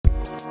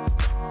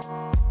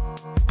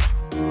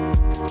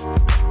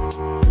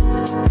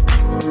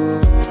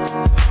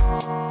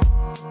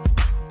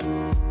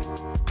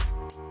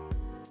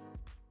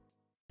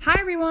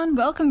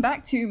welcome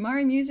back to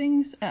Murray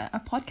Musings,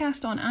 a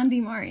podcast on Andy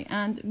Murray,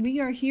 and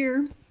we are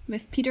here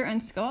with Peter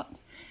and Scott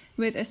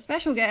with a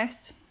special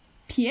guest,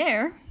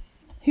 Pierre,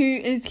 who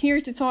is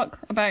here to talk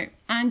about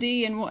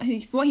Andy and what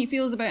he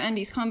feels about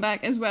Andy's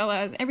comeback, as well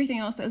as everything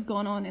else that has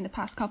gone on in the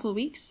past couple of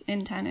weeks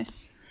in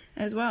tennis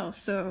as well.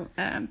 So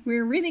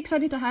we're really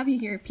excited to have you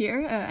here,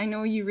 Pierre. I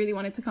know you really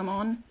wanted to come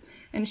on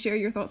and share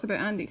your thoughts about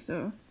Andy,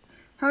 so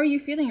how are you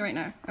feeling right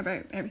now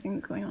about everything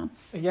that's going on?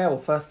 Yeah, well,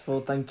 first of all,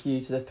 thank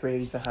you to the three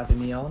of you for having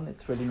me on.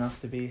 It's really nice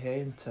to be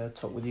here and to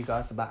talk with you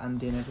guys about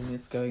Andy and everything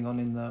that's going on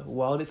in the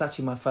world. It's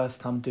actually my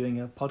first time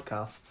doing a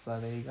podcast, so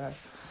there you go.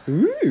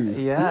 Ooh.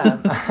 Yeah.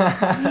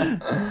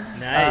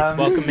 Nice.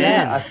 Welcome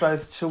yeah, in. I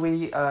suppose,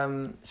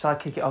 shall I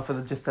kick it off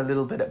with just a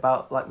little bit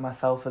about like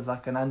myself as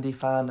like an Andy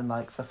fan and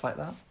like stuff like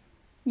that?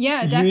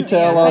 Yeah, definitely. You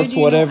tell How us do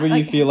you whatever know,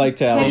 you feel like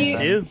telling Have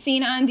us. you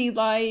seen Andy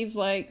live?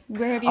 Like,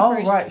 where have you Oh,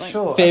 first? right, like,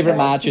 sure. Favourite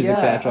Okay. matches, Yeah,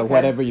 etc., okay.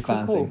 whatever you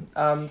Cool.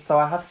 fancy. So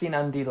I have seen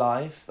Andy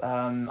live.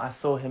 I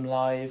saw him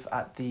live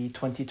at the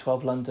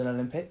 2012 London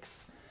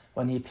Olympics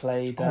when he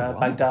played wow.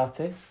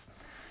 Baghdatis.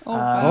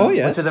 Oh,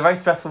 yes. Which was a very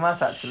stressful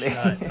match, actually.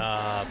 Shut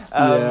up.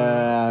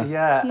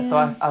 Yeah. So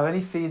I've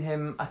only seen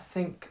him. I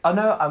think. Oh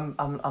no,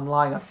 I'm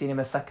lying. I've seen him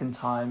a second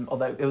time,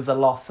 although it was a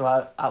loss,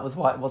 so that was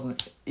why it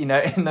wasn't, in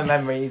the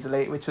memory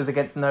easily. Which was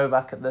against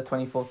Novak at the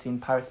 2014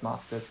 Paris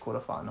Masters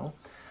quarterfinal.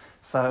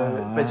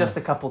 So, but just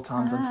a couple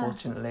times,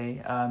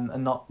 unfortunately,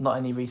 and not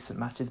any recent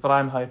matches. But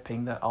I'm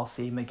hoping that I'll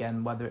see him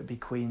again, whether it be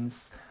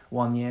Queen's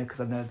one year,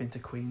 because I've never been to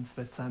Queen's.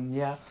 But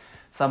yeah.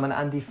 So I'm an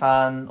Andy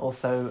fan,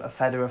 also a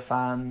Federer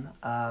fan,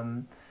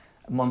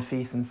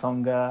 Monfils and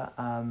Tsonga,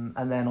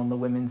 and then on the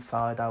women's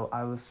side,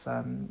 I was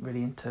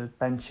really into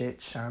Bencic,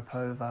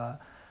 Sharapova,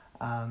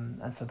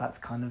 and so that's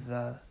kind of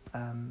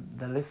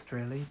the list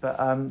really. But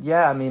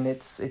yeah, I mean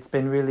it's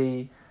been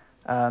really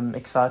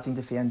exciting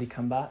to see Andy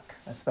come back,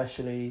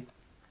 especially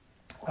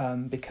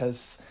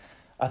because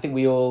I think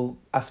we all,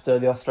 after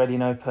the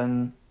Australian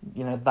Open,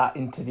 that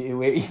interview,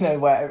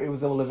 where it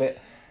was all a bit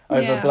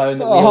overblown.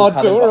 That we all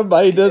kind don't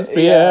remind us,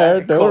 Pierre.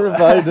 Yeah, don't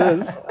remind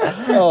us.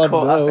 Oh,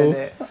 caught no. up in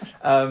it.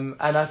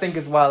 And I think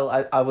as well,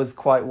 I was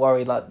quite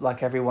worried,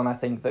 like everyone, I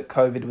think that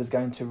COVID was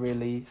going to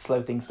really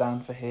slow things down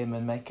for him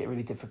and make it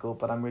really difficult.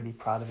 But I'm really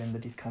proud of him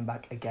that he's come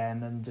back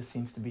again and just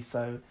seems to be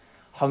so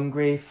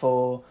hungry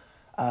for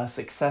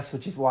success,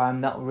 which is why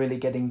I'm not really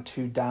getting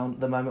too down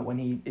at the moment when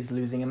he is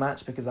losing a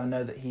match, because I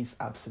know that he's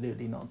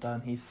absolutely not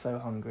done. He's so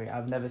hungry.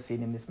 I've never seen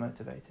him this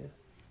motivated.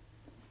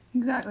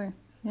 Exactly.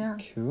 Yeah.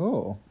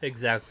 Cool.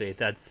 Exactly.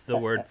 That's the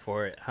word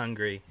for it.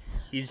 Hungry.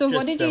 He's So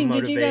just what so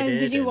motivated.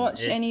 did you and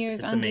watch any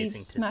of it's amazing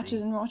Andy's to matches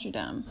see. in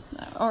Rotterdam,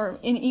 or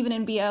even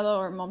in Biella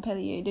or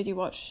Montpellier? Did you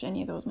watch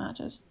any of those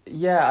matches?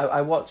 Yeah,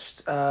 I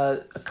watched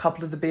a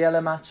couple of the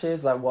Biella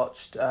matches. I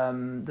watched I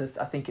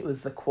think it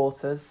was the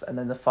quarters and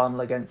then the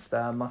final against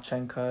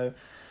Marchenko.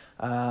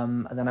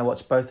 And then I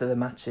watched both of the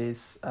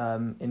matches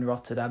in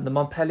Rotterdam. The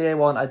Montpellier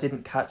one I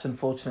didn't catch,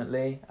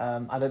 unfortunately.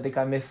 I don't think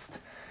I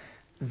missed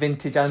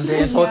vintage Andy,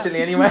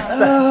 unfortunately, anyway.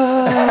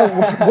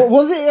 What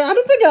was it? I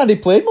don't think Andy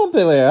played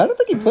Montpellier. I don't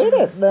think he played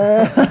it.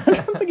 I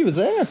don't think he was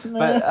there.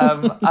 But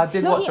I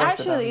did No, watch he Rotterdam,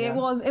 actually yeah.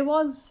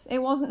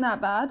 it wasn't that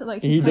bad.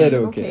 Like He played did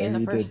okay. in the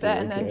He first did set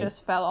do and then okay.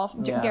 just fell off.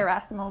 Yeah.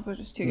 Gerasimov was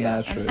just too good.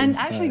 That's true. And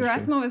actually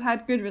That's true. Gerasimov has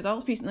had good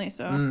results recently,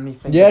 so. He's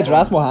been Yeah, good.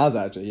 Gerasimov has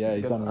actually. Yeah,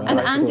 he's good. done well. And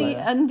Right, Andy,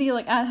 player. Andy,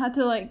 I had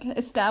to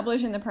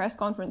establish in the press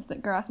conference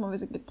that Gerasimov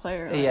is a good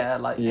player.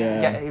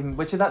 Get him,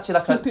 which is actually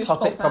like He a pushed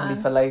topic both probably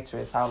fans. for later,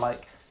 is how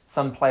like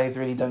some players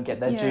really don't get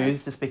their Yeah.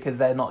 dues just because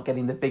they're not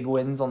getting the big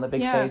wins on the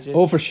big Yeah. stages.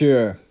 Oh, for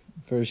sure.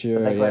 they're Yeah,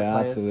 great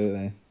players.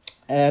 absolutely.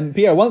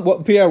 Pierre,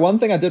 one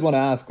thing I did want to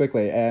ask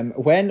quickly.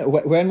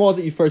 When was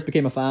it you first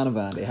became a fan of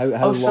Andy? How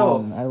long?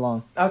 Sure. How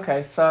long?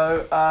 Okay,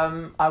 so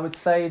I would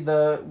say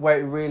where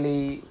it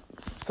really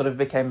sort of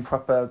became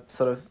proper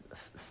sort of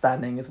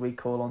standing, as we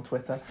call on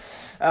Twitter,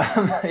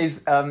 is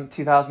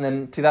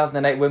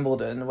 2008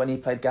 Wimbledon when he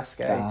played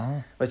Gasquet,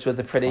 which was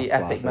a pretty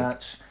epic classic.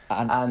 match.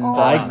 An And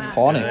iconic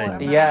What a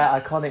one. Yeah,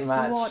 iconic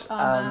match. What a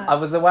match. I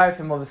was aware of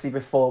him obviously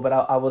before, but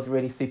I was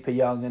really super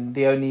young, and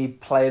the only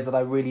players that I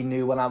really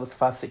knew when I was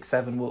 5, 6,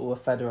 7 were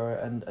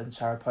Federer and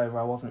Sharapova.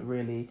 I wasn't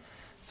really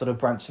sort of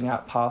branching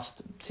out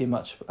too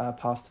much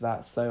past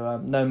that.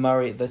 So no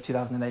Murray at the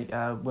 2008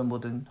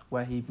 Wimbledon,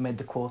 where he made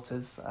the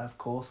quarters, of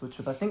course, which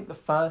was I think the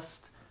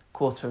first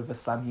quarter of a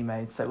slam he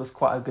made. So it was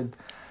quite a good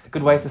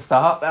way to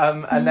start.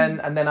 And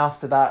then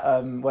after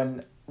that,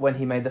 when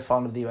he made the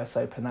final of the US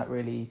Open, that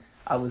really,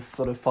 I was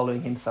sort of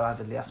following him so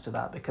avidly after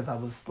that, because I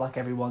was like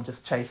everyone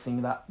just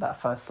chasing that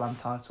first slam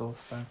title.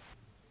 So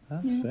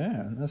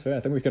That's fair.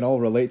 I think we can all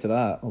relate to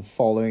that, of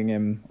following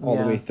him all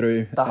the way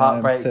through. The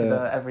heartbreak,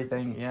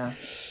 everything, yeah.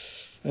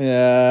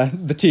 Yeah,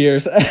 the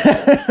tears.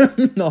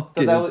 Not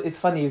So kidding. it's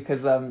funny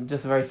because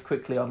just very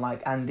quickly on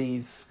like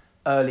Andy's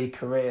early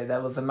career, there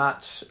was a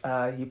match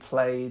he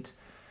played.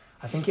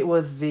 I think it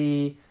was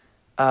the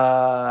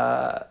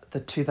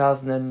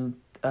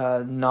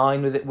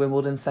 2009 was it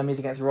Wimbledon semis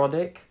against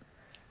Roddick.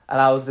 and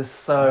I was just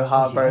so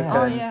heartbroken.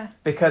 Oh, yeah.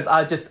 Because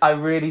I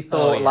really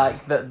thought yeah.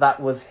 like that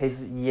was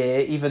his year,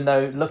 even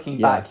though looking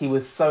back he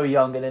was so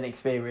young and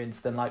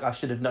inexperienced, and like I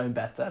should have known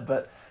better.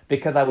 But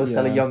because I was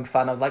still a young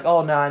fan, I was like,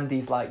 oh no,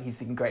 Andy's like, he's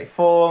in great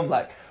form.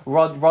 Like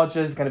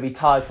Roger's going to be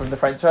tied from the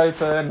French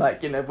Open,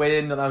 like, you know,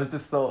 win. And I was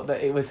just thought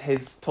that it was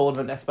his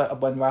tournament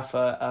when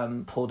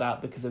Rafa pulled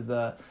out because of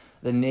the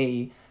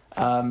knee.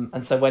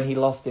 And so when he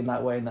lost in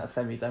that way in that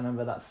semis, I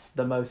remember that's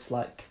the most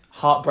like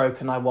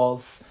heartbroken I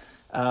was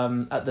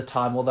at the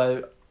time.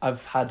 Although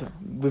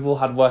we've all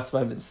had worse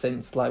moments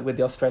since, like with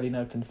the Australian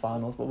Open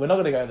finals, but we're not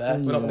going to go there.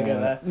 We're not going to go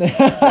there.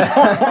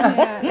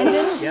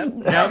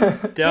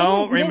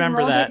 Don't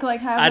remember Roddick, that. like,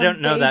 have I a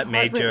don't know big that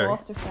heartbreak major.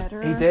 loss to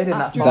Federer He did in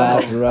that after final.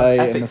 That's right,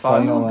 Epic in the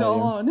final. final.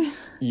 Oh God.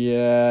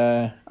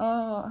 Yeah.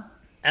 Oh.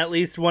 At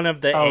least one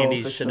of the Oh,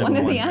 Andes for should sure. have One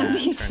of won the that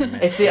Andes.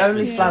 tournament. It's the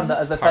only Yeah. slam that,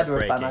 as a Federer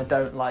fan, I Heartbreaking.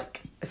 don't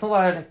like. It's not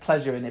that I don't have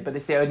pleasure in it, but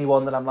it's the only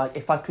one that I'm like,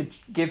 if I could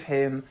give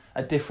him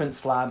a different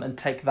slam and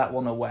take that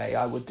one away,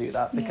 I would do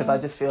that, because Yeah. I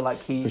just feel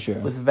like he For sure.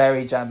 was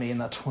very jammy in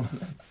that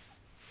tournament.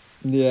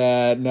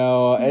 Yeah,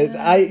 no,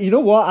 Yeah. you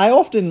know what? I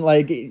often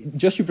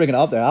just you bring it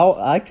up there.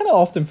 I kind of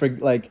often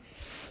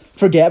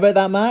forget about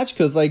that match,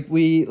 because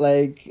we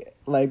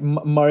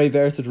Murray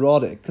versus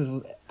Roddick,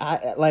 because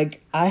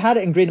I had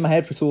it ingrained in my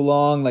head for so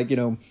long. Like, you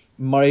know,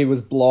 Murray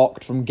was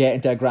blocked from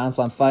getting to a Grand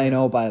Slam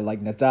final by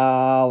like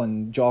Nadal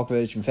and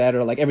Djokovic and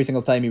Federer. Like every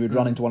single time he would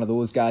run into one of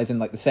those guys in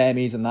like the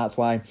semis, and that's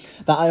why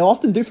that I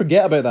often do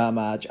forget about that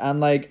match. And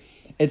like,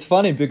 it's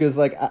funny because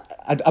like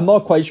I'm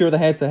not quite sure the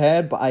head to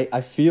head, but I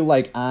feel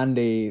like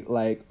Andy,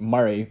 like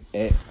Murray,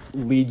 it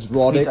leads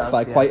Roddick does,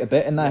 by yeah. quite a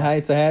bit in that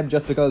head to head,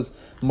 just because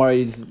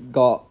Murray's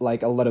got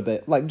like a little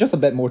bit, like just a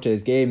bit more to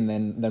his game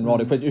than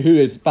Roddick, who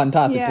is a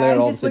fantastic Yeah, player, I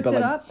just obviously, looked but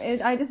it like.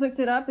 up. I just looked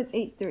it up. It's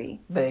 8-3.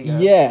 There you go.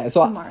 Yeah,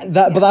 so Murray,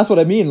 but yeah. that's what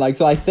I mean. Like,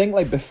 so I think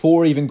like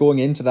before even going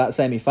into that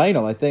semi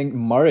final, I think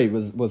Murray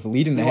was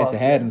leading the He head was, to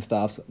head yeah. and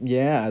stuff.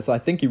 Yeah, so I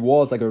think he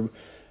was like a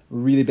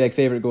really big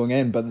favorite going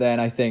in. But then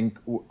I think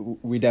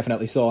we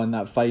definitely saw in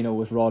that final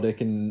with Roddick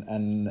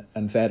and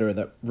Federer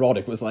that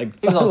Roddick was like,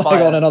 He was on like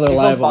fire. on another He was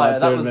on level fire.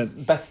 that That was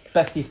tournament.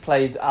 best he's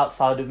played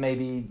outside of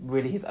maybe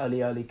really his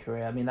early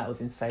career. I mean, that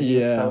was insane. He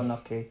was Yeah. so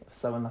unlucky.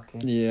 So unlucky.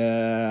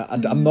 Yeah,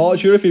 and I'm not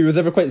sure if he was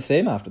ever quite the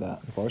same after that,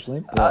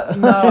 unfortunately. But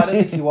No, I don't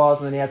think he was,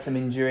 and then he had some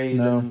injuries,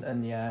 No.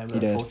 and yeah, He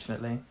did.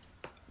 unfortunately.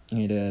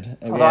 he did.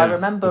 Although I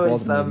remember it his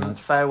was an amazing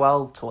match.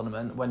 farewell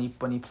tournament when he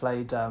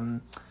played Del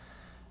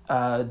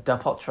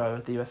Potro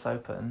at the US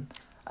Open.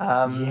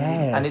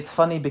 Yes. And it's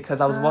funny because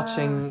I was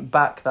watching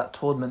back that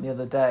tournament the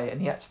other day, and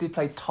he actually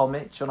played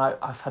Tomic, and I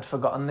had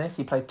forgotten this.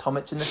 He played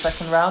Tomic in the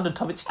second round, and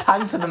Tomic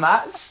tanked the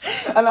match.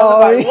 And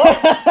I was what?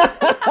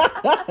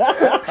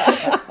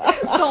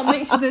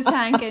 Tomic the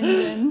tank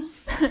engine.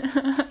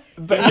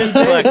 But He he just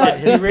did, collected like,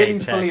 his he really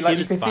paycheck. fully, He like, you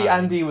was can see fine.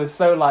 Andy was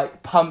so,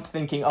 like, pumped,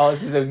 thinking, oh,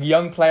 this is a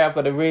young player, I've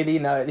got to really,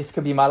 this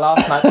could be my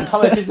last match. And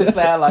Thomas is just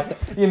there, like,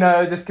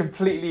 just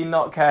completely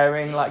not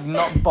caring, like,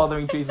 not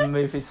bothering to even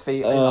move his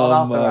feet on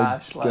Arthur my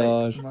Ashe. Like,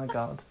 gosh. oh my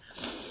God.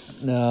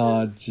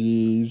 No,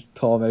 jeez,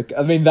 Tomic.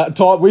 I mean,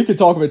 we could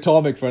talk about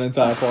Tomic for an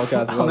entire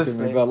podcast,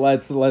 Honestly. but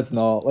let's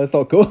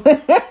not go.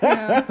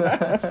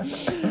 Yeah.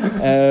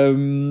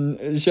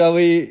 Shall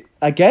we?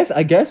 I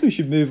guess we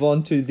should move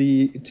on to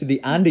the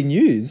Andy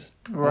news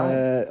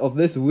Right. of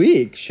this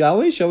week. Shall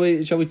we? Shall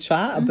we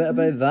chat a bit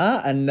about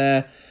that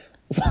and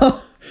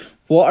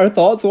what our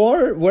thoughts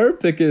were,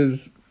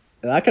 because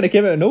that kind of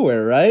came out of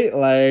nowhere, right?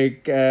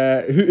 Like,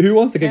 who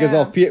wants to kick us Yeah.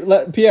 off?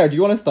 Pierre, do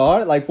you want to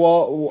start? Like,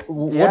 Sure.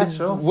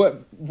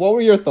 what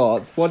were your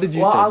thoughts? What did you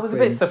Well, think? I was a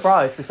bit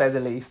surprised, to say the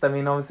least. I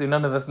mean, obviously,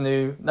 none of us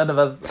know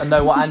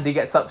what Andy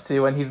gets up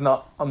to when he's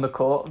not on the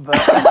court, but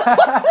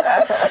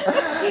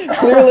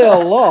Clearly a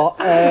lot.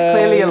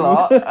 clearly a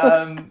lot.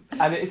 And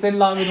it's in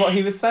line with what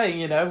he was saying,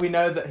 We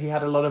know that he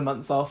had a lot of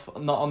months off,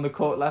 not on the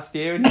court last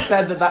year, and he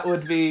said that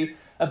would be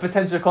a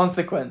potential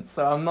consequence,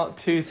 so I'm not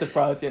too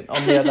surprised yet,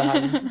 on the other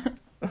hand.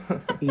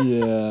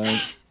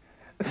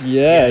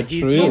 Yeah,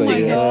 He's truly. using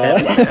his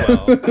God. head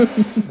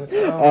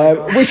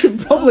well. We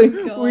should probably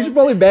God. we should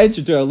probably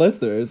mention to our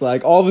listeners,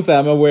 like, obviously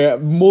I'm aware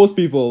most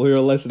people who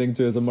are listening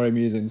to us on Murray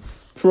Musings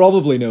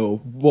probably know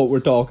what we're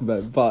talking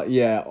about, but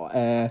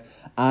yeah,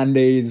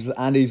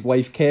 Andy's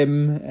wife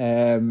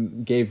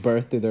Kim gave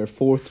birth to their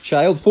fourth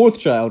child,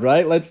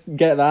 right? Let's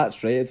get that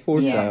straight. It's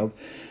fourth Yeah. child.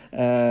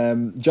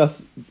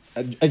 Just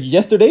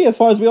yesterday, as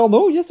far as we all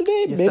know,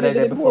 yesterday maybe the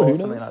day before, who knows?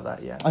 something like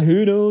that, yeah.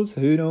 Who knows?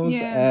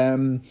 Yeah.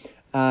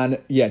 And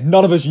yeah,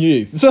 none of us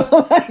knew, so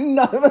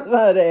none of us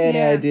had any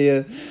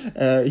idea.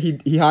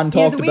 He hadn't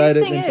talked about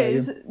it.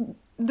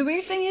 The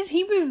weird thing is,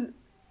 he was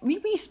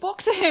we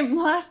spoke to him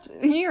last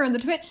year on the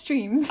Twitch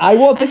streams. I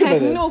will think and about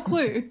had this. no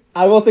clue.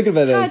 I will think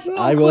about Had this. no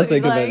I will clue,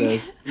 think about like,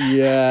 this.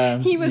 Yeah.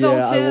 He was yeah, all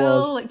I chill,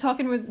 was. like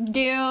talking with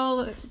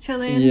Gail,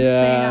 chilling,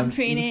 Yeah. saying I'm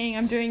training,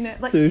 I'm doing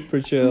that. Like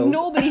Super chill.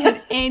 nobody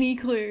had any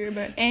clue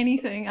about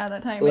anything at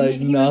that time. Like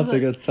And he was,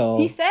 nothing like, at all.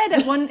 He said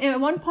at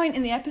one point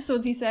in the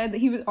episodes, he said that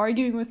he was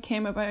arguing with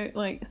Kim about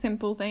like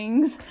simple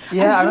things.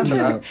 Yeah, I I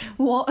remember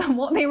wonder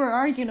what they were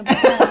arguing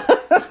about.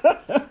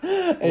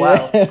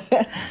 Wow.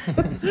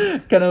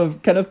 kind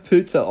of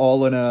puts it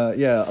all in a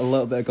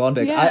little bit of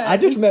context. Yeah, I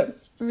just it's remember.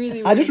 really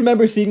I just weird.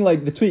 remember seeing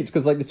like the tweets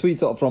because like the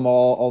tweets from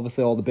all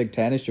the big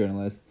tennis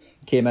journalists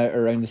came out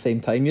around the same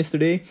time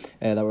yesterday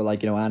that were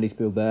like, Andy's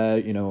pulled out,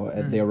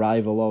 at the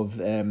arrival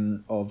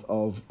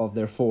of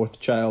their fourth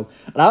child,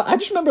 and I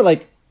just remember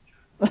like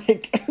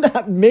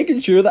making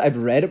sure that I'd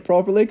read it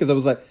properly because I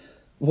was like,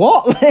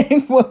 what?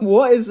 Like,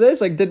 what is this?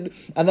 Like, and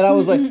then I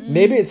was like,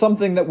 maybe it's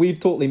something that we've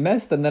totally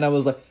missed. And then I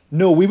was like,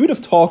 no, we would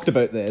have talked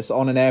about this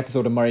on an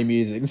episode of Murray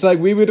Music. So like,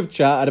 we would have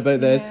chatted about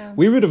this. Yeah.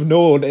 We would have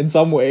known in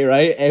some way,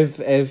 right?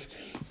 If it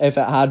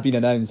had been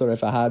announced or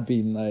if it had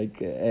been like,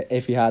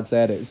 if he had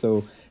said it.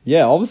 So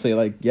yeah, obviously,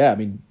 like, yeah, I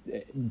mean,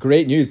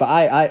 great news. But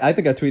I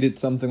think I tweeted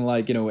something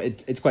like,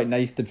 it's quite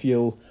nice to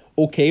feel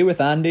okay with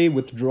Andy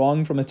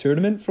withdrawing from a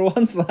tournament for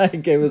once.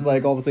 Like, it was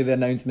like obviously the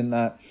announcement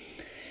that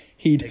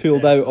he'd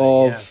pulled out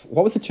of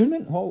what was the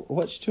tournament?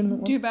 Which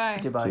tournament?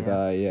 Dubai.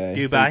 Yeah.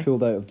 Dubai. So he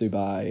pulled out of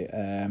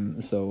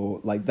Dubai.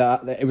 So like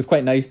that, it was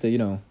quite nice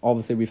to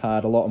obviously we've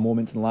had a lot of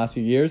moments in the last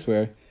few years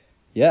where,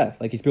 yeah,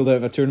 like he's pulled out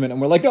of a tournament and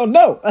we're like, oh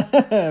no.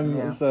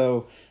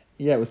 So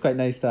yeah, it was quite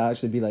nice to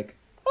actually be like,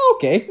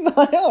 okay,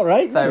 all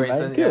right, Fair never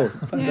mind, reason,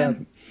 cool,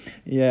 fantastic.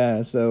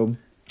 Yeah. So.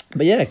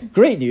 But yeah,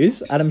 great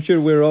news, and I'm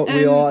sure we all.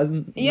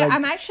 Yeah,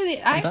 like,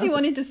 I actually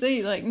wanted to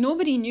say like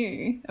nobody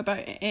knew about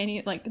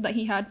any like that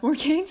he had 4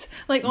 kids.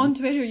 Like on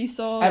Twitter, you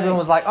saw Everyone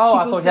was like, oh,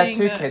 I people thought he had saying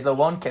 2 that- kids or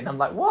 1 kid. I'm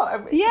like,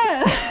 what?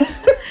 Yeah.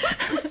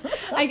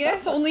 I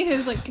guess only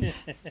his like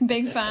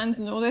big fans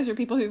know this, or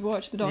people who've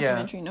watched the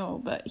documentary know.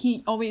 But he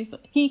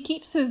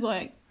keeps his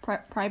like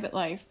private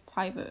life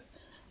private.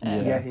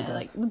 Yeah, he does.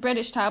 Like the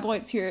British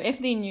tabloids here, if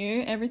they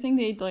knew everything,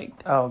 they'd like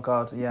Oh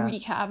god, yeah.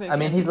 wreak havoc. I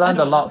mean, and he's learned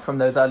I a don't lot know. from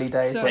those early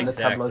days So- when the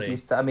tabloids Exactly.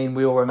 used to. I mean,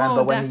 we all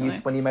remember Oh, when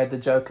definitely. he made the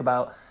joke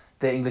about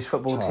the English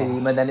football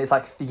team, and then it's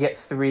like he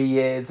gets 3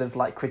 years of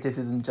like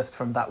criticism just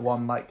from that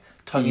one like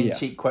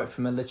tongue-in-cheek quote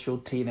from a literal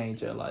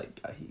teenager. Like,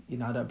 I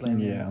don't blame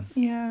him.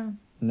 Yeah.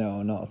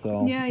 No, not at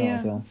all. Yeah, not yeah.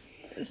 at all.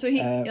 So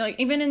he like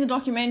even in the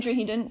documentary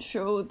he didn't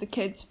show the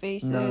kids'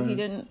 faces.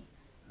 No.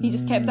 He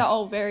just kept that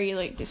all very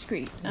like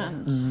discreet,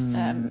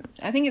 and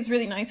I think it's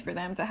really nice for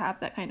them to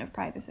have that kind of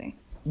privacy.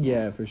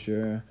 Yeah, for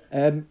sure.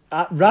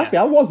 Raspy,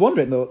 I was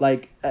wondering though,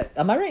 like,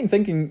 am I right in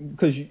thinking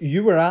because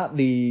you were at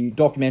the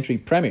documentary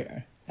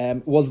premiere?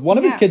 Was one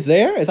of his Yeah. kids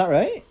there? Is that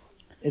right?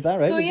 So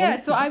Was yeah, one-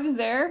 so I was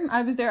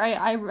there.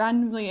 I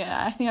randomly,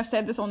 I think I've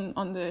said this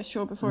on the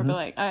show before, but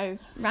like I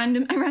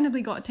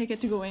randomly got a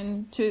ticket to go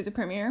in to the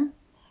premiere.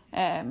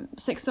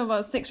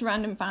 6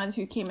 random fans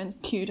who came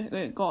and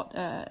queued got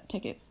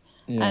tickets.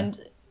 Yeah. And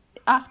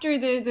after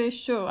the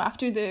show,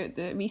 after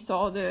we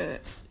saw the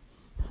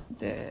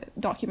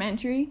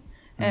documentary,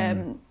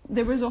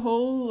 there was a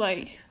whole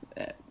like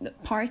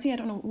party. I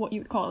don't know what you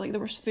would call it. Like there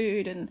was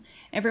food and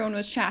everyone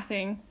was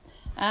chatting.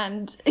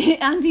 And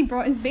Andy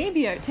brought his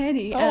baby out,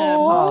 Teddy,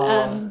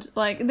 and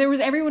like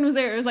everyone was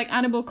there. It was like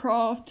Annabelle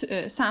Croft,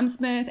 Sam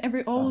Smith,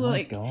 all the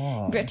like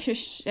God.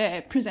 British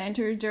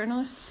presenters,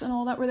 journalists, and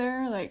all that were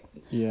there. Like,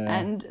 Yeah.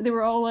 and they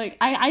were all like,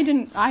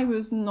 I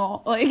was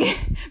not like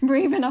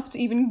brave enough to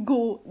even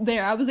go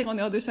there. I was like on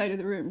the other side of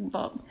the room,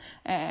 but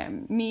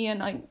me and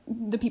like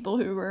the people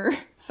who were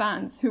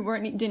fans who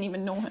didn't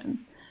even know him.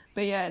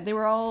 But yeah, they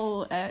were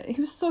all.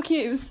 He was so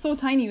cute. He was so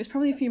tiny. He was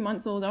probably a few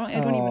months old. I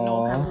don't even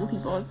know how old he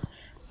was.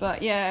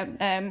 But yeah,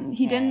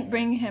 he didn't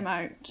bring him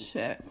out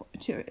to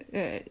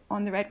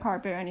on the red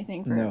carpet or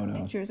anything for No.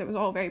 pictures. It was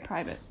all very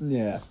private.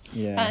 Yeah.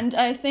 And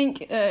I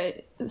think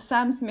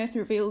Sam Smith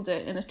revealed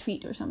it in a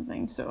tweet or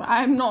something. So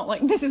I'm not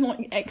like this is not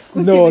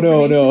exclusive. No.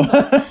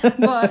 information,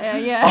 But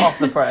yeah. Off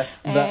the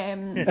press. But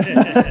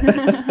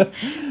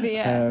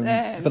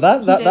yeah. But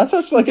that's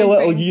such like a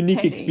little bring unique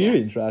Teddy, yeah.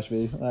 experience,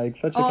 Rashmi. Like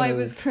such a Oh, kind it of...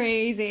 was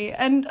crazy.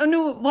 And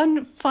no,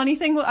 one funny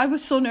thing, I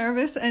was so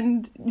nervous,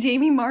 and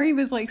Jamie Murray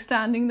was like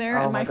standing there,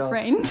 Oh and my my God.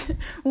 friend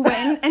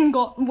went and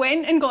got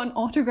an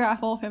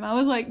autograph off him. I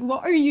was like,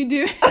 what are you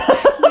doing?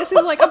 This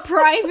is like a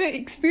private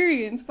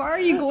experience. Why are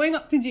you going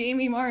up to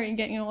Jamie Murray and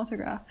getting an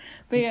autograph?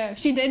 But yeah,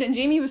 she did, and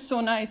Jamie was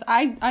so nice.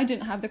 I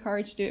didn't have the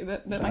courage to do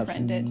it, but my That's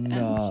friend did, and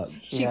nuts.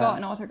 she Yeah. got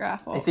an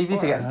autograph. It's easy to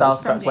for- get from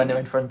starstruck when they're Jamie.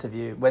 in front of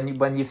you. When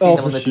you've Oh, seen them on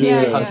for the sure. TV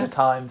Yeah, 100 yeah.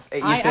 times,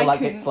 you I feel like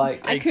couldn't- it's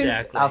like I couldn't-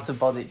 Exactly. out of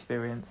body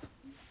experience.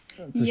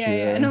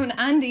 Yeah, no, and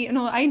Andy,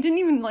 no, I didn't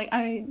even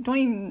I don't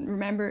even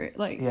remember it.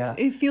 Like, Yeah.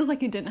 it feels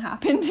like it didn't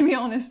happen, to be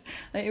honest.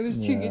 Like, it was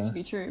too good Yeah. to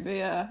be true. But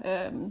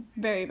yeah,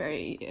 very,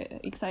 very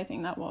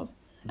exciting that was.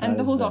 That And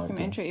the is whole very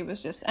documentary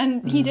was just,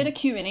 and he did a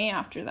Q&A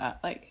after that.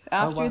 Like,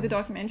 after wow. the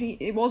documentary,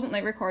 it wasn't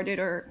like recorded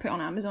or put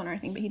on Amazon or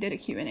anything, but he did a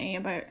Q&A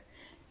about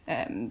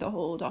the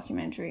whole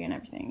documentary and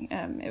everything.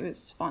 It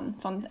was fun,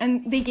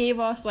 and they gave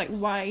us like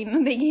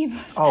wine. They gave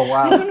us. Oh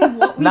wow! I don't know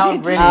what we Now did.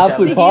 I'm really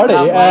Absolute jealous. party.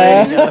 Now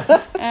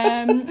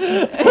I'm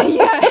really jealous.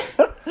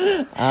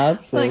 Yeah,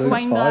 Absolute like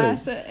wine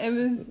party. glass. It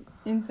was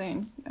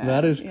insane.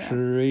 That is yeah.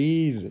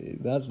 crazy.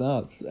 That's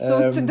nuts.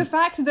 So to the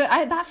fact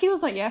that that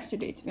feels like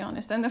yesterday, to be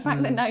honest, and the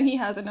fact that now he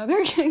has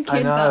another kid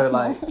I know, that's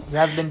like small. you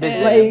have been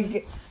busy.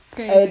 like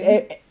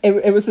Crazy.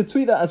 it was a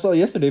tweet that I saw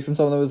yesterday from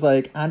someone that was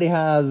like, Andy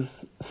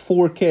has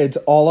 4 kids,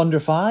 all under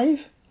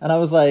 5, and I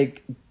was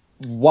like,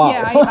 wow.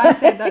 Yeah, I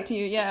said that to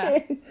you. Yeah.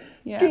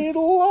 Yeah. Good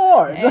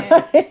lord. Yeah.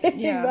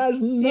 That's nuts.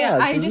 Yeah,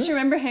 I just isn't it?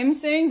 remember him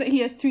saying that he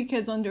has 3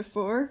 kids under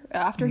 4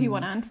 after he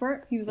won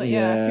Antwerp. He was like,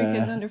 yeah, 3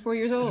 kids under 4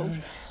 years old.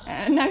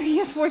 And now he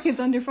has 4 kids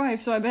under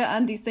 5, so I bet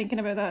Andy's thinking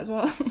about that as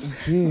well.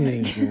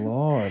 Good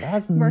lord,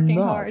 that's working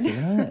nuts, hard.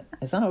 isn't it?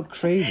 Is that not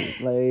crazy?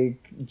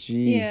 Like,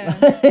 jeez.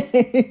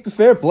 Yeah.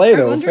 Fair play I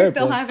though. wonder Fair if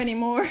they'll play. have any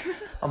more.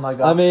 Oh my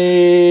god. I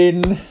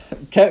mean,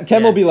 Kim Yeah.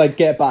 will be like,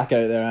 get back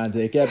out there,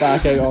 Andy. Get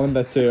back out on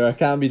the tour. I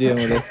can't be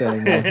dealing with this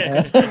anymore.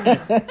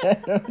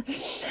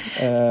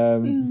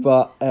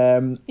 But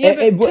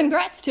Yeah, but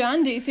congrats to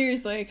Andy,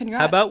 seriously, congrats.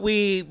 How about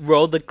we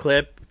roll the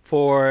clip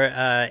for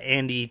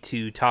Andy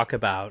to talk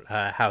about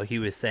how he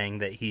was saying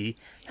that he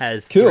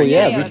has cool, 3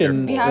 yeah, kids yeah,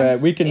 under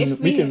we 4. can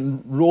we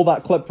can roll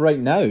that clip right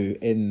now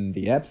in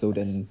the episode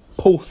and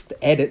post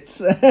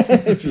edits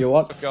if you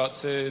want. I've got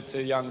two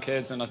young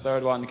kids and a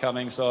third one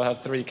coming, so I have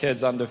 3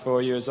 kids under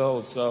 4 years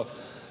old. So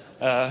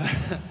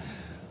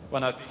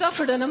when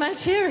Stafford and a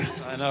match here.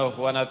 I know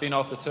when I've been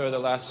off the tour the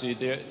last few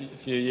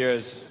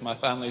years, my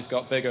family's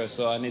got bigger,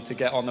 so I need to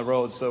get on the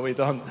road so we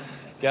don't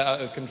get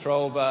out of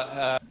control.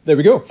 But There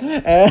we go. Yeah,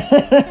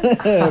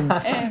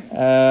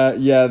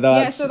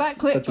 that. So that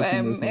clip, such a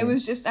seamless it moment.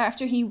 was just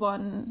after he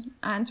won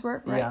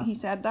Antwerp, right? Yeah. He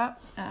said that.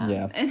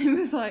 Yeah. And it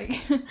was like,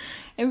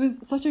 it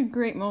was such a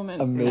great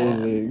moment.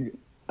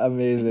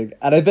 Amazing.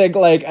 And I think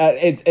like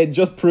it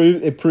just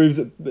proves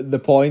the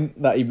point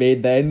that he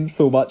made then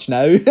so much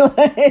now. Like,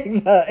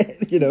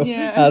 that, you know,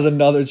 Yeah. as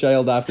another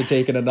child after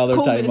taking another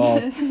COVID. time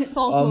off. It's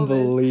all COVID.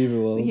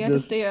 Unbelievable. He had to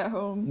Just stay at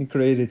home.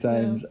 crazy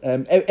times.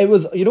 It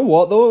was, you know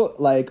what though,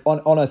 like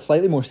on a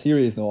slightly more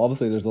serious note,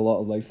 obviously there's a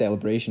lot of like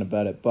celebration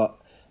about it, but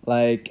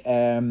like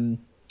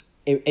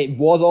it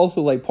was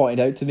also like pointed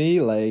out to me,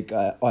 like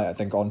I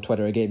think on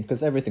Twitter again,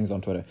 because everything's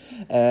on Twitter,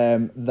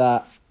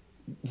 that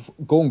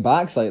going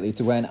back slightly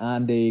to when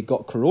Andy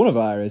got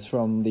coronavirus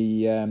from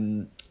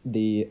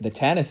the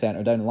tennis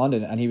centre down in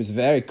London, and he was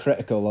very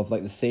critical of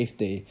like the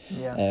safety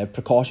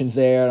precautions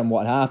there and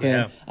what happened.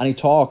 Yeah. And he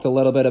talked a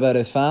little bit about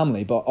his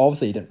family, but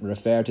obviously he didn't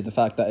refer to the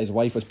fact that his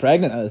wife was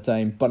pregnant at the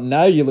time. But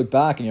now you look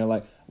back and you're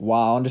like,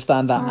 wow, I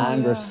understand that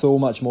anger so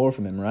much more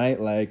from him, right?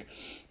 Like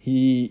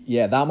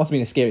that must have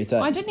been a scary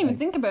time. Oh, I didn't even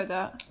think about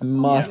that.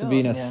 Must have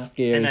been a Yeah.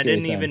 scary And I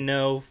didn't time. even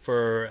know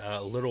for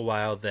a little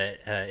while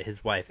that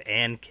his wife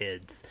and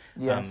kids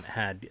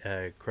had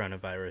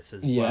coronavirus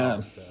as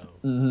well. So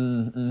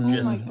it's Oh my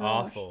just gosh.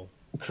 awful.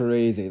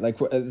 Crazy. Like,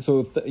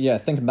 so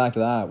thinking back to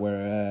that,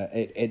 where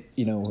it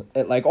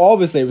like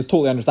obviously it was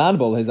totally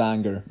understandable, his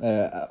anger,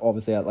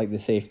 obviously at like the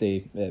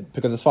safety,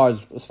 because as far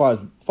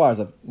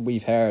as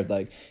we've heard,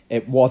 like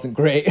it wasn't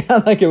great.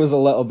 Like it was a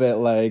little bit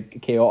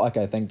like chaotic,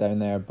 I think, down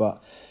there.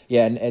 But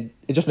yeah, and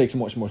it just makes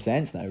much more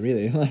sense now,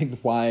 really. Like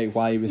why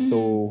he was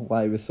so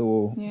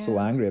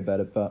angry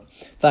about it. But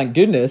thank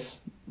goodness,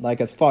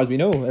 like as far as we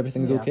know,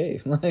 everything's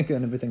okay. Like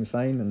and everything's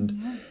fine.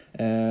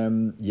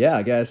 And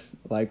I guess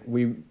like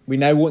we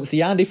now won't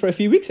see Andy for a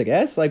few weeks. I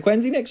guess like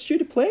when's he next due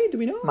to play? Do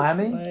we know?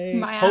 Miami?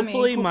 Miami.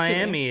 Hopefully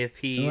Miami if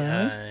he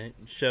Miami?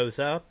 shows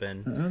up,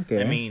 and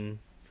Okay. I mean,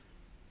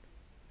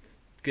 it's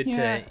good to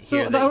hear So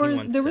that there he was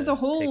wants there was to a take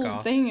whole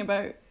off. thing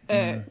about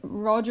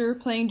Roger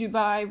playing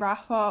Dubai,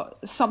 Rafa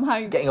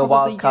somehow Getting a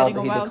probably wild card getting that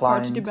a he wild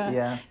card to declined,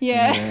 Dubai.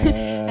 yeah.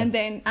 And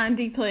then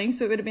Andy playing,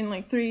 so it would have been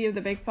like 3 of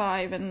the big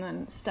 5, and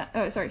then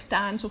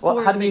Stan, so 4 What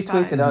of hadn't the you big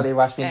 5. tweeted earlier,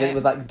 Rashmi, that it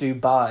was like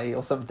Dubai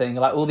or something,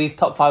 like all these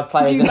top 5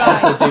 players and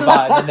Dubai. also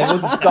Dubai, and they've all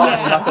just gone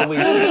in like a week.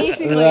 So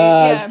basically,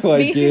 That's quite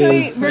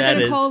basically good. we're That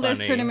gonna is call this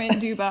funny. tournament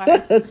Dubai.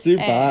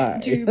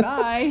 Dubai.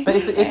 Dubai. But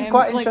it's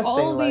quite like interesting,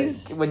 all like,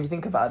 these. when you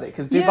think about it,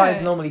 because Dubai Yeah.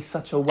 is normally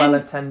such a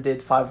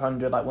well-attended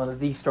 500, like one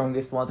of the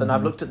strongest ones, and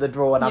I've looked at the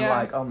draw and I'm Yeah.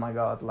 like, oh my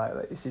god,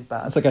 like this is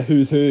bad. It's like a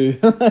who's who.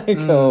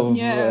 Of,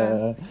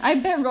 Yeah, I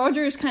bet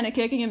Roger is kind of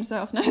kicking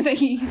himself now that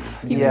he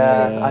was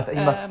Yeah, through.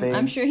 he must be.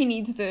 I'm sure he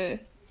needs the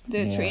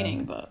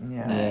training, but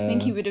Yeah. I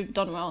think he would have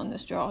done well in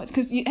this draw.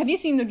 Because have you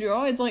seen the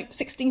draw? It's like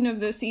 16 of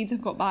the seeds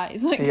have got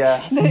byes. Like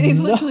Yeah. it's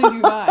literally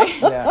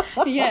Dubai. Yeah.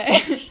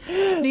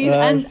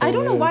 Yeah. And I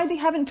don't know why they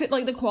haven't put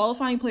like the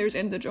qualifying players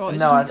in the draw. It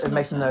No, just it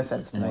makes no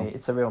sense to me.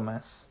 It's a real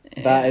mess.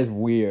 That is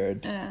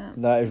weird. Yeah.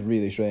 That is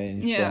really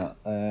strange. Yeah.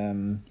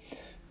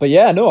 But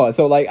yeah, no.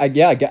 So like, I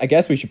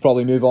guess we should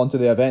probably move on to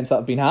the events that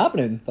have been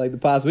happening like the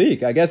past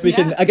week. I guess we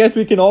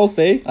can all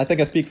say. I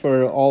think I speak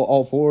for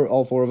all four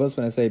of us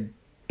when I say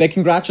big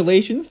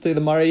congratulations to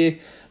the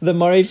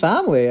Murray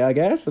family, I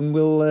guess, and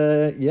we'll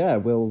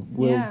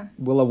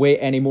await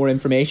any more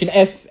information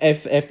if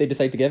they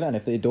decide to give it, and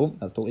if they don't,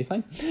 that's totally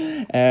fine.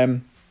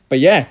 But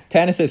yeah,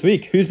 tennis this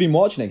week. Who's been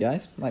watching it,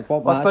 guys? Like,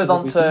 what? Well, I suppose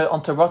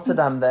onto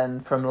Rotterdam then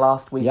from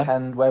last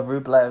weekend, where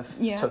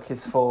Rublev took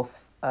his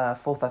fourth, I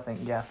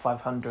think,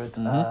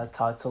 500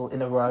 title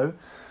in a row,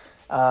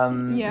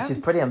 which is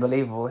pretty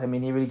unbelievable. I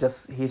mean,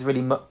 he's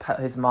really put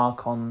his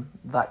mark on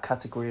that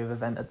category of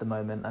event at the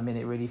moment. I mean,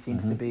 it really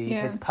seems to be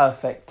his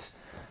perfect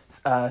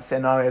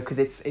scenario, because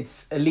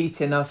it's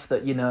elite enough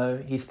that, you know,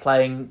 he's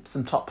playing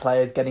some top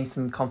players, getting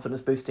some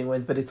confidence boosting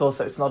wins, but it's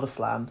not a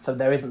slam, so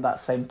there isn't that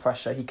same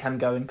pressure. He can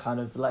go and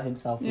kind of let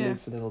himself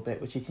loose a little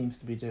bit, which he seems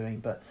to be doing.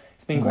 But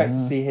it's been great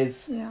to see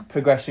his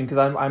progression, because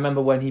I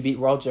remember when he beat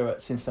Roger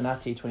at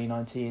Cincinnati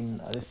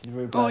 2019. This is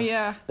Rublev. Oh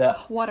yeah,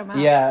 what a match.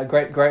 Yeah,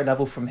 great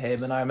level from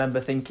him, and I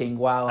remember thinking,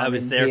 wow. I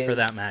was there for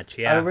that match.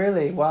 Yeah. Oh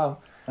really? Wow.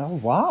 Oh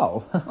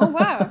wow.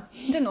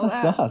 Didn't know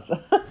that.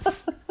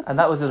 And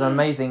that was an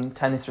amazing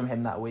tennis from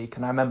him that week.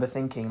 And I remember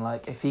thinking,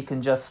 like, if he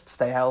can just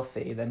stay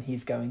healthy, then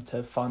he's going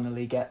to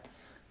finally get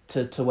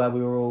to where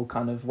we were all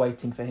kind of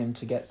waiting for him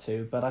to get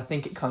to. But I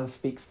think it kind of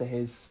speaks to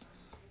his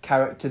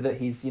character that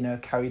he's, you know,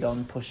 carried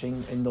on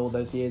pushing in all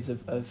those years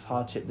of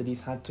hardship that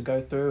he's had to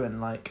go through.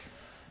 And, like,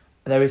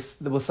 there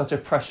was such a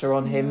pressure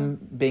on him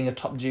being a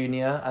top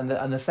junior. And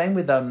the same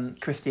with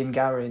Christian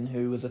Garin,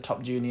 who was a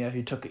top junior,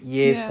 who took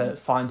years to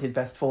find his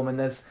best form.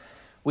 And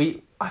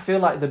I feel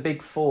like the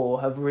big four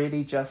have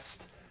really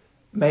just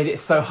made it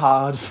so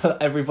hard for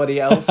everybody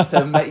else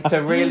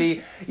to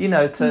really, you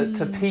know,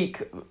 to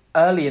peak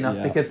early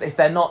enough, because if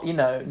they're not, you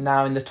know,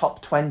 now in the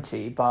top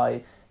 20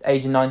 by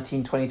age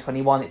 19, 20,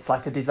 21, it's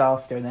like a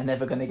disaster and they're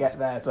never going to get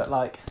there. But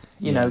like,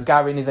 you know,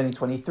 Garin is only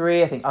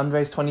 23, I think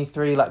Andre's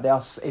 23, like they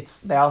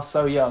are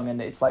so young,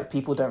 and it's like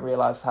people don't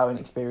realize how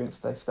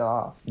inexperienced they still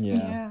are.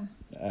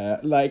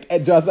 Like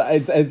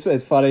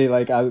it's funny,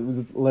 like I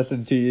was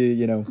listening to you,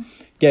 you know,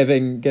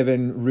 giving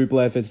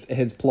Rublev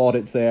his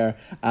plaudits there,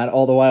 and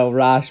all the while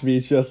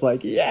Rashmi's just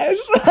like, yes,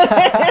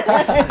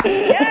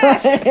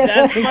 yes,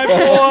 that's my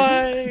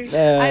boy.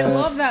 I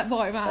love that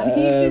boy, man.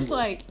 He's just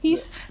like,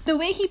 the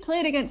way he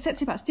played against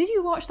Tsitsipas. Did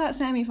you watch that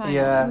semi-final?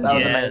 Yeah, that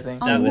was amazing.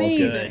 That was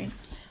good.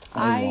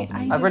 I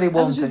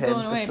was just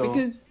blown away,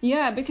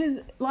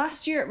 because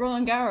last year at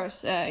Roland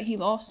Garros he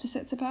lost to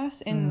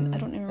Tsitsipas in I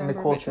don't even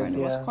remember which round it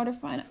was,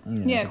 quarterfinal.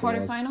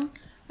 Quarterfinal.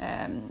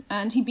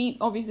 And he beat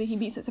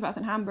Tsitsipas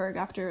in Hamburg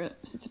after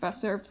Tsitsipas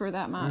served for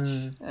that match.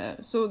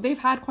 So they've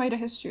had quite a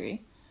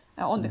history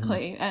on the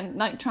clay, and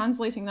like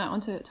translating that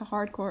onto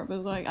hard court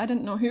was like, I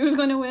didn't know who was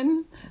going to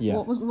win,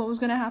 what was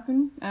going to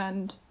happen,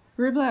 and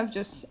Rublev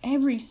just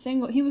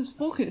he was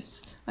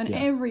focused on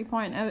every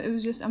point. It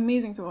was just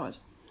amazing to watch.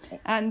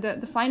 And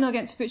the final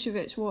against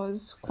Fucsovics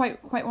was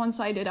quite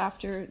one-sided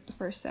after the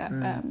first set.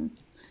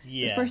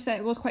 The first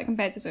set was quite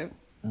competitive.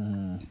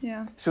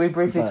 Yeah. Should we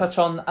briefly touch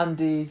on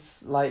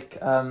Andy's, like,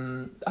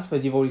 I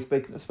suppose you've already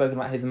spoken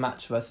about his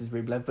match versus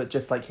Rublev, but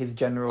just like his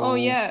general. Oh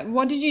yeah.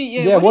 What did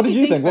you? What did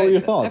you think? What were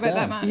your thoughts about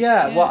that match?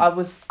 Yeah. Well,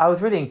 I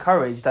was really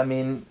encouraged. I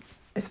mean,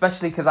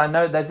 especially because I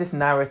know there's this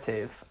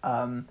narrative.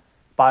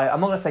 By,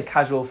 I'm not going to say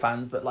casual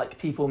fans, but like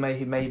people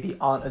who maybe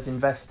aren't as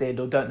invested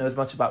or don't know as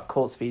much about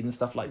court speed and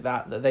stuff like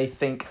that they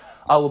think,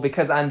 oh, well,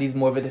 because Andy's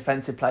more of a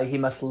defensive player, he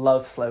must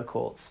love slow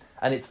courts.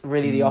 And it's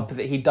really the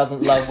opposite. He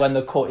doesn't love when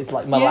the court is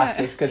like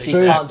molasses, because he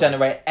can't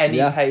generate any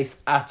pace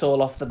at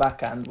all off the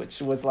backhand,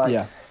 which was like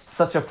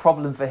such a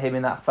problem for him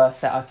in that first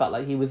set. I felt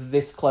like he was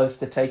this close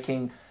to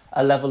taking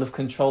a level of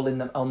control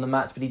on the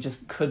match, but he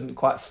just couldn't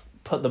quite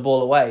put the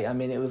ball away. I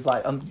mean, it was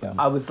like,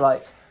 I was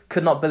like,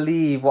 could not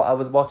believe what I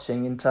was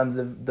watching in terms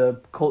of the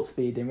court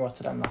speed in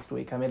Rotterdam last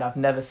week. I mean, I've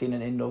never seen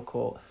an indoor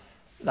court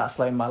that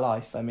slow in my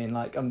life. I mean,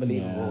 like,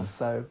 unbelievable.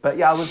 So, but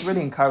yeah, I was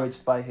really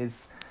encouraged by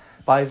his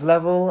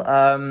level.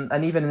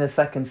 And even in the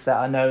second set,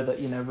 I know that,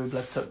 you know,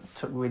 Rublev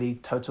took really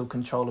total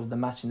control of the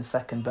match in the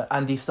second, but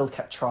Andy still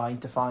kept trying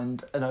to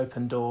find an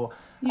open door,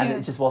 and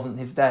it just wasn't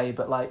his day.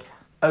 But like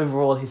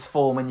overall, his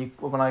form,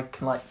 when I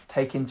can like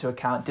take into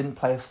account, didn't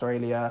play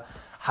Australia,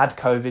 had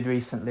COVID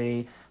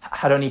recently,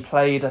 had only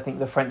played, I think,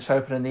 the French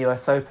Open and the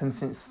US Open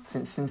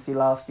since the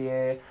last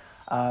year.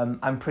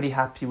 I'm pretty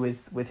happy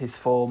with his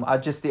form.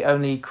 The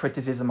only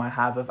criticism I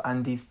have of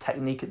Andy's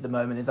technique at the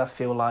moment is I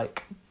feel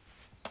like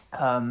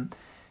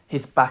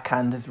his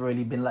backhand has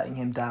really been letting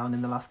him down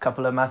in the last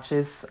couple of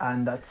matches,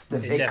 and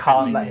it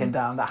can't let him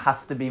down. That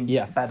has to be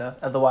better.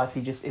 Otherwise,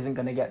 he just isn't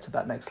going to get to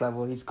that next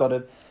level. He's got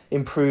to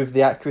improve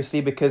the accuracy,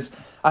 because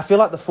I feel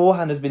like the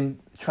forehand has been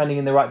trending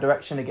in the right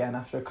direction again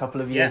after a couple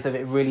of years of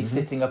it really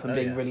sitting up and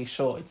being really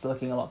short. It's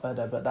looking a lot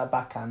better, but that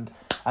backhand,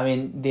 I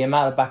mean, the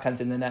amount of backhands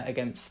in the net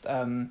against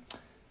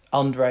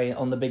Andre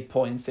on the big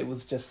points, it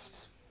was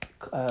just,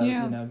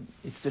 you know,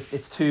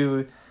 it's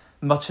too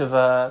much of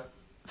a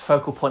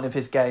focal point of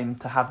his game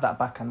to have that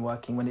backhand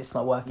working when it's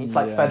not working. It's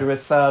like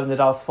Federer's serve,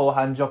 Nadal's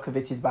forehand,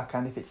 Djokovic's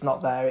backhand. If it's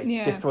not there, it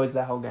destroys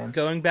their whole game.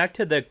 Going back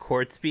to the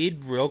court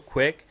speed real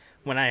quick,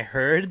 when I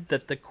heard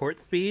that the court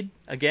speed,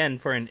 again,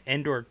 for an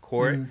indoor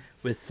court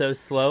was so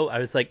slow. I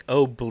was like,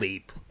 oh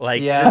bleep,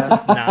 like this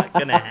is not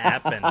gonna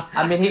happen.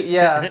 I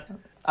mean,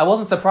 I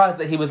wasn't surprised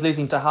that he was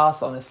losing to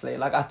Haas, honestly.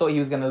 Like, I thought he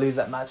was going to lose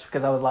that match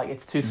because I was like,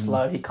 it's too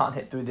slow. He can't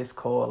hit through this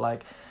court.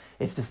 Like,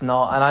 it's just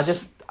not. And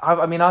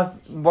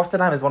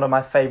Rotterdam is one of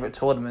my favourite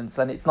tournaments.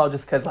 And it's not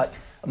just because, like,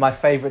 my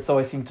favourites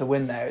always seem to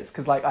win there. It's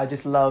because, like, I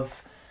just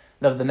love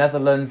the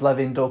Netherlands,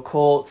 love indoor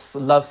courts,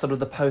 love sort of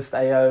the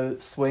post-AO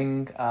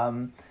swing.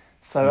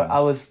 So I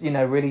was,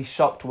 really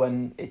shocked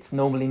when it's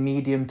normally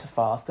medium to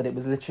fast that it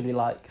was literally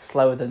like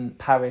slower than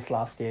Paris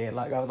last year.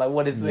 Like, I was like,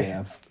 what is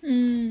this?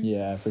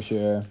 Yeah, for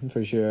sure.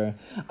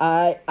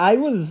 I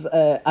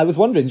was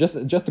wondering, just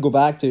to go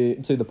back to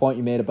the point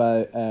you made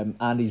about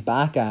Andy's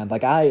backhand.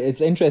 Like, it's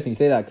interesting you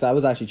say that because I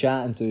was actually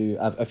chatting to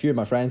a few of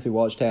my friends who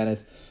watch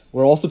tennis.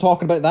 We're also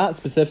talking about that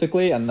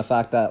specifically and the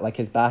fact that like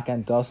his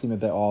backhand does seem a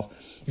bit off.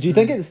 Do you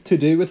think it's to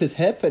do with his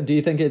hip? Do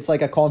you think it's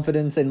like a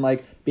confidence in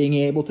like being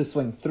able to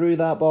swing through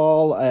that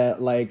ball?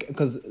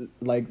 Because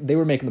they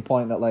were making the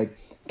point that like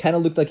kind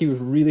of looked like he was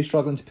really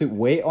struggling to put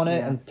weight on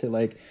it and to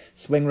like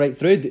swing right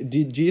through. Do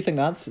you think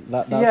that's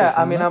yeah,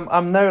 I mean,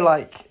 I'm no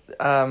like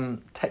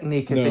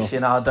technique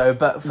aficionado,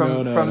 but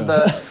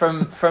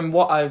from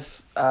what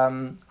I've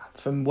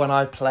from when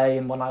I play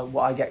and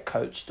what I get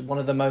coached, one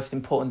of the most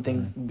important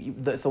things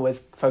that's always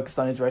focused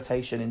on is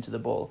rotation into the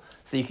ball,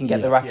 so you can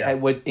get the racket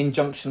head in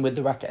junction with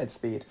the racket head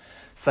speed.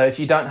 So if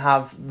you don't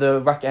have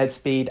the racket head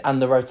speed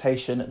and the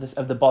rotation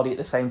of the body at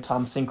the same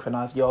time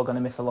synchronized, you're going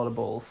to miss a lot of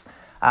balls.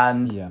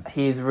 And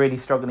he is really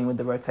struggling with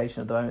the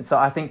rotation at the moment. So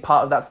I think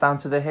part of that's down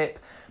to the hip.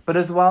 But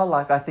as well,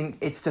 like, I think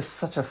it's just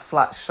such a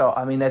flat shot.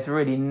 I mean, there's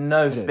really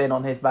no spin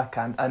on his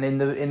backhand. And in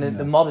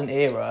the modern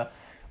era,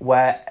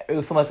 where it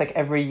was almost like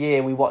every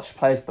year we watch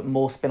players put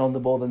more spin on the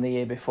ball than the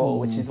year before,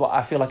 which is what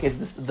I feel like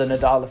is the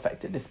Nadal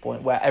effect at this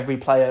point, where every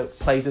player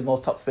plays with more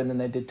topspin than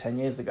they did 10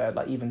 years ago,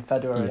 like even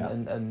Federer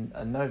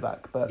and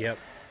Novak. But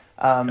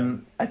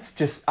it's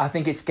just, I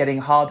think it's getting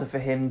harder for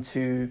him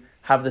to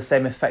have the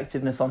same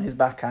effectiveness on his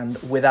backhand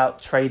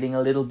without trading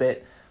a little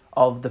bit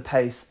of the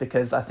pace,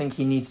 because I think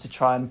he needs to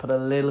try and put a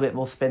little bit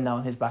more spin now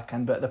on his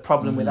backhand. But the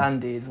problem with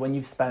Andy is when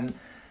you've spent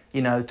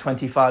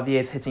 25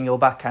 years hitting your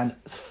backhand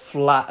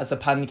flat as a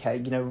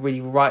pancake, really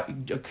right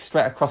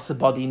straight across the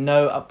body,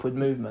 no upward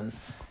movement,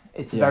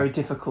 it's very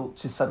difficult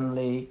to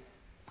suddenly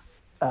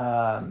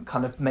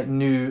kind of make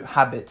new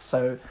habits.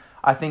 So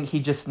I think he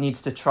just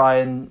needs to try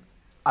and,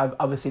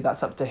 obviously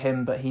that's up to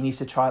him, but he needs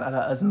to try and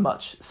add as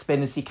much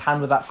spin as he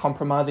can without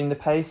compromising the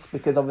pace,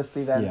 because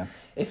obviously then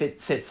if it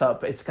sits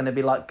up, it's going to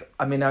be like,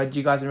 I mean, do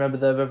you guys remember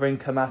the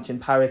Wawrinka match in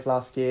Paris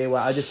last year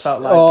where I just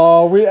felt like...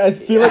 I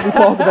feel like we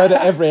talk about it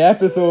every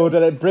episode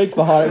and it breaks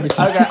my heart every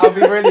time. Okay, I'll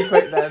be really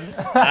quick then.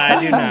 I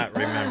do not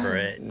remember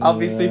it. I'll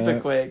be super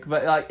quick,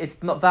 but like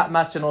it's not that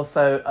match, and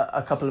also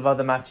a couple of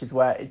other matches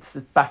where it's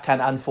just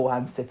backhand and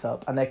forehand sit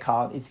up and they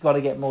can't. He's got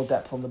to get more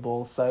depth on the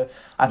ball. So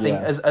I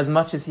think as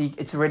much as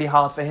it's really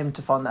hard for him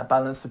to find that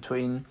balance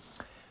between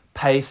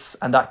pace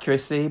and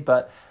accuracy,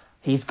 but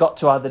he's got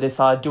to either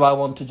decide, do I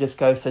want to just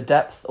go for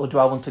depth or do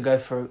I want to go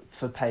for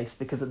pace?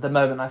 Because at the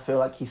moment I feel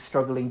like he's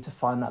struggling to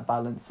find that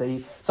balance.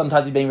 So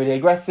sometimes he's being really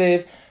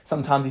aggressive,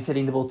 sometimes he's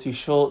hitting the ball too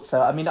short. So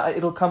I mean,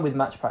 it'll come with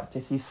match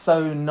practice. He's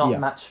so not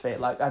match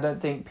fit. Like, I don't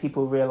think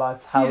people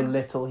realise how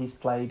little he's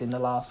played in the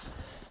last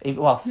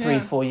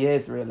 3-4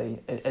 years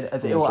really.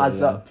 It all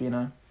adds up,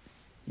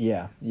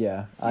 Yeah.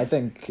 I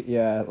think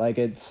like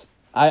it's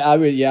I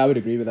would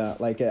agree with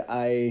that. Like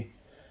I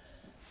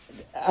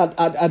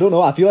don't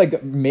know. I feel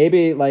like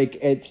maybe like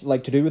it's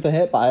like to do with the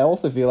hip, but I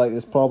also feel like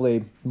there's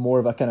probably more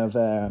of a kind of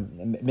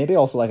maybe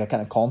also like a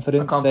kind of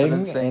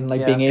confidence thing and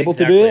like being able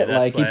to do it.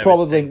 Like he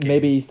probably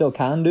maybe he still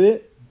can do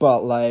it,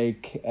 but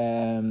like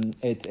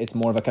it's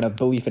more of a kind of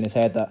belief in his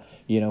head that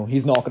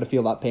he's not going to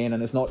feel that pain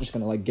and it's not just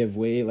going to like give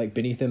way like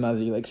beneath him as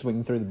he like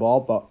swing through the ball.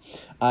 But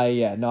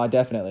I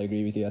definitely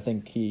agree with you. I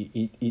think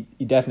he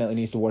definitely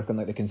needs to work on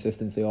like the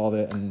consistency of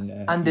it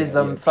and his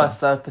first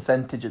serve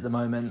percentage at the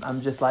moment.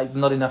 I'm just like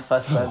not enough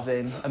first serves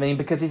in. I mean,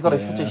 because he's got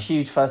such a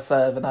huge first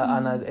serve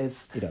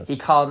and he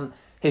can't.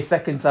 His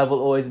second serve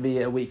will always be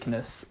a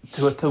weakness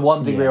to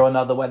one degree or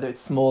another, whether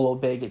it's small or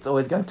big. It's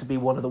always going to be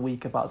one of the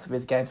weaker parts of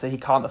his game. So he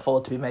can't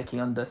afford to be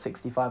making under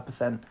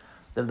 65%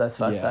 of those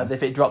first serves.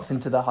 If it drops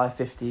into the high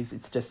 50s,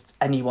 it's just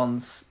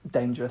anyone's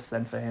dangerous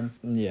then for him.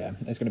 Yeah,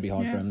 it's going to be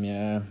hard for him.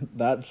 Yeah,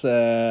 that's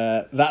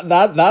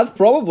that's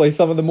probably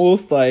some of the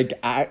most like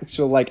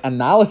actual like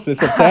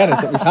analysis of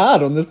tennis that we've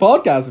had on this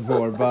podcast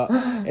before. But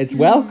it's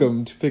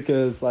welcomed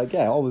because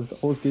always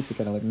good to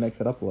kind of like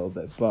mix it up a little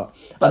bit. But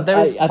there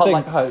is hope.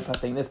 I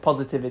think there's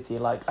positivity.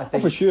 Like I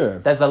think for sure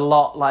there's a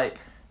lot like.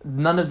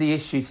 None of the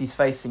issues he's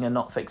facing are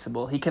not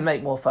fixable. He can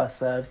make more first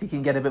serves. He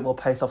can get a bit more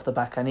pace off the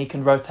backhand. He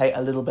can rotate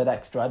a little bit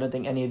extra. I don't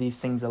think any of these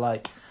things are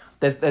like...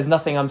 There's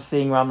nothing I'm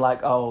seeing where I'm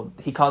like, oh,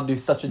 he can't do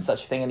such and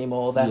such thing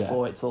anymore.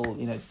 Therefore, it's all,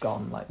 it's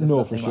gone. Like, there's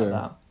nothing like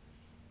that.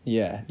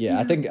 Yeah.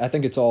 I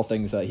think it's all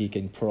things that he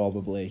can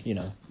probably,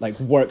 like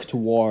work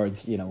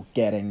towards,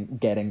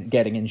 getting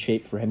in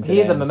shape for him.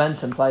 He is a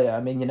momentum player.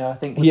 I mean, I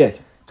think... He is.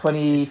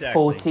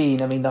 2014,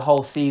 exactly. I mean, the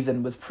whole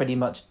season was pretty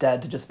much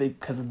dead just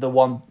because of the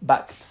one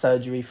back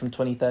surgery from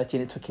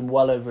 2013. It took him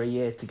well over a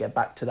year to get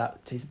back to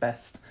his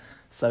best.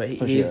 So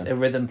he is a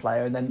rhythm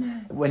player. And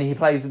then when he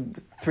plays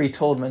 3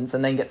 tournaments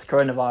and then gets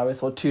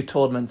coronavirus, or 2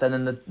 tournaments and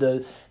then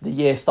the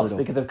year stops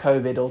because of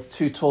COVID, or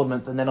 2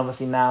 tournaments and then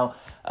obviously now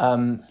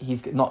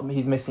he's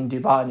missing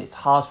Dubai, and it's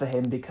hard for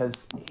him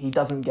because he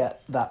doesn't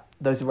get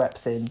those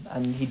reps in,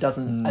 and he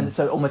doesn't and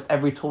so almost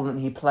every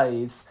tournament he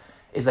plays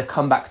is a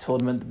comeback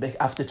tournament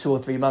after 2 or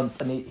 3 months,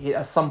 and he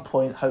at some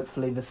point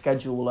hopefully the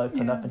schedule will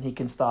open up and he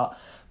can start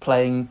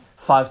playing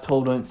 5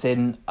 tournaments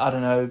in, I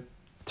don't know,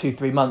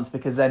 2-3 months,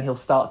 because then he'll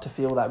start to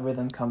feel that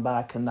rhythm come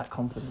back and that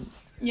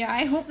confidence. Yeah,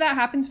 I hope that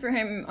happens for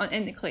him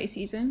in the clay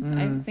season.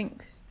 I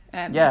think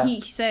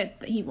he said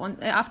that he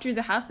won after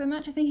the Hassel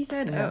match. I think he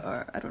said,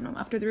 or I don't know,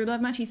 after the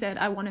Rublev match, he said,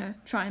 I want to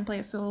try and play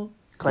a full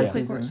clay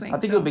court swing. I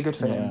think it'll be good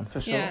for him for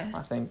sure. Yeah.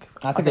 I think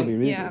it'll be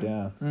really good.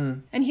 Yeah.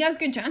 And he has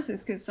good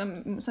chances because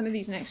some of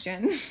these next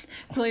gen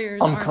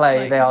players on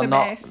clay they are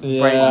not best.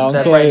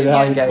 On clay they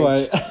aren't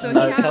quite. So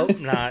he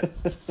has not.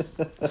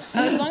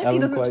 As long as he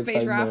doesn't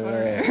face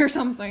Rafa or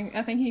something,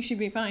 I think he should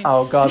be fine.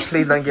 Oh God,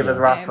 please don't give us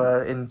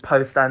Rafa in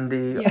post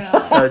Andy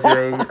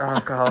surgery.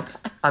 Oh God.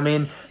 I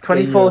mean,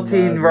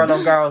 2014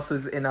 Roland Garros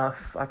was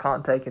enough. I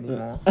can't take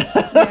anymore.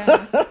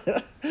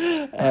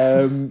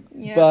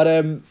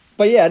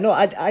 But yeah, no,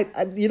 I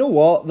you know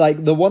what?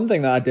 Like, the one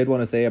thing that I did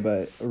want to say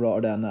about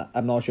Rotterdam that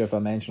I'm not sure if I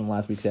mentioned in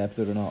last week's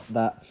episode or not,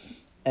 that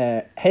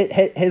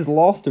his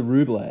loss to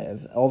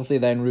Rublev, obviously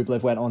then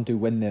Rublev went on to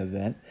win the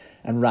event,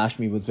 and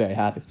Rashmi was very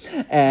happy.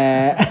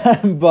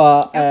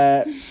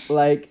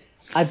 Like,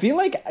 I feel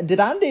like,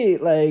 did Andy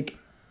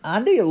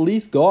at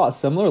least got a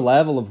similar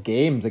level of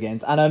games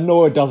against, and I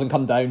know it doesn't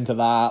come down to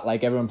that,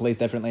 like everyone plays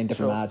differently in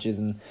different matches,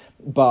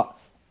 but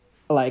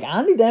like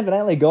Andy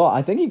definitely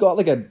I think he got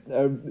like a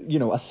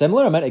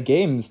similar amount of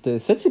games to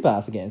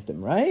Tsitsipas against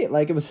him, right?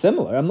 Like it was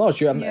similar. I'm not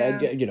sure.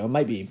 It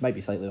might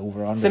be slightly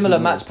over under. Similar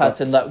match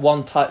pattern, like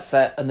one tight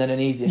set and then an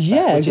easier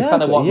set, which is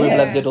kind of what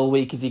Rublev did all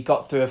week. Is he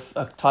got through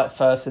a tight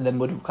first and then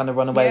would kind of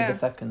run away with the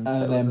second,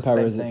 and then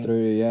powers it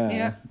through.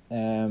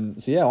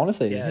 So yeah,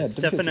 honestly,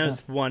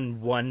 Stefanos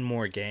won one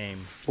more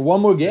game. One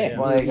more game.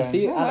 You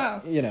see,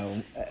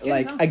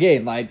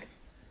 again, like.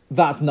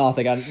 That's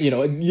nothing, and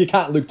you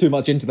can't look too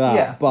much into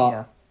that.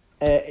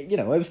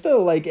 It was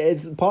still like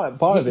it's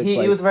part of it.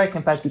 He was very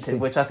competitive,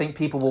 which I think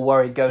people were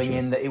worried going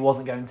in that it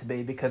wasn't going to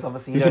be, because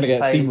obviously he's going to get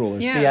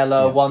steamrollers.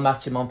 Biella, one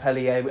match in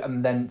Montpellier,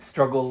 and then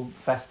struggle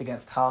fest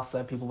against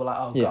Haase. People were like,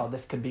 oh God,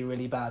 this could be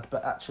really bad.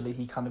 But actually,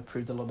 he kind of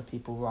proved a lot of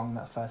people wrong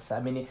that first set.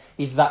 I mean,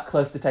 he's that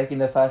close to taking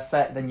the first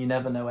set, then you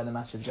never know where the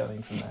match is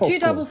going from there. 2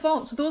 double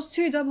faults. Those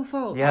 2 double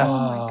faults. Yeah. Oh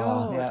my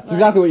God. Yeah. It's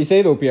exactly what you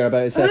say though, Pierre,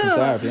 about his second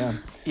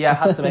serve. Yeah,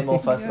 has to make more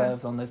first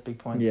serves on those big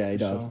points. Yeah, he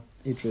does. Sure.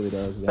 He truly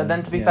does. But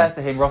then, to be fair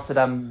to him,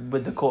 Rotterdam,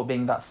 with the court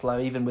being that slow,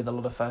 even with a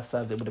lot of first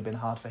serves, it would have been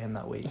hard for him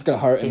that week. It's going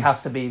to hurt him. He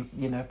has to be,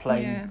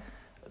 playing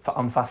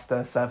on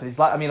faster surfaces.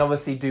 Like, I mean,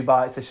 obviously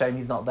Dubai, it's a shame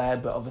he's not there,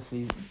 but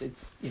obviously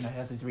it's, he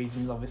has his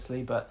reasons,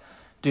 obviously. But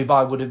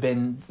Dubai would have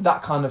been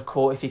that kind of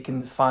court if he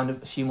can find a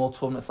few more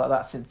tournaments like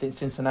that.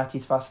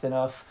 Cincinnati's fast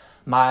enough.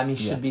 Miami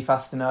should be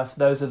fast enough.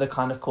 Those are the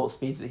kind of court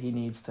speeds that he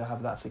needs to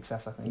have that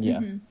success, I think. Yeah,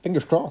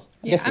 fingers crossed.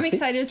 I'm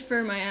excited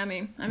for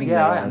Miami. I'm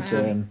excited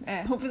for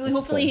Miami.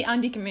 Hopefully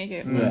Andy can make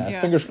it.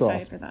 Fingers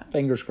crossed. For that.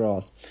 Fingers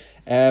crossed.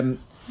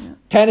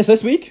 Tennis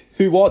this week.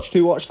 Who watched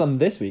them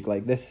this week?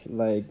 Like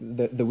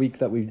the week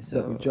that we've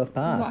just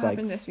passed. What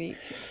happened this week?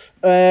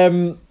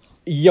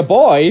 Your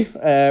boy,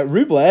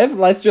 Rublev.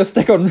 Let's just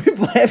stick on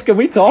Rublev. Can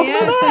we talk about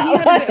that? So he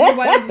had a bit of a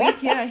wild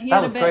week. Yeah, he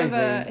had a bit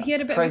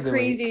of a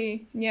crazy.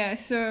 Week. Yeah,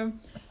 so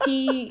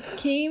he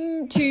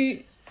came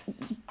to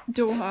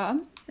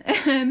Doha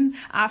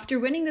after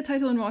winning the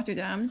title in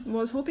Rotterdam.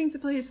 Was hoping to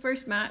play his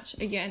first match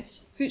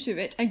against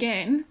Fucsovics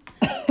again.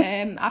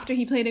 After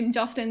he played him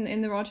just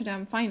in the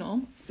Rotterdam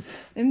final,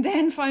 and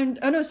then found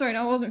it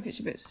wasn't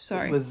Fucsovics.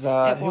 Sorry, it was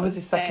who was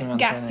his second one?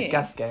 Gasquet.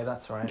 Gasquet,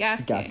 that's right.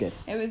 Gasquet.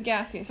 It was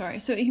Gasquet. Sorry,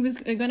 so he was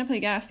going to play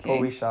Gasquet.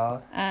 Or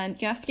Richard. And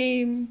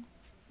Gasquet,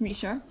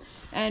 Richard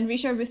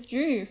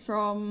withdrew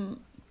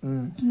from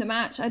the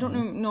match. I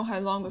don't know how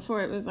long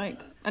before. It was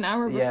like an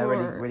hour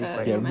before.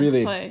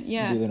 Really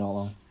not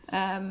long.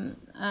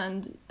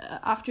 And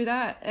after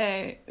that,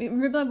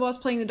 Rublev was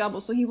playing the double,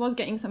 so he was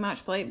getting some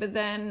match play. But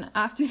then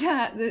after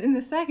that, in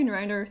the second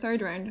round or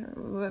third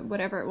round,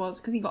 whatever it was,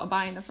 because he got a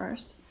bye in the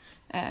first,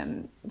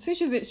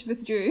 Fucsovics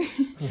withdrew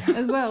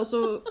as well.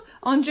 So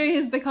Andre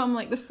has become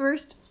like the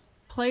first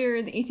player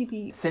in the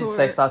ATP since tour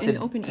they started in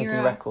the Open taking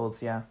era, records,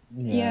 to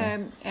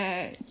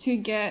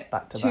get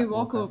back-to-back 2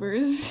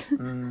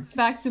 walkovers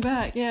back to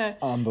back,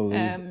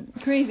 unbelievable,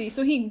 crazy.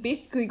 So he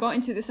basically got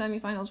into the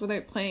semi-finals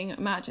without playing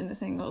a match in the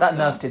singles. That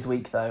nerfed his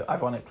week though,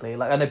 ironically.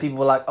 Like, I know people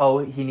were like, oh,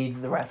 he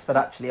needs the rest, but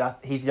actually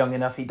he's young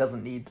enough. He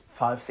doesn't need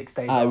 5-6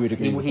 days off. I would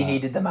agree with he that.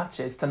 needed the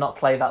matches to not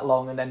play that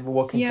long and then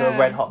walk into a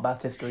red hot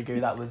Bautista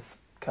Agut. That was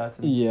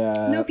curtains.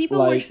 Yeah. No, people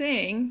were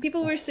saying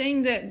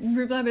that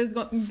Rublev has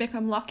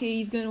become lucky.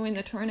 He's going to win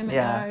the tournament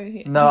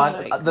now.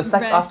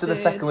 After the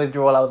second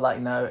withdrawal, I was like,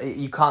 no,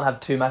 you can't have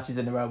 2 matches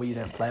in a row where you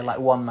don't play. Like,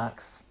 1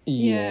 max.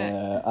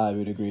 Yeah, I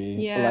would agree.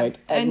 Yeah,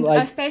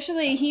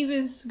 especially he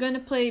was going to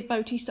play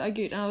Bautista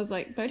Agut, and I was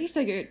like,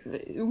 Bautista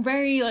Agut,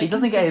 very like. He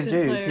doesn't get his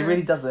dues. Player. He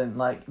really doesn't.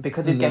 Like,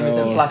 because his game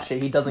isn't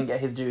flashy, he doesn't get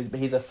his dues. But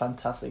he's a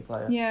fantastic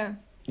player. Yeah.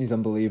 He's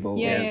unbelievable.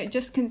 Yeah.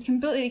 Just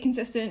completely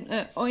consistent.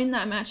 In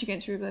that match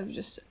against Rublev, was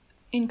just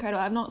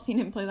incredible. I've not seen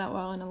him play that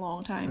well in a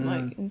long time.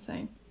 Like,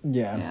 insane.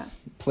 Yeah,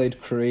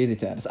 played crazy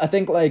tennis. I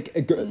think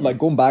like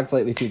going back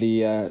slightly to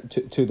the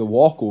to the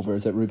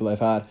walkovers that Rublev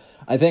had.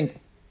 I think.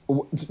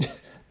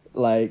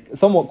 Like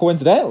somewhat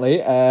coincidentally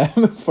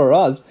for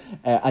us,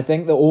 I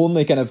think the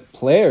only kind of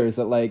players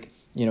that like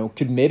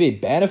could maybe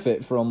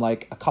benefit from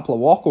like a couple of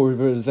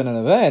walkovers in an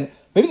event,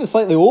 maybe the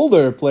slightly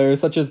older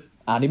players such as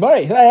Andy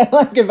Murray.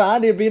 Like if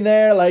Andy had been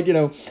there,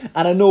 and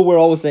I know we're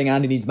always saying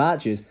Andy needs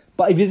matches,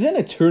 but if he's in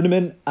a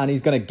tournament and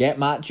he's gonna get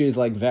matches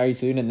like very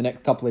soon in the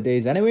next couple of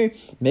days anyway,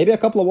 maybe a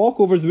couple of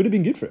walkovers would have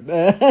been good for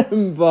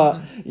him. But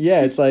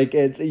yeah, it's like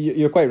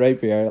you're quite right,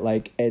 Pierre.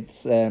 Like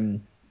it's a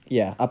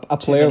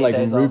player like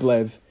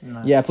Rublev.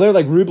 No. Yeah, a player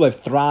like Rublev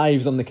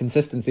thrives on the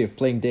consistency of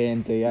playing day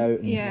in, day out.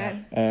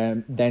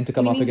 And, then to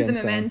come up against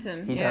the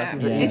momentum. He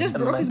just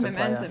broke his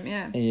momentum.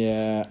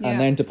 Yeah, and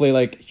then to play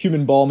like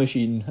human ball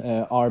machine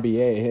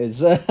RBA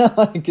is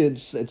like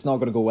it's not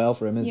going to go well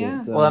for him, is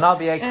it? So. Well, an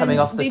RBA coming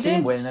off the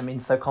team win, I mean,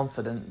 so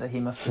confident that he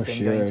must have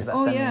been going to that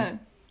semi.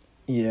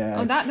 Yeah.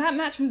 Oh, that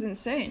match was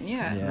insane.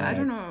 Yeah. I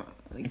don't know.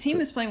 Like, Team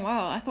was playing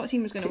well. I thought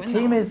Team was going to win.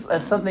 Team is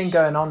something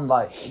going on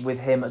like with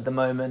him at the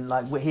moment.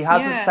 Like he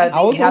hasn't said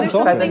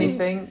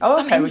anything.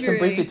 Oh, okay. We can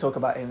briefly talk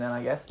about him then,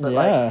 I guess. But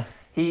like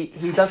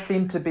he does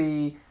seem to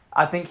be.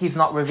 I think he's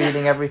not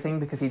revealing everything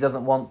because he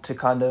doesn't want to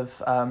kind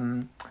of.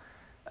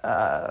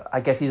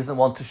 I guess he doesn't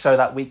want to show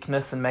that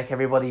weakness and make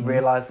everybody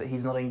realise that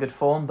he's not in good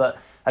form. But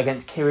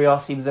against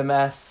Kyrgios, he was a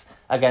mess.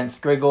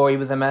 Against Grigor, he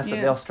was a mess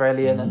at the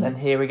Australian, and then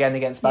here again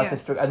against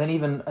Bautista, and then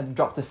even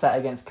dropped a set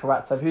against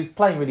Karatsev, who's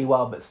playing really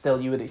well, but still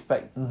you would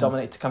expect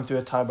Dominic to come through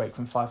a tiebreak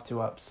from 5-2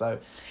 up. So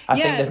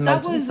I think there's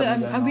that was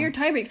a weird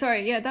tiebreak.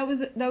 Sorry, that was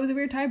a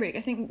weird tiebreak.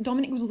 I think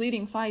Dominic was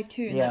leading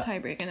 5-2 in that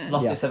tiebreak, and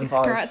lost at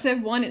 7-5.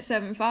 Karatsev won at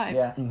 7-5.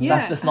 Yeah,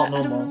 that's just not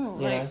normal. I don't know.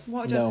 Like,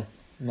 what just?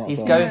 No,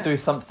 he's going through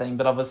something,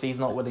 but obviously he's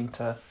not willing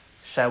to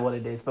share what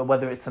it is. But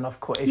whether it's an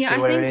off-court issue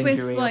or an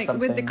injury or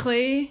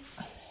something.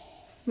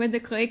 With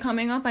the clay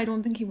coming up, I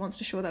don't think he wants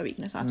to show that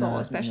weakness at all,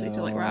 especially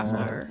to like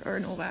Rafa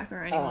or Novak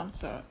or anyone.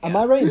 Am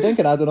I right in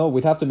thinking? I don't know.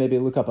 We'd have to maybe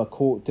look up a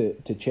quote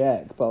to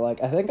check. But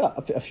like I think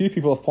a few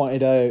people have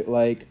pointed out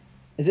like,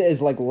 is it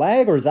his like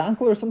leg or his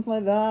ankle or something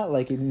like that?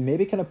 Like he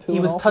maybe kind of pulling.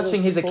 He was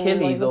touching his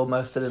Achilles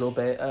almost a little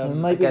bit. It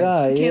might be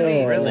that.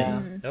 Achilles. Really?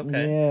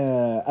 Okay.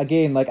 Yeah.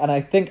 Again, like, and I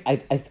think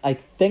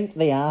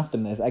they asked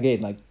him this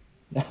again, like.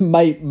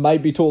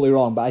 Might be totally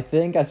wrong, but I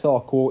think I saw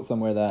a quote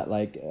somewhere that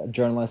like a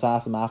journalist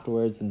asked him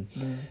afterwards, and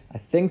I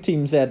think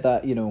Team said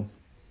that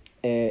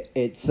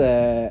it's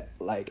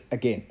like,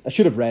 again, I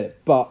should have read it,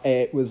 but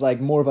it was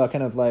like more of a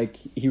kind of like,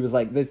 he was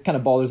like, this kind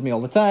of bothers me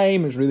all the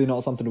time, it's really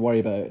not something to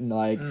worry about, and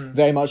like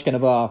very much kind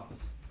of a,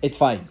 it's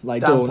fine,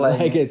 like don't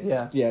like it's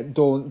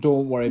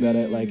don't worry about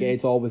it, like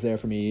it's always there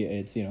for me,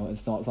 it's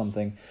it's not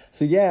something.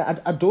 So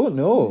I don't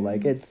know,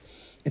 like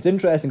it's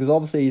interesting because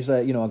obviously he's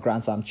a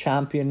Grand Slam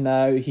champion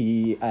now.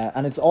 He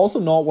and it's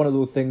also not one of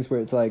those things where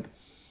it's like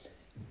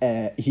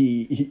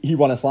he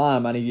won a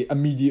slam and he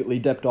immediately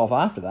dipped off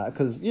after that,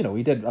 because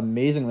he did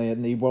amazingly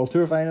in the World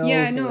Tour finals.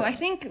 I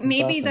think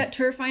maybe that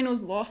Tour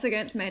finals loss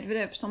against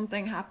Medvedev,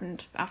 something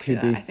happened after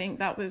that. I think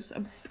that was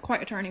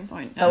quite a turning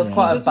point. That was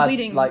quite a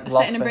bad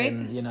loss for break.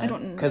 him, I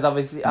don't know. Because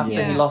obviously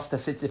after he lost to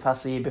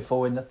Tsitsipas the year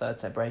before in the third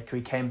set breaker,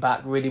 he came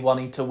back really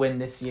wanting to win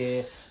this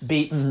year,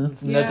 beats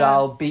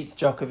Nadal, beats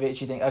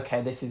Djokovic. You think,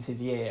 okay, this is his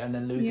year, and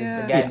then loses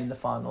again in the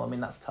final. I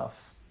mean, that's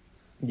tough.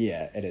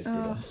 Yeah, it is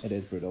brutal. It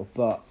is brutal.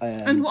 But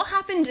and what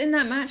happened in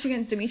that match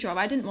against Dimitrov?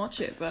 I didn't watch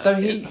it, but so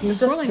he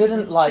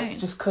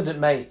just couldn't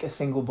make a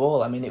single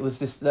ball. I mean, it was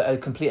just a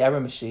complete error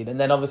machine. And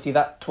then obviously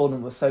that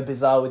tournament was so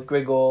bizarre with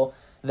Grigor.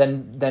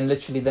 Then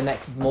literally the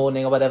next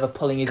morning or whatever,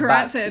 pulling his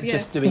back,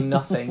 just doing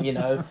nothing.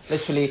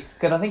 Literally,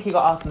 because I think he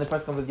got asked in the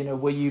press conference,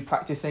 were you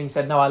practicing? He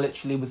said, no, I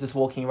literally was just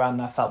walking around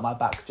and I felt my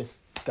back just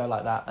go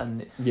like that,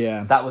 and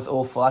that was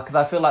awful. Because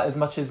I feel like as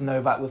much as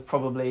Novak was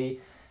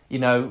probably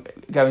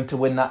going to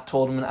win that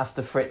tournament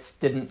after Fritz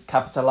didn't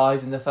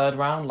capitalise in the third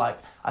round, like,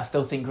 I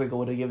still think Grigor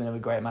would have given him a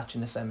great match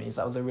in the semis.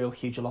 That was a real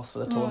huge loss for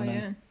the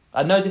tournament.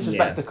 No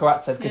disrespect to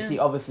Karatsev, because he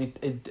obviously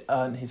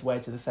earned his way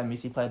to the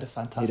semis. He played a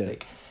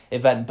fantastic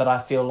event, but I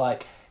feel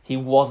like he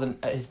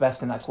wasn't at his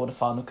best in that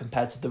quarterfinal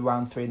compared to the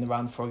round 3 and the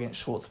round 4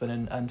 against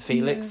Schwartzman and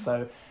Felix.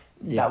 So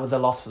that was a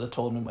loss for the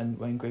tournament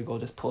when Grigor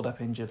just pulled up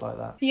injured like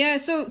that. Yeah,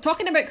 so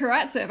talking about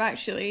Karatsev,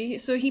 actually,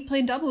 so he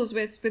played doubles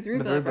with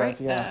Rublev, right?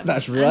 Yeah.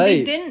 That's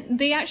right. And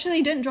they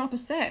actually didn't drop a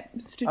set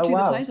to the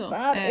title.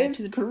 That is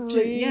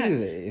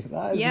crazy.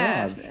 That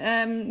is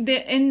mad.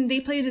 They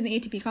played in the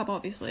ATP Cup,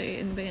 obviously,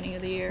 in the beginning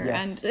of the year,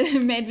 and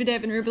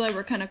Medvedev and Rublev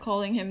were kind of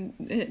calling him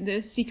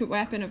the secret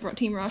weapon of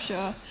Team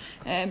Russia,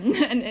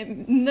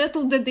 and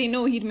little did they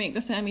know he'd make the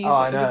semis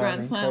of the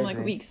Grand Slam like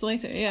weeks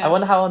later. Yeah. I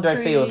wonder how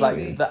Andre feels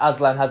like that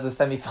Aslan has the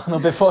semi-final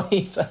before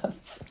he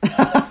turns.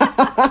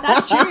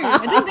 That's true.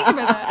 I didn't think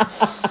about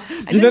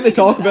that. You think they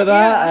talk about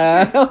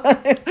that?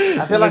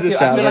 I feel like you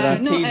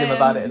tease him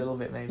about it a little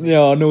bit, maybe.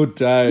 Yeah, no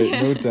doubt,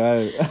 no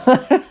doubt.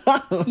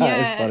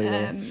 That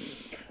is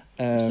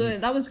funny. So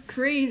that was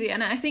crazy,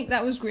 and I think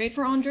that was great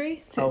for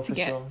Andre to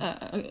get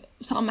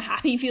some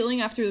happy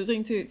feeling after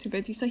losing to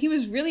Bautista. He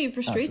was really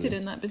frustrated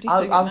in that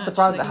Bautista match. I'm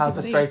surprised at how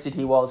frustrated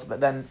he was, but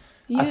then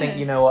I think,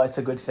 you know what, it's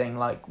a good thing,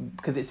 like,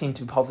 because it seemed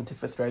to be positive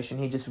frustration.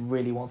 He just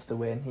really wants to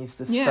win. He's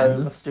just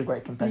such a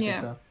great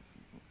competitor.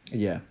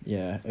 Yeah,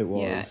 it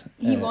was. Yeah,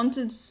 he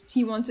wanted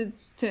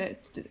to.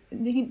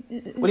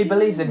 He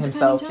believes in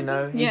himself, you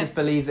know. He just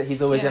believes that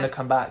he's always going to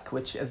come back,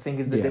 which I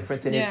think is the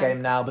difference in his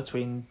game now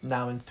between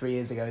now and 3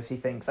 years ago. Is he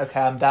thinks, okay,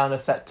 I'm down a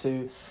set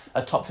to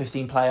a top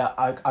 15 player.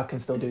 I can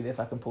still do this.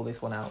 I can pull this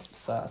one out.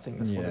 So I think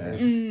that's what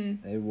it is.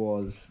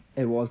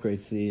 It was great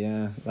to see.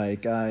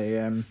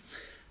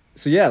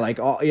 Yeah, like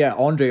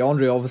Andre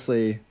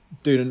obviously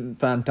doing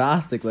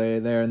fantastically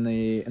there in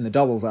the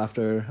doubles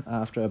after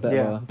a bit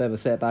of a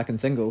setback in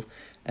singles.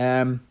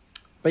 But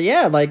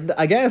yeah, like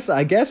I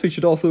guess we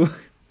should also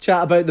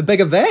chat about the big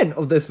event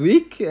of this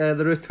week, the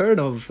return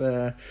of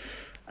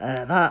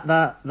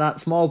that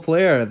small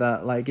player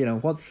that, like, you know,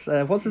 what's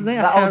his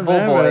name? That old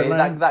ball boy,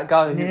 that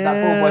guy,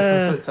 that ball boy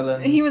from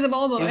Switzerland. He was a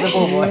ball boy.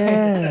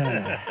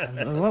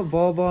 What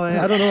ball boy?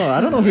 I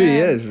don't know who he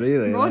is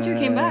really. Roger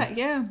came back,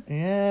 yeah.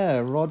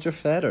 Yeah, Roger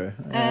Federer.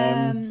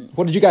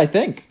 What did you guys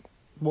think?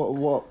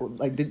 What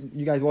like, did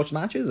you guys watch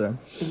matches or?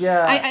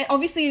 Yeah. I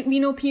obviously, we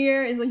know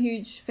Pierre is a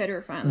huge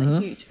Federer fan,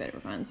 huge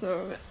Federer fan.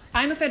 So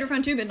I'm a Federer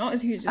fan too, but not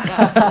as huge as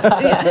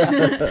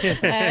that.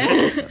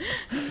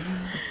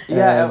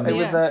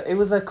 It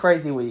was a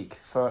crazy week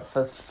for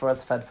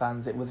us Fed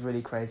fans. It was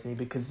really crazy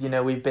because, you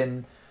know, we've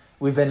been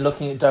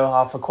looking at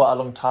Doha for quite a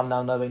long time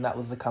now, knowing that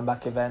was the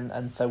comeback event,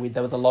 and so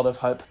there was a lot of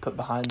hope put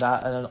behind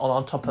that. And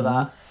on top of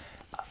that,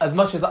 as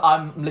much as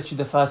I'm literally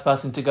the first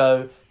person to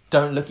go,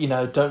 don't look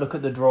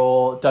at the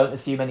draw, don't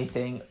assume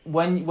anything.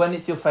 When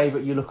it's your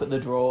favourite, you look at the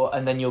draw,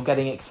 and then you're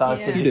getting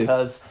excited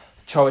because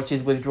Coric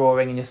is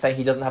withdrawing, and you're saying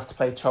he doesn't have to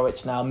play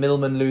Coric now.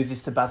 Millman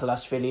loses to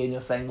Basilashvili, and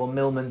you're saying, well,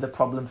 Millman's a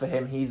problem for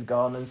him, he's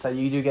gone, and so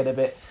you do get a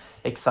bit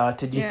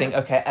excited. You think,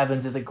 okay,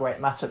 Evans is a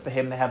great matchup for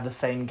him. They have the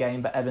same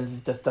game, but Evans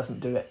just doesn't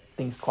do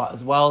things quite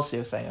as well. So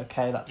you're saying,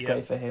 okay, that's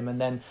great for him. And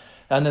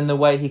then the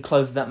way he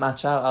closed that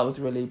match out, I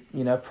was really,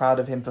 you know, proud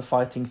of him for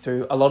fighting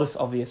through a lot of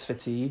obvious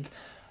fatigue.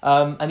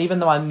 And even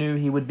though I knew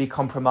he would be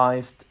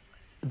compromised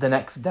the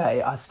next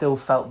day, I still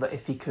felt that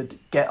if he could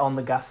get on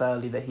the gas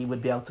early, that he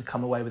would be able to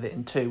come away with it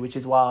in 2, which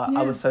is why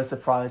I was so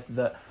surprised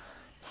that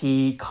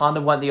he kind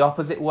of went the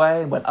opposite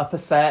way and went up a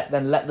set,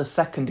 then let the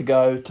second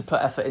go to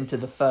put effort into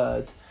the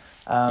third.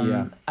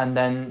 And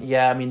then,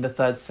 I mean, the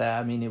third set,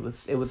 I mean, it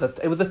was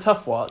a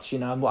tough watch, you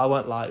know. I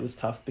won't lie, it was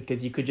tough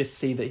because you could just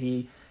see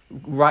that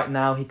right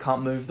now he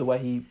can't move the way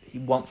he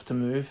wants to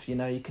move, you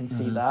know. You can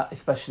see that,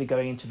 especially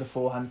going into the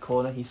forehand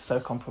corner. He's so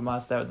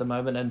compromised there at the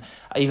moment. And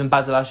even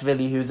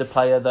Basilashvili, who's a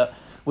player that,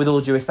 with all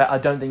due respect, I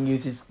don't think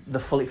uses the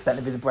full extent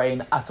of his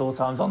brain at all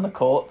times on the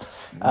court.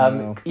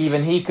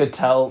 Even he could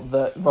tell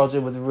that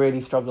Roger was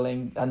really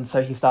struggling, and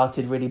so he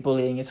started really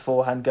bullying his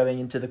forehand going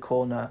into the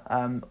corner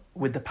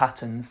with the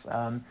patterns.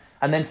 And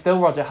then still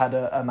Roger had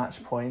a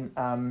match point.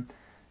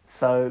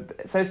 So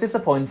it's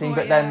disappointing,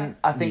 then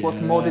I think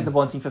what's more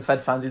disappointing for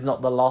Fed fans is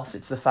not the loss,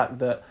 it's the fact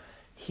that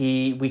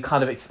we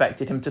kind of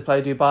expected him to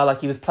play Dubai.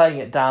 Like, he was playing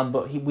it down,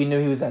 but we knew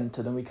he was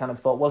entered, and we kind of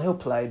thought, well, he'll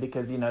play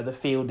because, you know, the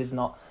field is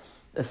not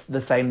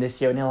the same this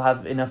year, and he'll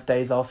have enough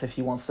days off if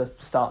he wants to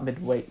start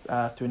midweight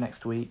through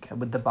next week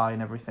with the bye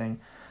and everything.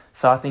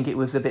 So I think it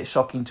was a bit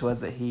shocking to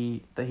us that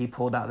he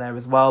pulled out there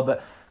as well,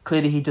 but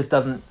clearly he just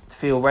doesn't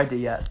feel ready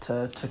yet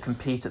to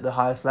compete at the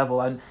highest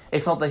level. And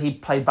it's not that he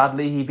played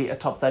badly. He beat a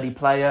top 30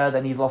 player,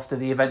 then he's lost to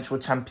the eventual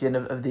champion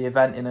of the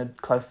event in a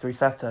close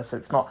 3-setter, so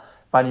it's not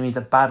by any means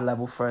a bad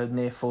level for a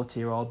near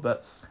 40-year-old,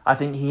 but I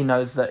think he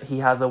knows that he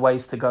has a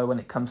ways to go when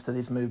it comes to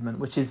his movement,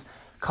 which is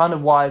kind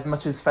of why, as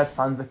much as Fed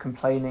fans are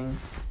complaining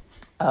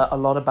a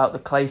lot about the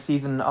clay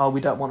season, we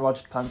don't want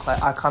Roger to play on clay,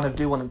 I kind of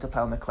do want him to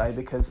play on the clay,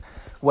 because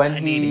when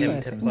he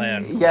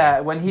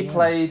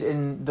played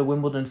in the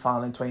Wimbledon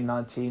final in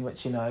 2019,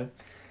 which, you know,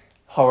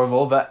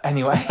 horrible, but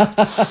anyway,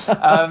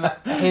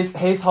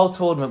 his whole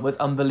tournament was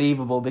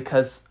unbelievable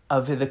because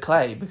of the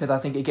clay, because I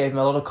think it gave him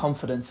a lot of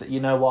confidence that, you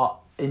know what,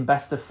 in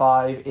best of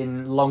 5,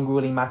 in long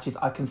grueling matches,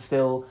 I can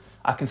still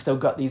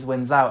gut these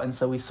wins out, and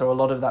so we saw a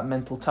lot of that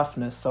mental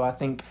toughness. So I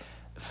think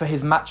for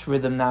his match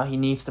rhythm now, he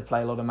needs to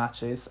play a lot of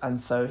matches, and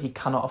so he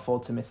cannot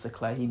afford to miss a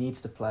clay. He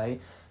needs to play.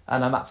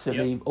 And I'm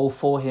absolutely all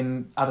for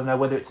him. I don't know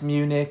whether it's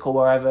Munich or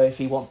wherever, if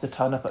he wants to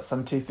turn up at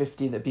some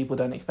 250 that people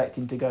don't expect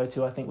him to go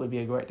to, I think would be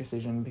a great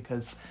decision,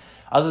 because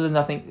other than,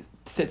 I think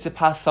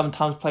Tsitsipas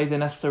sometimes plays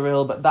in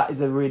Estoril, but that is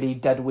a really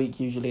dead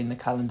week usually in the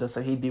calendar,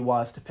 so he'd be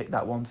wise to pick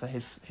that one for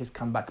his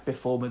comeback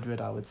before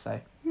Madrid, I would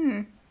say.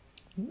 You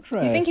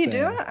think he'd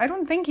do it? I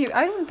don't think he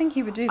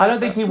would do that. I don't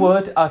think he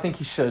would. I think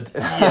he should.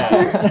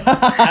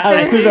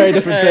 Yeah. Two very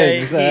different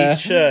things. He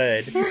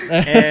should.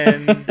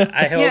 And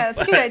I hope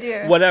it's a good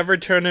idea. Whatever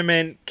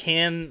tournament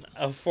can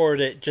afford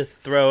it,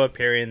 just throw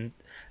appearance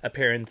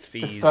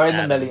fees. Just throw in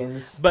the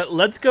millions. But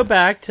let's go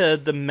back to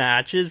the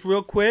matches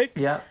real quick.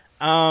 Yeah.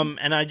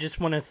 And I just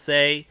want to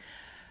say,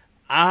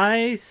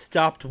 I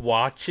stopped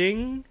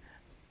watching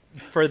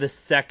for the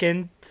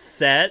second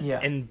set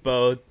in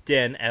both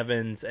Dan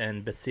Evans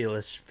and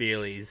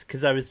Basilashvili's,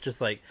 because I was just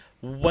like,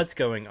 what's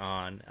going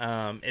on?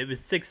 It was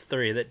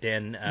 6-3 that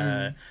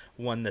Dan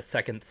won the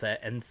second set,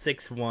 and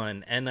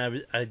 6-1, and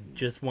I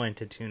just wanted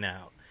to tune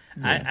out.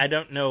 I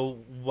don't know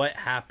what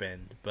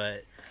happened,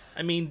 but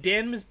I mean,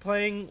 Dan was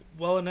playing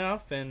well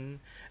enough, and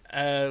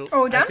Dan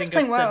was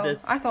playing well.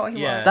 I thought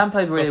he was. Dan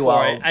played really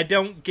well. I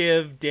don't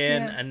give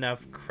Dan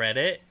enough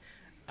credit.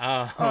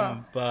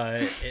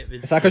 But it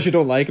was. Is that because you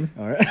don't like him?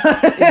 All right.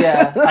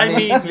 Yeah, I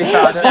mean, to be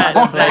fair,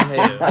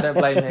 I don't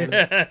blame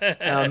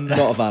him.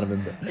 Not a fan of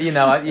him, but.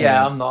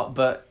 I'm not.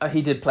 But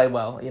he did play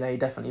well. He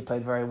definitely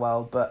played very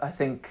well. But I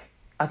think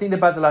the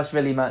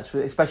Basilashvili match,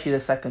 especially the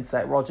second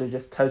set, Roger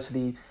just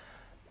totally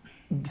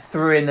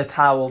threw in the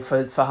towel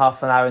for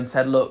half an hour and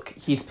said, look,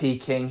 he's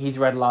peaking, he's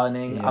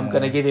redlining, I'm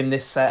going to give him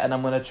this set and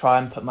I'm going to try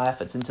and put my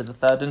efforts into the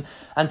third.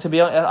 And to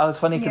be honest, I was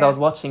funny because I was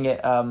watching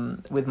it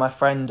with my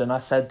friend, and I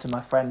said to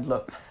my friend,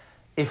 look,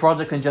 if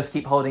Roger can just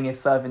keep holding his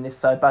serve in this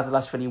third,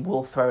 Basilashvili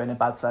will throw in a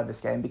bad service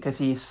game, because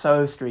he's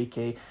so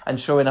streaky, and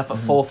sure enough at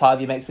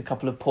 4-5 he makes a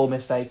couple of poor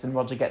mistakes and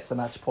Roger gets the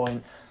match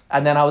point.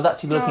 And then I was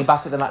actually looking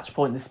back at the match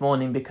point this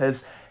morning,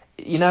 because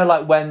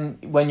like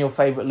when your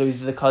favourite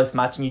loses a close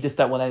match and you just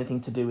don't want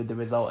anything to do with the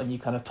result and you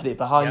kind of put it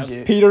behind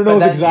you. Peter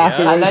knows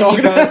exactly what you're talking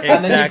about.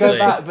 And then you go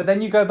back, but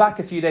then you go back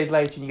a few days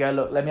later and you go,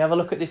 look, let me have a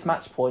look at this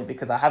match point,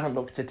 because I haven't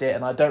looked at it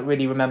and I don't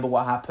really remember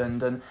what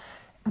happened. And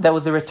there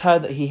was a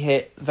return that he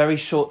hit, very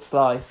short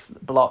slice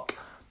block.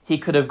 He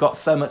could have got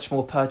so much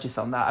more purchase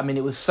on that. I mean,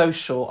 it was so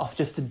short off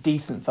just a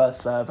decent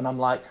first serve, and I'm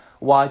like,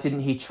 why didn't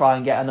he try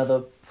and get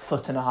another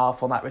foot and a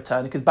half on that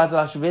return? Because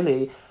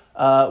Basilashvili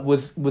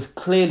was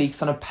clearly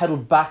kind of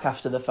pedalled back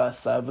after the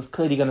first serve, was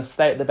clearly going to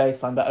stay at the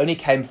baseline, but only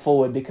came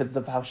forward because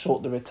of how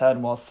short the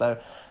return was. So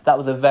that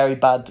was a very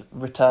bad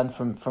return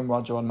from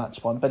Roger on match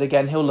point. But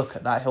again, he'll look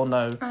at that, he'll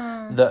know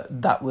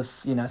that was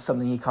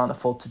something he can't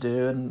afford to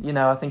do. And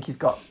I think he's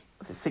got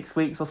 6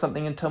 weeks or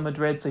something until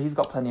Madrid, so he's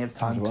got plenty of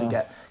time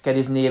to get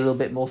his knee a little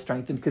bit more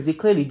strengthened, because he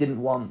clearly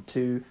didn't want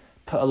to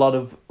put a lot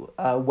of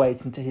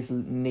weight into his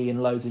knee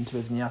and loads into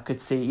his knee. I could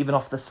see even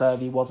off the serve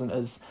he wasn't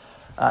as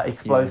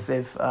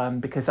explosive,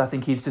 because I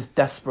think he's just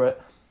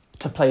desperate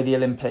to play the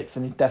Olympics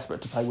and he's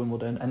desperate to play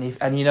Wimbledon,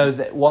 and he knows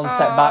that one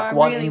setback,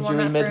 one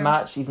injury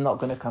mid-match, he's not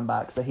going to come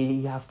back, so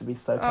he has to be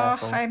so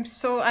careful. I'm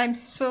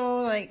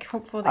so like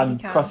hopeful that he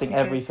can. I'm crossing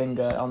every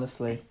finger,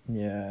 honestly.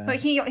 Yeah.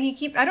 Like he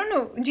keep. I don't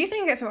know. Do you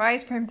think it's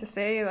wise for him to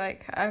say,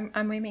 like,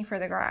 I'm aiming for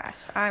the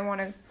grass? I want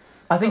to.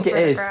 I think it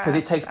is, because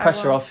it takes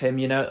pressure off him,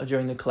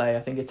 during the clay. I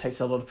think it takes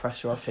a lot of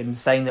pressure off him,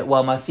 saying that,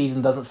 well, my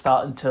season doesn't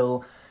start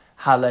until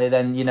Halle,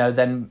 then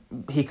then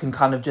he can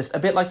kind of just, a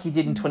bit like he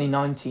did in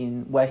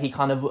 2019, where he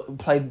kind of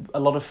played a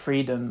lot of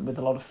freedom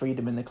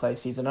in the clay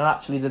season, and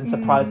actually then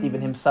surprised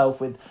even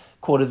himself with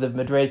quarters of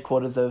Madrid,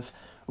 quarters of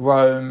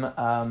Rome,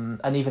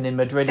 and even in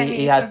Madrid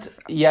he had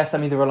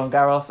semis of Roland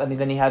Garros, and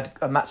then he had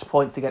match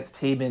points against a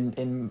team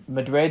in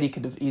Madrid. He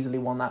could have easily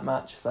won that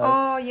match. So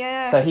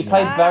so he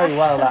played very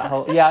well that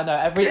whole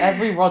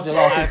every Roger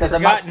loss, there's a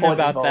match point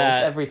involved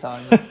every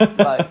time.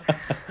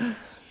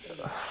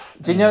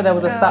 Do you know there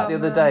was a stat the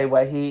other day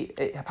where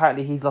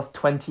apparently he's lost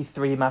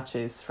 23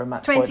 matches from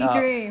match point up,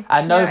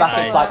 and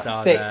Novak it's like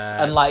 6,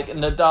 and like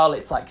Nadal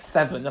it's like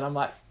 7, and I'm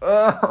like,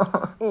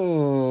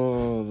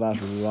 oh,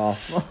 that's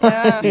rough.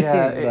 That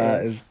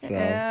is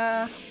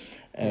tough.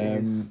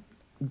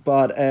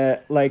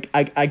 But like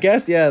I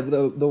guess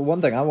the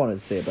one thing I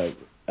wanted to say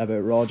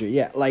about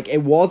Roger, like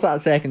it was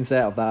that second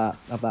set of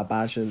that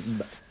bash.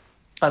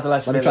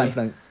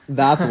 Basilashvili.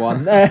 That's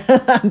one.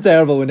 I'm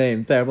terrible with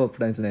names. Terrible at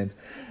pronouncing names.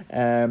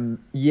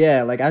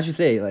 Like as you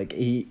say, like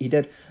he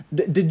did.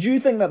 Did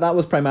you think that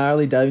was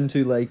primarily down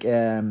to like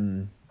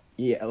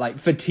like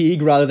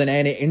fatigue rather than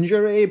any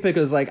injury?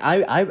 Because like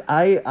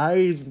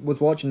I was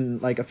watching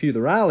like a few of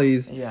the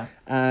rallies. Yeah.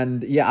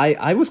 And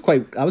I was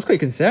quite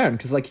concerned,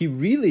 because like he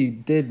really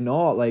did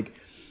not like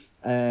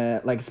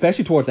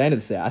especially towards the end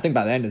of the set. I think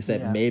by the end of the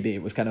set maybe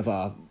it was kind of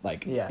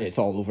it's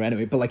all over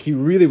anyway, but like he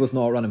really was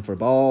not running for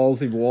balls.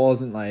 He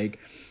wasn't like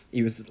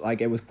he was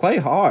like, it was quite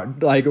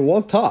hard. Like, it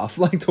was tough,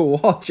 like, to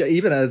watch,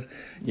 even as,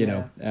 you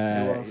know,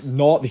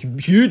 not the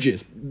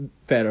hugest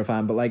Federer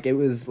fan, but like, it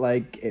was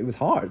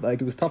hard.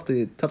 Like, it was tough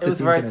to It was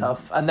very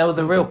tough, and there was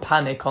a real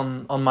panic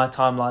on my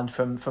timeline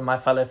from my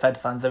fellow Fed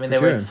fans. I mean, they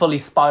were fully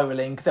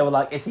spiraling because they were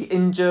like, is he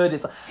injured?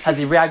 Has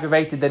he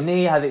re-aggravated the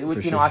knee?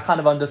 I kind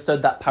of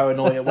understood that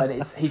paranoia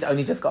when he's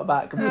only just got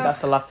back. I mean,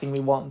 that's the last thing we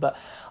want, but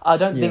I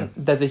don't think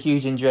there's a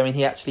huge injury. I mean,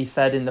 he actually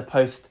said in the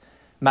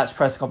post-match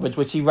press conference,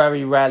 which he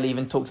very rarely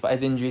even talks about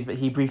his injuries, but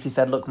he briefly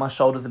said, look, my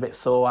shoulder's a bit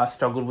sore, I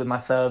struggled with my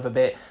serve a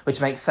bit, which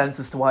makes sense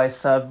as to why his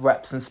serve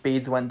reps and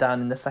speeds went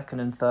down in the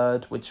second and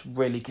third, which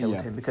really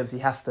killed him because he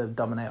has to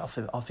dominate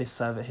off his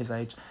serve at his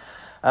age.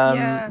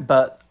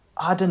 But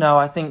I don't know,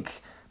 I think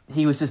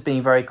he was just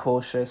being very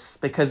cautious,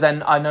 because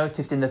then I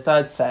noticed in the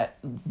third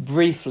set,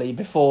 briefly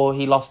before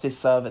he lost his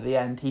serve at the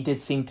end, he did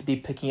seem to be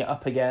picking it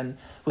up again,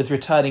 was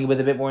returning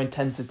with a bit more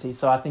intensity.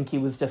 So I think he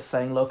was just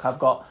saying, look, I've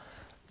got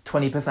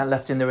 20%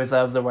 left in the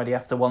reserves already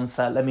after one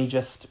set. Let me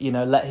just,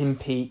 let him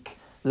peak,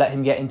 let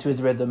him get into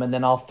his rhythm, and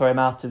then I'll throw him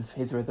out of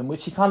his rhythm,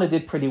 which he kind of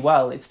did pretty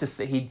well. It's just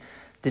that he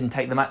didn't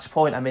take the match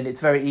point. I mean,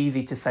 it's very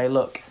easy to say,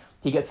 look,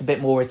 he gets a bit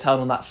more return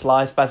on that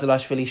slice.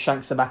 Basilashvili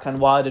shanks the backhand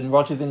wide, and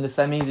Roger's in the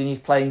semis and he's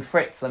playing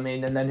Fritz. I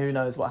mean, and then who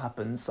knows what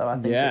happens. So I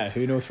think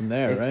who knows from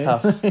there, it's right?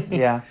 Tough.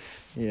 Yeah.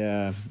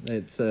 Yeah,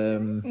 it's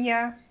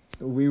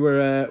We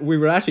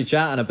were actually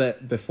chatting a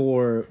bit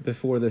before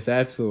this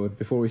episode,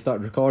 before we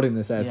started recording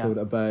this episode,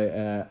 about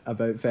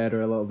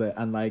Federer a little bit,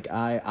 and like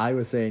I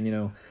was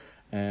saying,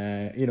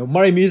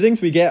 Murray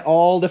Musings, we get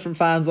all different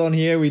fans on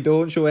here. We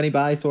don't show any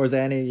bias towards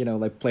any,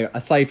 player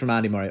aside from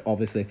Andy Murray,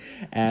 obviously.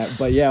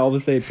 But yeah,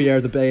 obviously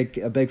Pierre's a big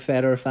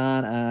Federer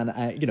fan, and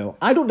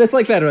I don't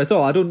dislike Federer at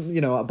all. I don't,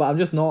 but I'm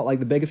just not like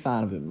the biggest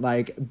fan of him.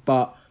 Like,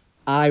 but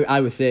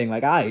I was saying,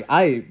 like,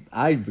 I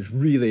was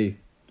really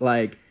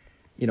like,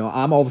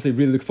 I'm obviously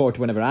really looking forward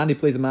to whenever Andy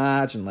plays a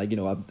match, and like,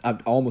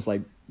 I've almost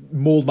like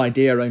mold my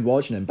day around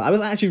watching him. But I was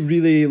actually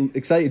really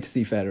excited to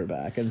see Federer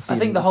back. And I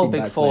think the whole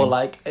Big Four,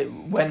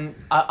 when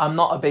I'm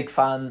not a big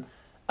fan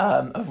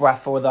of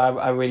Rafa, although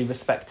I really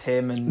respect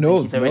him and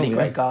think he's a really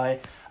great guy.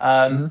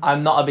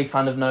 I'm not a big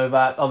fan of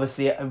Novak.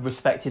 Obviously, I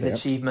respect his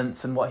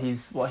achievements, and what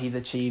he's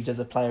achieved as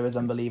a player is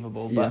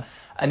unbelievable. But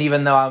and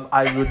even though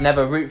I would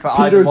never root for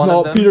either one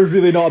of them. Peter's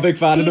really not a big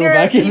fan of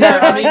Novak. No,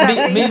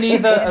 I mean,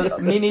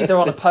 me neither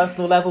on a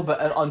personal level,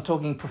 but I'm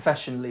talking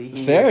professionally.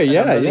 He's an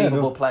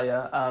unbelievable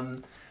player.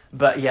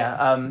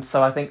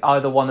 So I think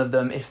either one of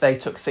them, if they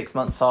took 6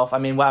 months off. I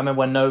mean, I remember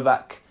when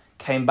Novak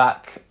came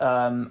back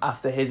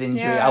after his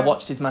injury, I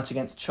watched his match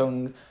against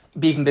Chung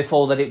even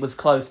before that it was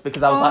close,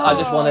 because I was like, I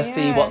just want to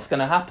see what's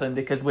going to happen,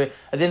 because we're,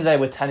 at the end of the day,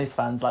 we're tennis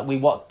fans. Like, we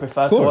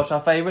prefer to watch our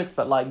favourites,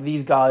 but like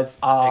these guys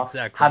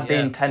have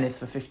been tennis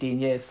for 15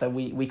 years, so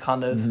we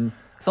kind of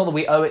it's not that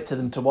we owe it to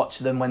them to watch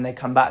them when they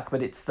come back,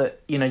 but it's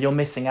that you're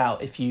missing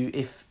out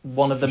if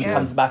one of them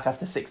comes back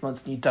after 6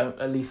 months and you don't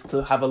at least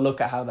to have a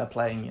look at how they're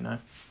playing.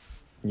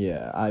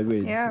 Yeah, I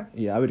would. Yeah,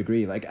 I would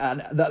agree. Like,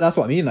 and that's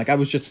what I mean. Like, I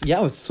was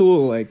so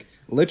like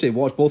literally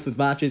watched both his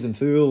matches in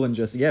full, and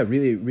just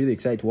really really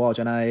excited to watch,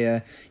 and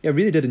I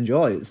really did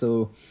enjoy it.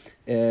 So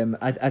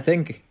I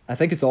think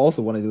it's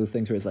also one of those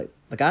things where it's like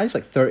the guy's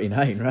like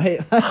 39, right?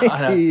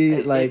 I know.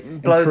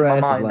 It blows my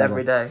mind level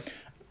every day.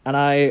 And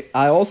I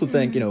also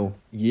think,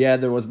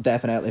 there was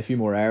definitely a few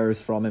more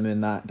errors from him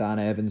in that Dan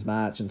Evans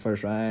match in the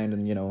first round,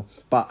 and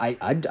but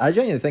I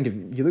genuinely think if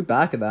you look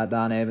back at that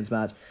Dan Evans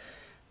match,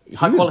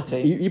 high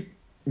quality.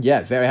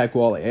 Very high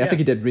quality. I think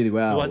he did really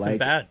well. It wasn't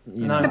bad.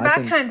 The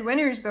backhand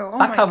winners, though.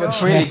 Backhand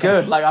was really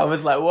good. Like, I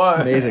was like, whoa.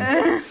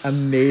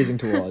 Amazing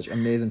to watch.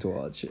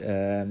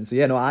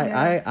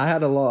 I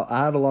had a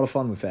lot of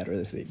fun with Federer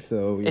this week.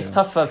 So it's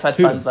tough for Fed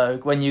fans though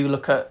when you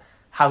look at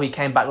how he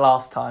came back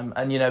last time,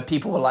 and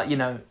people were like,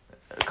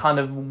 kind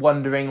of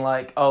wondering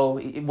like, oh,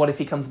 what if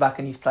he comes back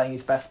and he's playing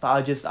his best?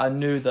 But I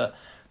knew that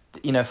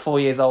 4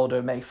 years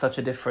older makes such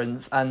a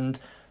difference, and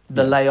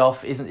the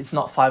layoff it's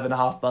not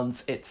 5.5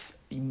 months, it's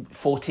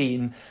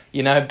 14,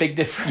 a big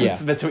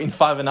difference between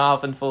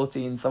 5.5 and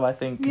 14. So I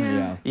think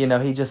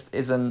he just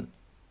isn't,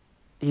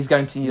 he's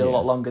going to need a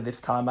lot longer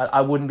this time.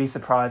 I wouldn't be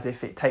surprised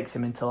if it takes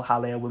him until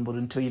Halle or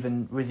Wimbledon to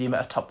even resume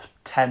at a top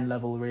 10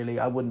 level, really.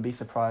 I wouldn't be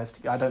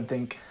surprised. I don't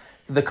think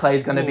the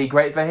clay's going to be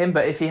great for him,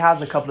 but if he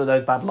has a couple of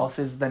those bad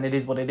losses, then it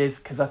is what it is,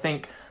 because I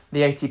think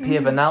the ATP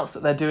have announced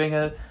that they're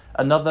doing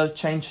another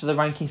change to the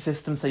ranking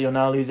system, so you're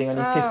now losing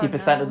only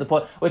 50% of the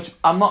point, which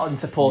I'm not in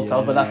support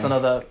of, but that's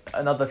another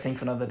thing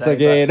for another day. So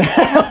again, it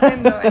helps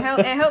him though. It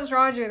helps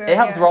Roger though. It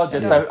helps Roger.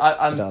 So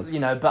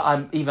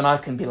I'm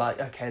can be like,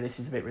 okay,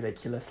 this is a bit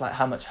ridiculous. Like,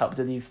 how much help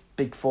do these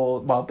big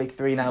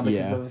three now,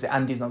 because obviously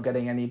Andy's not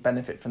getting any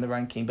benefit from the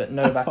ranking, but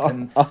Novak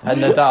and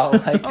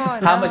Nadal, like,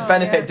 how much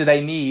benefit do they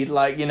need?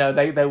 Like,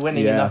 they're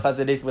winning enough as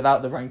it is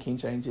without the ranking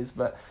changes.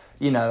 But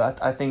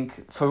I think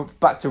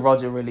back to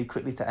Roger really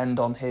quickly to end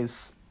on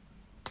his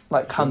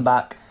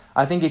comeback.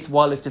 I think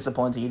while it's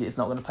disappointing it's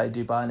not going to play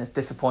Dubai, and it's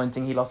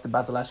disappointing he lost to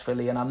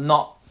Basilashvili, and I'm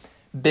not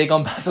big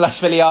on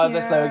Basilashvili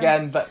either. So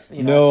again, but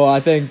you know. No, I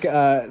think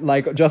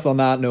like just on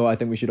that note, I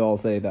think we should all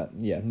say that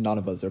none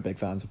of us are big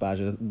fans of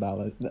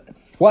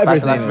whatever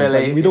his name is.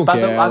 Like, we don't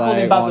care. I called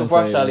him Basil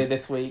Brush earlier like,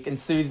 this week, and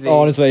Susie.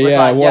 Honestly, was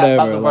like, whatever.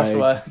 Basil Brush like,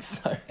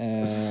 works. So.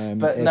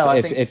 But no,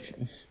 I think if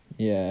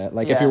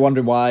you're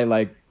wondering why,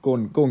 like go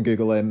and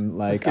Google him.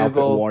 Like I'll put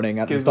a warning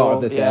at the start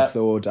of this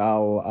episode.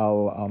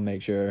 I'll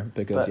make sure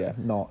because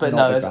not big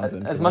fans of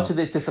him, as much as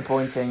it's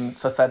disappointing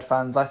for Fed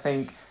fans, I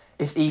think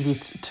it's easy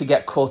to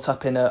get caught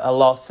up in a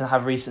loss and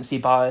have recency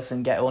bias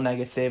and get all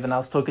negative. And I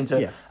was talking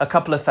to a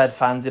couple of Fed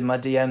fans in my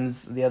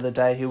DMs the other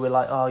day who were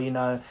like, oh, you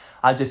know,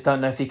 I just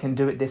don't know if he can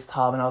do it this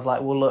time. And I was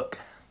like, well, look,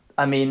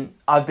 I mean,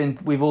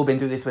 we've all been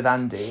through this with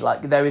Andy.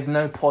 Like, there is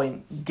no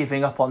point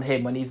giving up on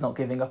him when he's not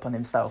giving up on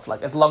himself.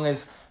 Like, as long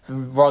as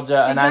Roger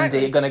and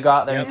Andy are going to go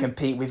out there and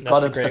compete, we've got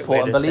to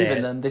support and believe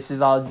in them. This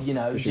is our,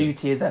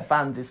 duty as their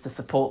fans, is to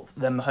support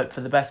them, hope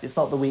for the best. It's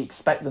not that we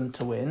expect them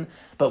to win,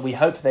 but we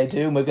hope they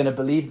do, and we're going to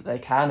believe that they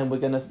can, and we're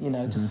going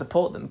to, just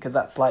support them, because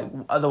that's like,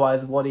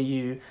 otherwise, what are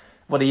you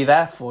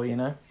there for,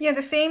 Yeah,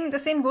 the same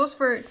goes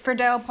for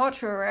Del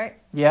Potro, right?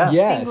 Yeah.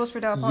 Yes. Same goes for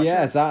Del Potro.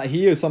 Yes,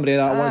 he is somebody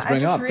that I want to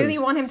bring up. I just really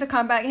want him to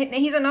come back.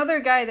 He's another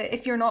guy that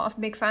if you're not a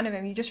big fan of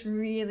him, you just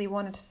really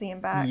wanted to see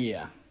him back.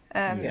 Yeah.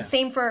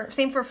 Same for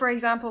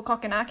example,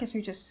 Kokkinakis,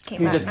 who just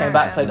came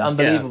back, played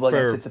unbelievable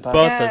against Tsitsipas.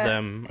 Both of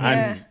them,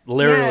 I'm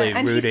literally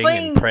rooting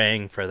and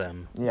praying for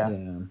them. Yeah.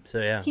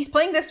 So he's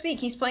playing this week.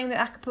 He's playing the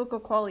Acapulco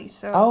qualies.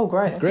 So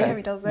great. See how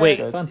he does that. Wait,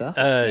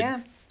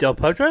 fantastic. Del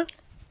Potro?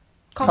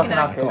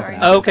 Kokkinakis, sorry.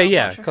 Oh, okay,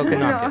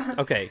 Kokkinakis.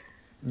 Okay.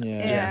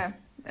 Yeah.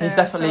 He's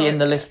definitely in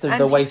the list of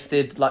the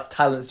wasted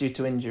talents due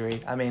to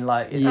injury. I mean,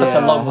 it's such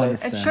a long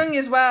list. And Chung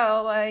as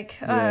well,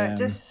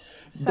 just.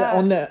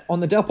 Sad. On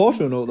the Del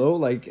Potro note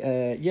though,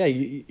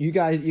 you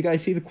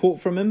guys see the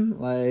quote from him,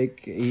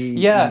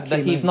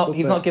 he's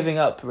not giving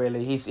up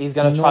really. He's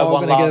going to try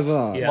one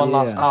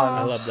last time.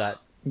 I love that.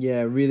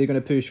 Yeah, really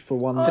going to push for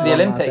one for the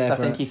Olympics, I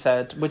think he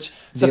said, which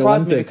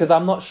surprised me because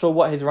I'm not sure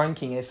what his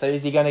ranking is. So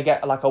is he going to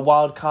get a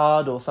wild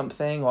card or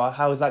something, or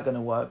how is that going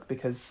to work?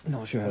 Because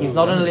he's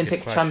not an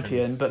Olympic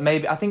champion, but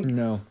maybe I think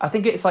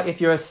it's like if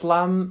you're a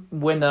slam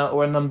winner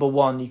or a number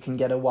one, you can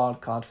get a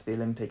wild card for the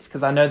Olympics.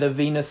 Because I know the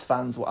Venus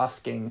fans were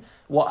asking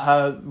what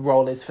her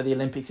role is for the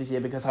Olympics this year,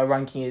 because her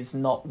ranking is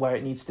not where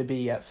it needs to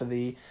be yet for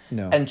the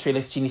entry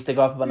list. She needs to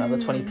go up another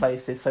 20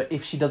 places. So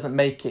if she doesn't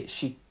make it,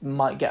 she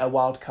might get a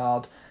wild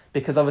card.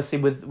 Because obviously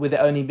with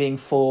it only being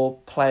 4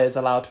 players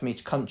allowed from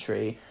each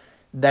country,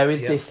 there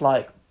is this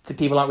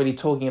people aren't really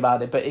talking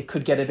about it, but it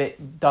could get a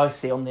bit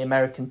dicey on the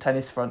American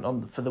tennis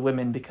front for the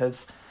women,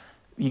 because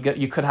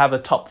you could have a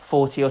top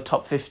 40 or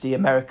top 50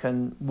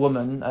 American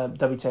woman,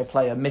 WTA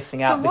player,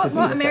 missing out. So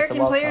what American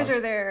players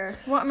are there?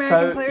 What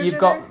American players you've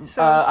got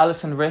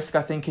Alison Risk,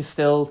 I think, is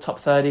still top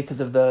 30 because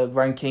of the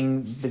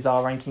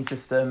bizarre ranking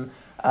system.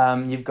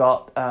 You've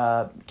got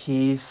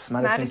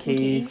Madison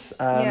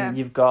Keys.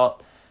 You've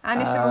got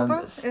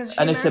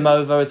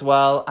Anisimova as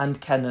well,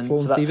 and Kennan.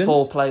 Sloane so that's Stephens?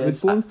 4 players. Would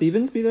Sloane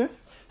Stephens be there?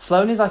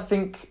 Sloane is, I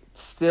think,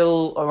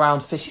 still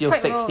around 50 or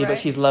 60, but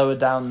she's lower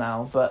down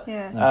now. But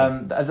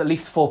there's at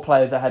least 4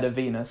 players ahead of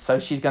Venus, so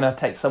she's going to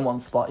take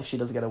someone's spot if she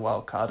does get a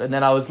wild card. And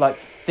then I was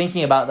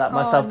thinking about that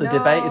myself. The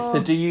debate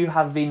is do you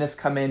have Venus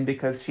come in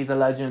because she's a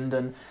legend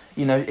and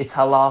it's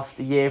her last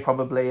year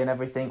probably and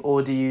everything,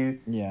 or do you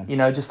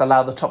just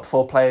allow the top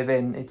 4 players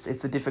in?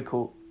 It's a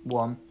difficult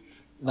one.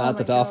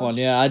 That's a tough one.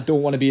 Yeah, I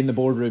don't want to be in the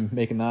boardroom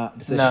making that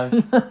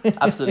decision. No,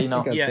 absolutely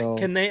not.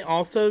 Can they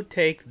also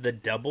take the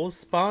doubles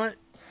spot?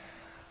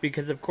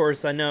 Because, of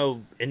course, I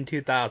know in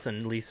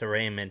 2000, Lisa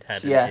Raymond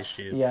had an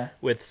issue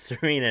with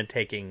Serena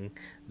taking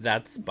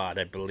that spot,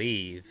 I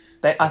believe.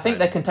 I think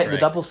they can take the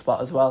doubles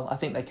spot as well. I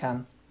think they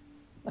can.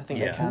 They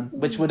can.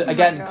 Which would,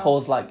 again,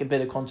 cause a bit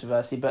of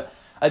controversy. But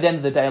at the end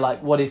of the day,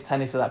 what is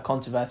tennis without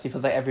controversy?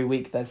 Feels like every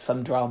week there's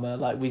some drama.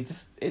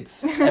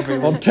 It's every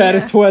week. On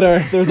tennis Twitter,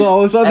 there's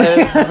always something.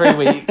 Every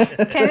week.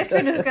 Tennis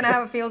Twitter is going to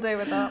have a field day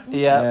with that.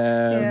 Yeah.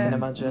 I can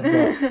imagine.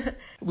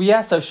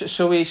 So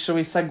shall we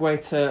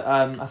segue to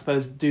I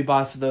suppose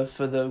Dubai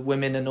for the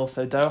women and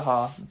also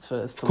Doha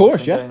as to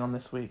what's been going on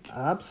this week?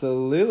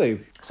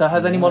 Absolutely. So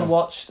has anyone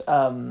watched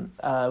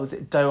was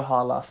it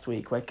Doha last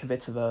week where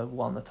Kvitova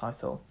won the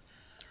title?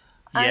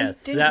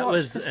 Yes, that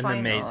was an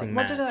amazing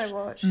match. What did I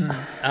watch?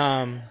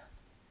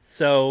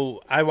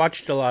 So I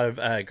watched a lot of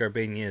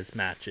Garbiñe's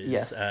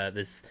matches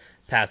this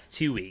past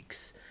 2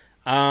 weeks.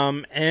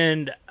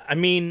 And I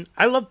mean,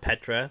 I love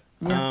Petra.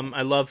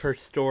 I love her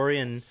story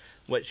and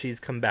what she's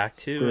come back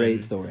to.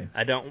 Great story.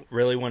 I don't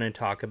really want to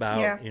talk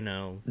about,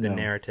 the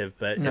narrative,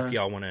 but if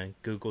y'all want to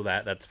Google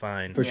that, that's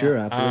fine. For sure,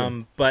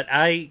 absolutely. But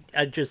I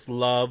just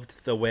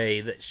loved the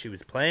way that she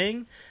was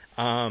playing.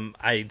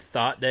 I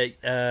thought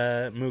that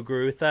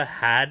Muguruza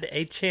had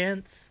a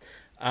chance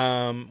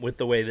with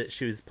the way that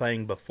she was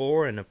playing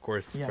before, and of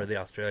course for the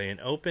Australian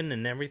Open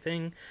and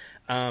everything.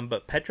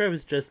 But Petra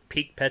was just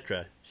peak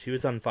Petra. She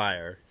was on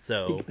fire.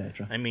 So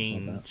I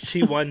mean,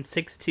 she won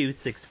 6-2,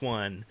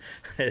 6-1.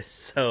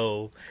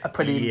 So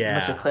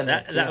much a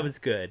clinic. That was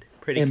good.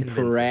 pretty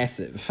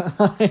impressive.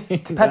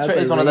 Petra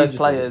is one of those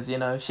players, you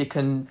know, she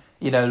can,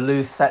 you know,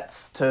 lose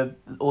sets to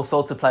all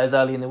sorts of players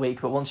early in the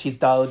week, but once she's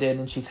dialed in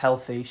and she's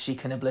healthy, she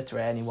can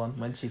obliterate anyone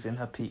when she's in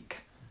her peak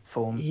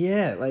form.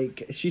 Yeah,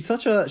 like she's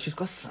got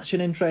such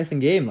an interesting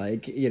game.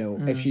 Like, you know,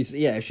 if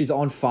she's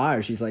on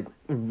fire, she's like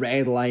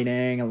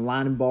redlining and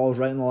landing balls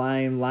right in the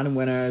line, landing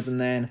winners, and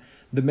then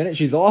the minute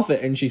she's off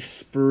it and she's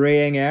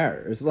spraying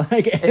errors,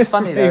 like it's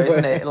funny though,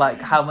 isn't it?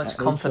 Like how much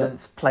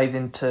confidence plays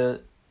into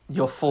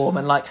your form.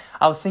 And like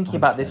I was thinking 100%.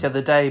 About this the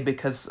other day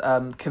because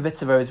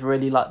Kvitova is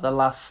really like the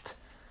last.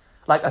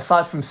 Like,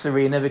 aside from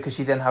Serena, because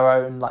she's in her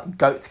own, like,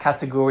 GOAT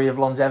category of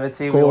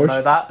longevity, we all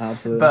know that.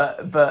 Absolutely.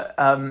 But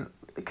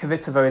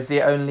Kvitova is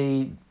the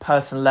only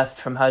person left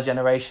from her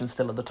generation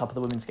still at the top of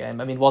the women's game.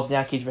 I mean,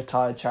 Wozniacki's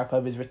retired,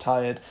 Sharapova's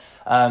retired,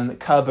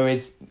 Kerber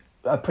is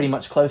pretty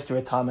much close to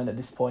retirement at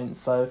this point.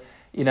 So,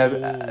 you know,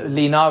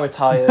 Lina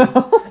retired.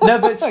 No,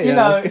 but, you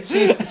know,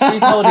 she's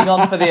holding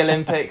on for the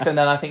Olympics, and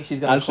then I think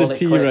she's going to call it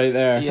quits. Right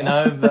there. You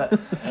know, but...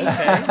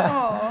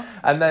 okay.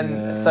 And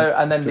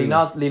then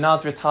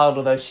Lina's retired,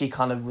 although she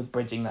kind of was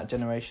bridging that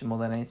generation more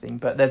than anything.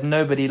 But there's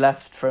nobody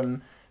left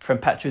from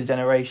Petra's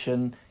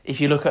generation. If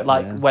you look at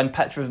when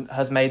Petra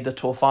has made the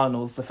tour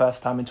finals the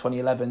first time in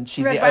 2011,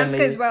 she's the only.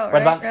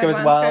 Radwanska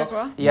as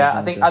well. Yeah,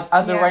 I think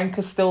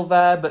Azarenka's still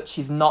there, but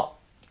she's not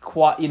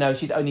quite. You know,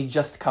 she's only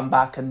just come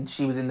back, and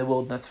she was in the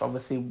wilderness,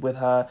 obviously, with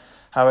her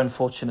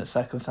unfortunate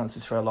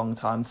circumstances for a long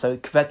time. So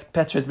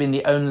Petra's been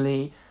the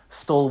only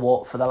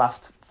stalwart for the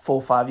last 4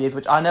 or 5 years,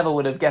 which I never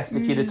would have guessed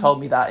if you'd have told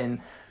me that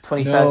in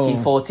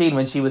 2013-14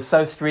 when she was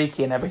so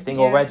streaky and everything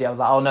already. I was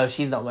like, oh no,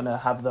 she's not going to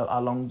have a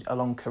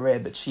long career,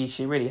 but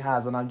she really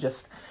has, and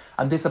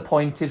I'm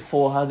disappointed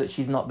for her that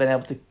she's not been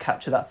able to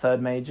capture that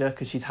third major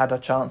because she's had her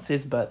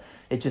chances, but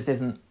it just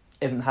isn't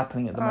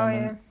happening at the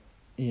moment.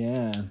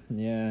 Yeah.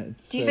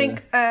 Do you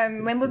think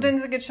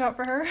Wimbledon's a good shot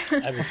for her?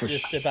 I was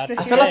just about to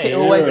say. I feel like it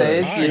always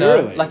is, you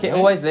know, it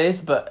always is,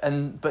 but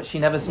she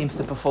never seems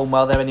to perform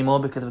well there anymore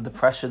because of the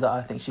pressure that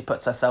I think she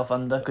puts herself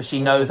under, because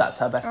she knows that's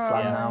her best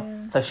slam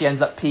now. So she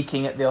ends up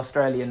peaking at the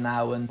Australian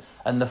now and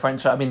the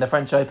French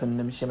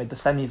Open. She made the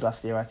semis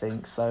last year, I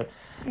think. So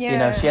you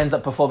know, she ends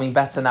up performing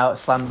better now at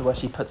slams where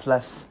she puts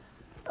less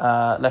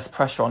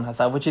pressure on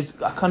herself, which is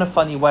a kind of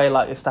funny way,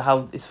 like as to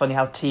how it's funny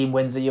how Thiem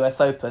wins the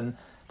US Open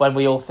when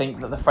we all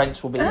think that the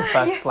French will be his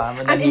first slam,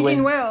 and then he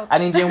wins.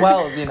 And Indian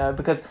Wells, you know,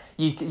 because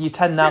you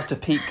tend now to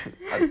peak.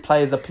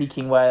 Players are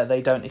peaking where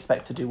they don't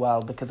expect to do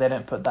well because they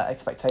don't put that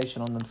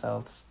expectation on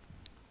themselves.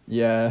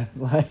 Yeah,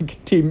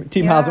 like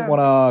Thiem hasn't won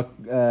a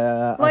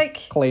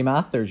clay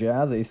Masters yet,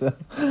 has he? So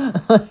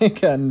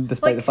and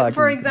despite the fact,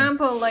 for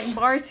example, like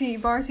Barty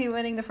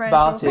winning the French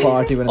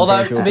Open.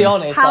 Although to be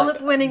honest,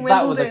 Halep winning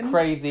Wimbledon. That was a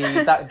crazy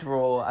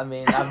draw. I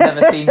mean, I've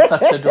never seen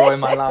such a draw in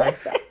my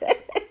life.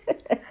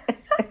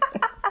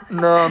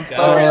 No, I'm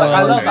sorry.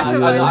 I love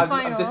Ash.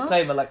 I'm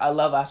disclaimer. Like, I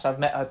love Ash. I've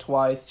met her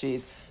twice.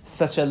 She's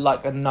such a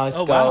nice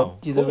girl. Wow.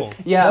 She's cool.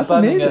 At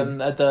Birmingham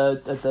at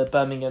the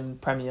Birmingham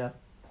Premier.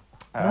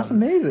 That's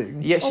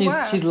amazing. Yeah,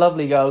 she's a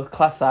lovely girl,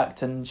 class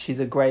act, and she's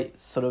a great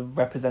sort of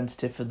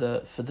representative for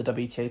the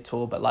WTA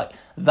tour. But like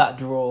that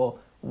draw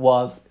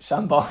was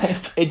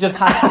shambolic. It just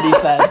has to be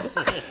said.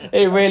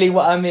 It really.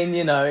 I mean,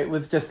 you know, it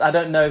was just. I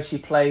don't know if she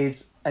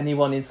played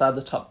anyone inside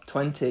the top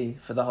 20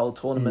 for the whole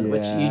tournament,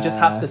 which you just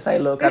have to say,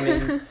 look, I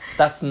mean,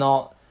 that's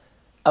not.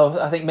 Oh,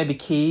 I think maybe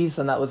Keys,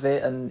 and that was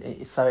it. And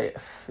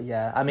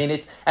I mean,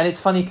 it's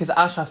funny because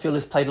Ash, I feel,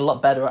 has played a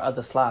lot better at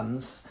other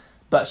slams,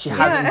 but she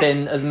hasn't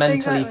been as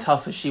mentally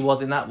tough as she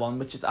was in that one,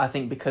 which is, I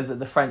think, because of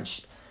the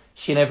French.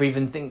 She never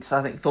even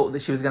thought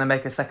that she was going to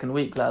make a second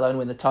week, let alone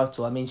win the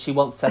title. I mean, she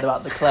once said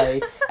about the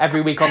clay,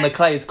 every week on the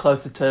clay is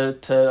closer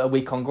to a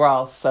week on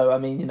grass. So, I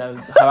mean, you know,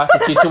 her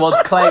attitude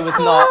towards clay was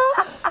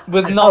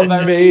not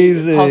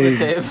amazing. Very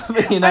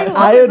positive. You know,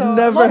 I had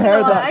never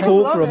heard that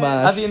quote from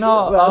Ash. Have you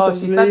not?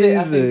 She said it,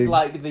 I think,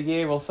 like the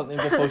year or something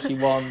before she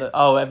won, that,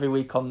 every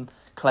week on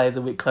clay is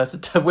a week closer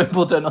to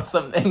Wimbledon or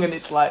something, and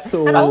it's like...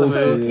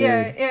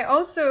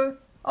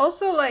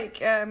 Also, like,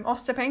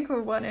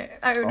 Ostapenko won it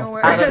out of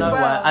nowhere as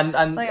well.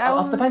 And like,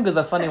 Ostapenko's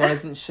a funny one,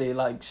 isn't she?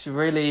 Like, she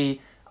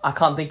really... I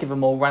can't think of a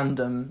more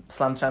random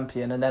slam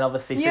champion. And then,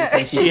 obviously, since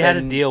then she had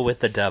a deal with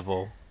the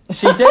devil.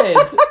 She did,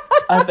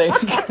 I think.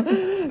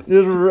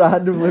 Just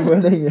randomly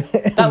winning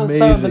it. That was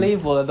so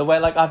unbelievable. The way,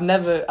 like, I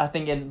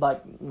think in,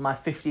 like, my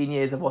 15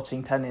 years of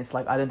watching tennis,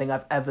 like, I don't think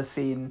I've ever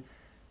seen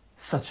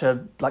such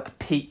a, like,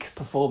 peak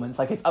performance.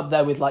 Like, it's up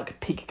there with,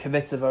 like, peak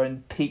Kvitova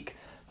and peak...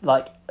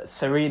 like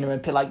Serena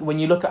and like when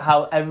you look at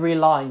how every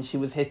line she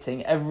was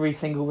hitting, every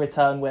single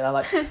return winner,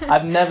 like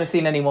I've never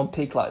seen anyone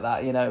peak like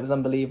that. You know, it was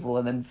unbelievable.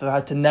 And then for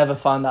her to never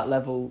find that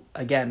level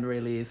again,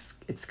 really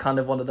it's kind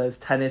of one of those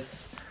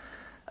tennis,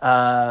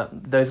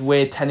 those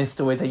weird tennis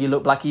stories that you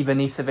look like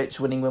Ivanisevic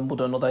winning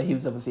Wimbledon, although he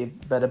was obviously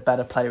a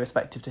better player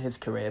respective to his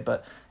career.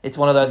 But it's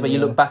one of those where you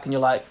look back and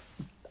you're like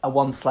a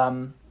one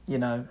slam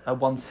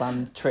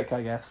trick,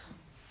 I guess.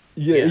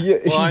 Yeah.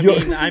 Well, I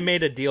mean, I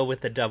made a deal with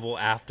the devil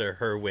after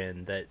her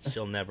win that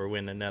she'll never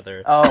win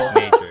another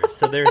major.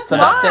 So there's So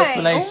that. that's the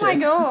Why? explanation. Oh my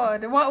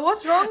god.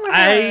 What's wrong with her?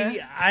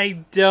 I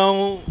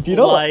don't Do you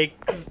know like.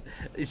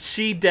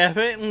 She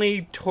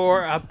definitely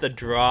tore up the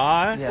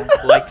draw, Yeah.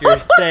 like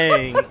you're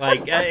saying.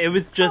 Like it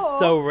was just Aw.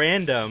 so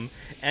random,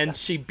 and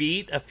she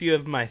beat a few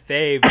of my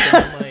faves. And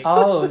I'm like,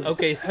 Oh,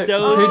 okay, who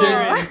Stozer did-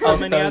 and so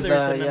many Stozer,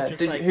 others, and yeah. I'm just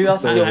Did- like, who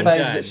else was your I'm faves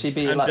done. that she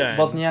beat? I'm Like done.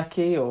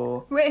 Wozniacki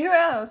or? Wait, who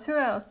else?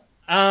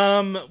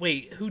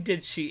 Wait, who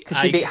did she? Because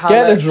she beat Get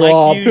the Halep.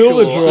 draw, Like pull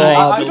the usual,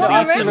 draw. I delete don't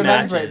actually the remember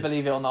matches. it,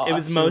 believe it or not. It I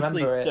was actually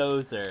mostly remember it.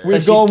 Stozer.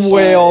 We've she- gone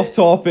way she- off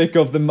topic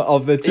of the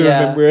tournament.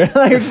 Yeah. We're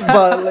like,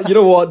 but you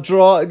know what?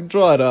 Draw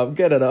it up,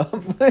 get it up.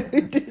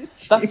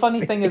 That's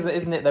funny thing is,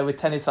 isn't it though? With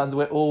tennis fans,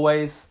 we're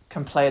always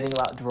complaining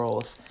about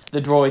draws. The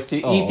draw is too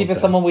easy for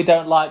okay. someone we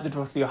don't like. The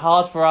draw is too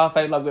hard for our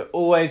favourite. Like we're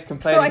always So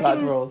complaining I about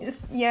can,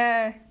 draws.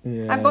 yeah.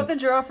 Yeah. I've got the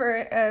draw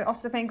for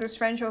Ostapenko's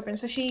French Open.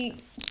 So she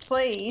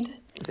played.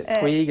 Is it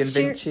Puig and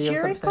Vinci or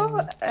Chirico?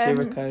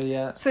 something? Chirico,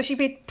 yeah. So she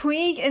beat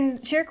Puig and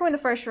Chirico in the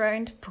first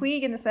round,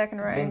 Puig in the second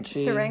round,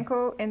 Vinci.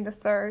 Serenko in the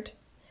third,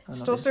 Oh, not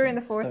Stosur Vinci, in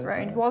the fourth Stosur.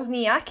 round,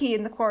 Wozniacki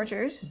in the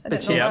quarters. I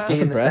didn't know Baczynski that.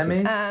 in the That's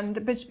semis. And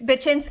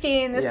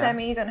Baczynski in the Yeah.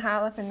 semis and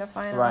Halep in the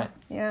final. Right.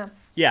 Yeah.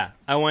 Yeah,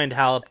 I wanted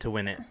Halep to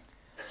win it.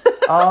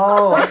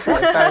 Oh, okay,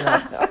 fair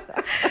enough.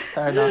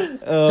 Fair enough.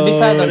 To be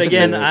fair, though, But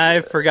again,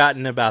 I've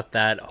forgotten about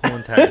that whole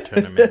entire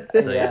tournament.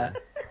 So yeah.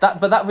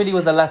 That really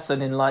was a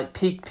lesson in like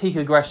peak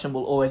aggression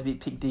will always beat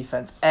peak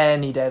defense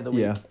any day of the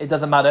week. Yeah. It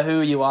doesn't matter who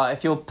you are.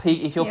 If you're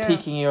Yeah.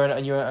 peaking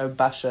and you're a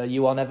basher,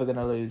 you are never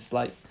gonna lose.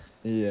 Like,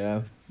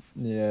 Yeah,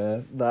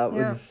 that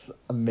was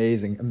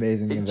amazing. do you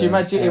event.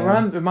 imagine? It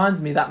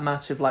reminds me that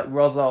match of like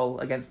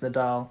Rosol against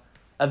Nadal,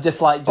 of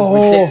just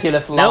Oh.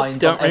 ridiculous nope, lines.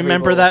 don't on every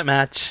remember ball. that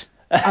match.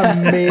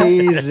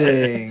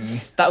 Amazing.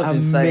 That was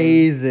insane.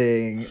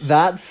 Amazing.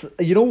 That's,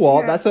 you know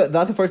what? Yeah.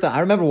 That's the first time I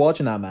remember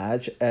watching that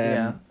match.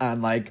 Yeah.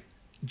 And like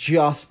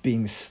just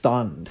being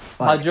stunned.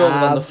 My Like, jaw was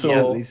on the floor.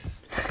 absolutely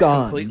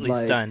stunned. Completely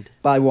like, stunned.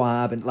 by what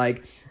happened.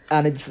 Like,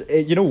 and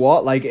you know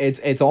what? Like,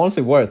 it's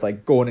honestly worth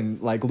like going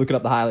and like looking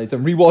up the highlights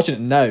and rewatching it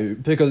now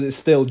because it's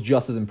still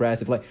just as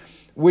impressive. Like,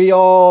 we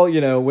all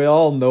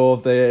know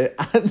of the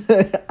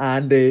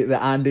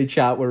Andy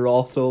chat with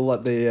Russell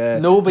at the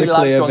Nobody the likes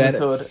Clay you on the event,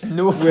 tour.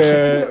 Nobody.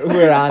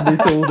 where Andy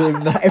told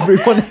him that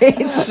everyone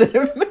hates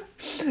him.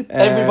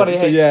 Everybody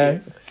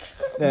hates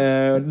you.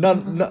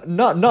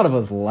 None of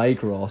us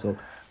like Russell.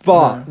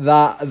 But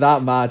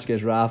that match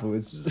against Rafa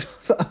was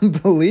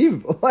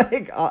unbelievable.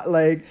 Like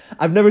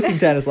I've never seen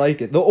tennis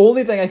like it. The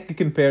only thing I could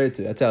compare it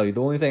to, I tell you,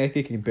 the only thing I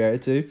could compare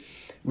it to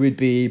would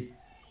be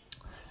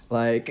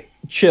like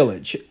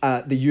Cilic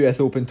at the US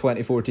Open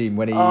 2014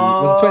 when he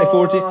was it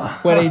 2014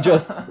 when he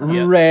just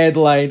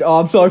redlined. Oh,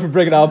 I'm sorry for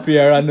bringing it up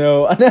here. I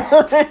know.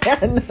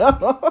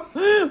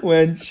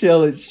 When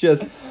Cilic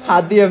just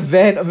had the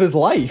event of his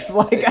life,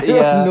 like out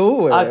of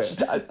nowhere.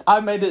 I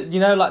made it. You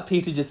know, like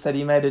Peter just said,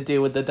 he made a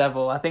deal with the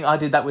devil. I think I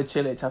did that with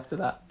Cilic after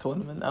that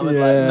tournament. I was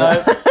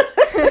like, no.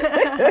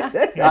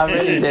 I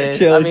really did.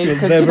 Cilic I mean, will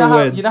because never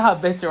win. you know how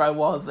bitter I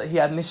was that he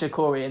had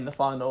Nishikori in the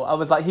final. I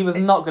was like, he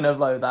was not gonna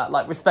blow that.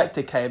 Like, respect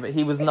to Kay, but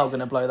he was not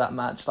gonna blow that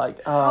match. Like,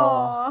 oh.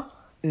 Aww.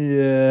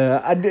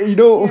 Yeah, and you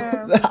know,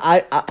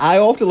 I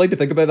often like to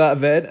think about that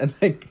event and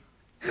like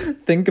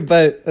think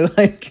about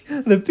like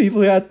the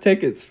people who had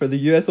tickets for the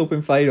US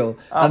Open final,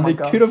 and they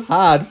could have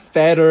had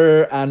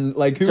Federer and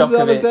like who was the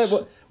other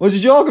set? Was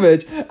it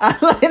Djokovic?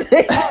 And,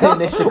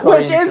 like,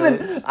 which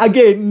isn't,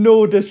 again,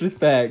 no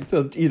disrespect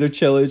to either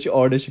Cilic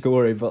or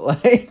Nishikori, but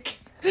like.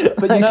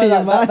 But you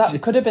know,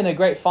 that could have been a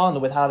great final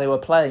with how they were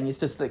playing. It's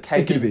just that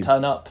Kay didn't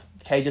turn up.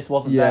 Kay just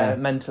wasn't there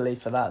mentally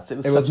for that. So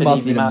it was such an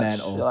easy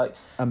match. Like,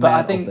 but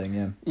I think,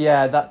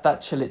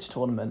 that Cilic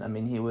tournament, I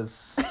mean, he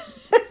was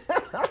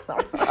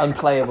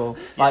unplayable.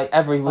 Like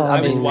I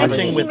was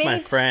watching with my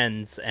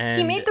friends, and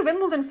he made the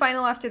Wimbledon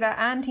final after that,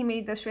 and he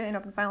made the Australian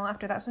Open final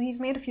after that. So he's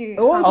made a few.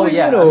 I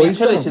mean,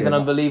 Cilic is an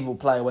unbelievable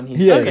player when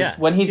he's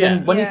when he's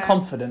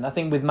confident. I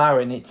think with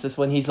Marin, it's just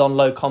when he's on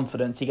low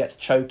confidence, he gets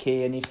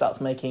choky and he starts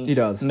making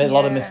a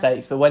lot of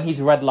mistakes. But when he's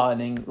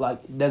redlining, like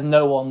there's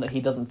no one that he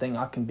doesn't think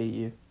I can beat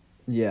you.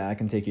 Yeah, I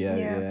can take you out.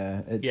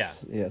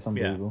 It's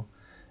unbelievable.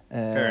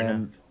 Fair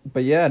enough.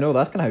 But yeah, no,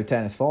 that's kind of how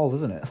tennis falls,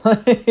 isn't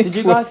it? Did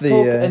you guys talk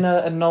in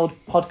an old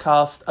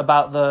podcast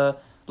about the,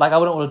 like, I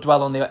wouldn't want to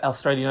dwell on the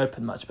Australian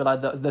Open much, but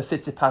like the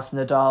Tsitsipas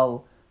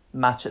Nadal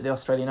match at the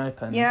Australian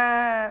Open?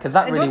 Yeah. Because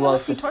that really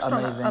was just touched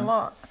amazing. On it a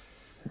lot.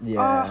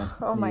 Yeah.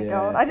 Oh my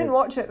god. I didn't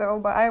watch it though,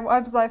 but I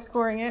was live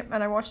scoring it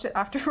and I watched it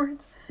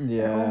afterwards.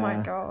 Yeah. Oh my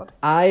god.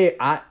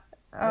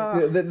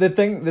 The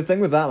thing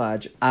with that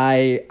match,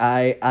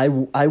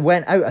 I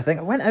went out. I think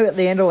I went out at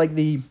the end of like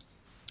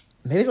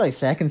maybe like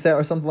second set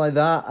or something like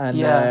that,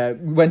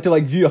 and went to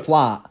like view a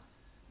flat,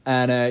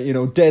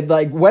 and did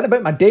like went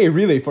about my day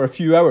really for a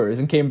few hours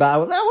and came back. I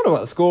was like, I wonder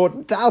what I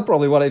scored. I'll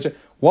probably what I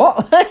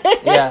what?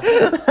 Yeah.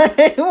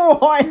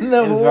 What in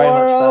the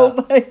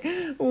world? Like,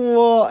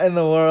 What in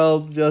the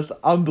world? Just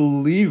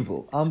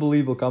unbelievable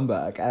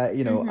comeback. I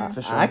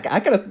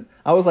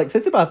was like,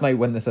 Tsitsipas might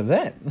win this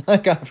event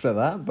like after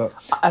that, but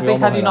I think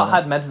had he not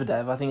had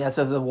Medvedev, I think that's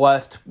the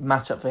worst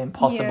matchup for him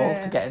possible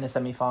to get in a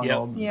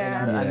semi-final.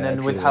 Yep. And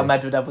then with how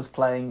Medvedev was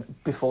playing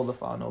before the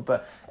final.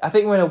 But I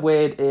think we're in a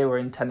weird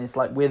era in tennis.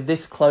 Like, we're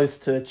this close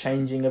to a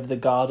changing of the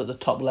guard at the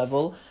top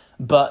level,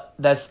 but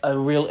there's a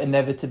real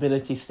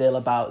inevitability still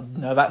about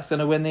Novak's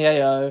going to win the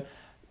AO,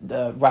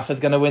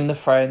 Rafa's going to win the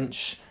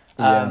French.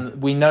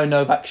 We know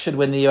Novak should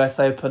win the US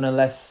Open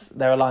unless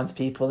there are lines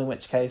people, in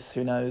which case,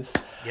 who knows?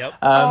 Yep.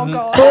 Oh,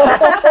 God.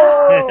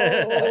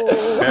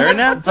 Fair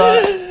enough.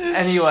 But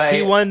anyway.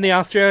 He won the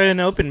Australian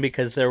Open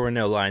because there were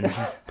no lines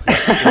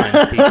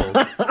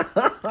people.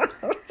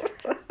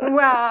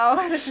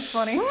 Wow, this is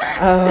funny.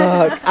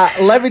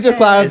 Let me just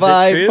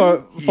clarify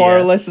for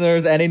our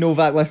listeners, any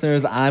Novak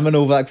listeners, I'm a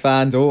Novak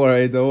fan. Don't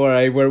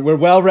worry. We're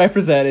well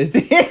represented.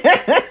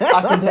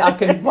 I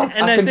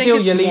can think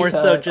feel it's more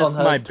so Yelita just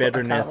on my her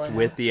bitterness account right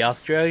with the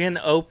Australian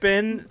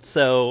Open,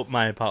 so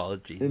my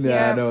apologies.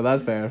 Yeah, no,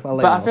 that's fair.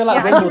 But I feel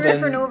like I can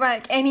Wimbledon. root for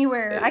Novak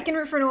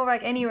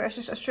anywhere. It's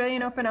just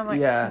Australian Open. I'm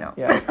like, no.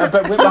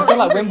 But I feel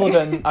like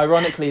Wimbledon,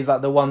 ironically, is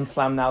like the one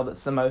slam now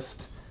that's the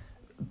most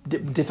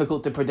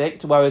difficult to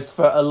predict, whereas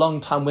for a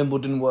long time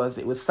Wimbledon was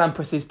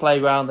Sampras's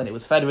playground, then it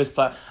was Federer's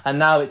play, and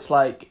now it's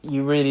like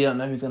you really don't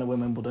know who's going to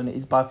win Wimbledon. It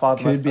is by far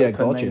the most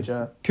open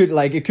major.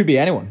 It could be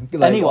anyone.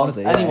 Like,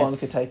 honestly, anyone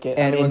could take it.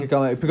 Anyone could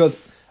come out because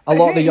a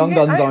lot of the young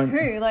guns aren't.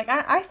 Like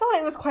I thought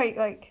it was quite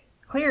like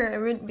clear it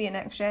wouldn't be a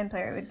next gen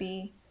player. It would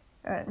be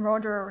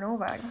Roger or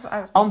Novak. That's what I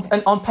was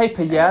thinking. On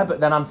paper, but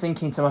then I'm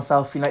thinking to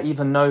myself,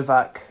 even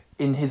Novak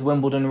in his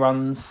Wimbledon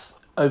runs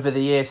over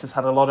the years has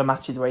had a lot of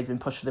matches where he's been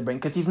pushed to the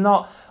brink, because he's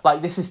not,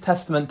 like, this is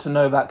testament to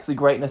Novak's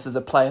greatness as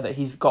a player that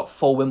he's got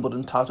 4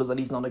 Wimbledon titles and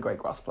he's not a great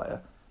grass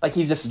player. Like,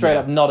 he's just straight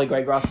up not a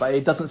great grass player.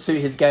 It doesn't suit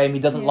his game. He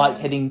doesn't like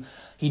hitting.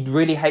 He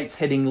really hates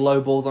hitting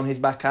low balls on his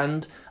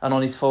backhand and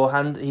on his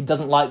forehand. He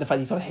doesn't like the fact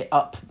he's got to hit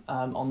up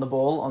on the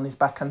ball on his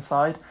backhand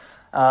side.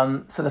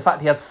 So the fact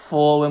he has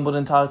 4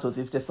 Wimbledon titles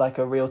is just like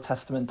a real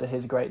testament to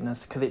his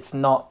greatness, because it's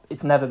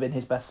never been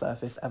his best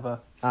surface ever.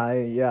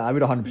 I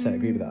would 100%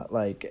 agree with that.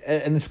 Like,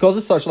 and it's because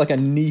it's such like a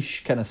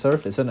niche kind of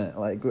surface, isn't it?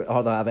 Like,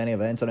 hard to have any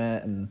events on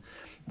it, and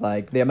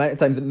like the amount of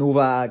times that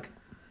Novak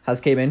has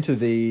came into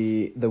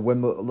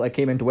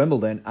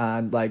Wimbledon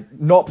and like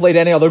not played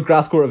any other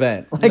grass court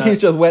event. Like, he's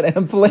just went in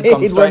and played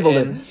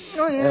Wimbledon.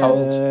 Oh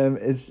yeah.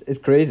 It's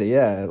crazy,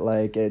 yeah.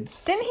 Like,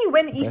 it's. Didn't he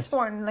win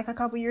Eastbourne like a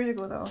couple of years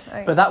ago though?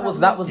 Like, but that was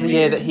the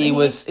year that he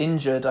was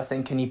injured, I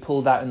think, and he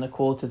pulled out in the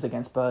quarters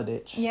against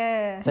Berdych.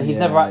 Yeah. So he's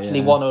never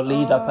actually won a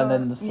lead up and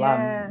then the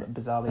slam,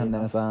 bizarrely. And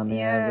then a slam,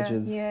 which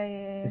is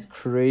it's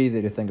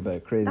crazy to think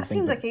about. That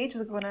seems like ages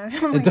ago now.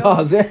 Oh it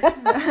does,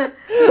 yeah.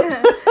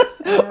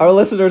 Our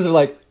listeners are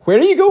like, where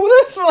do you go with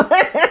this?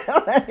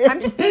 I'm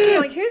just thinking,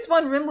 like, who's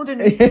won Wimbledon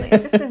recently?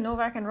 It's just been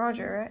Novak and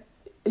Roger, right?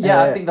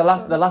 Yeah, I think the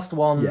last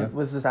one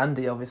was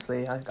Andy,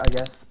 obviously, I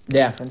guess.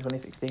 Yeah. In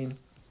 2016.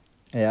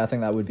 Yeah, I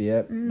think that would be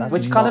it.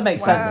 Which kind of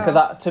makes sense,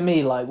 because to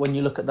me, like, when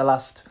you look at the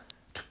last,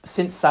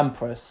 since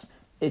Sampras,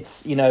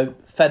 it's,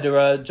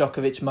 Federer,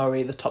 Djokovic,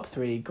 Murray, the top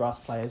 3 grass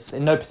players.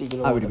 In no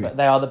particular order, but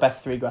they are the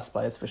best 3 grass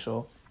players for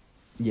sure.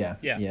 Yeah.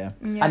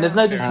 And there's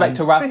no disrespect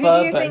to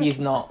Rafa, but he's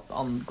not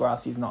on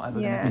grass. He's not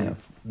ever going to be.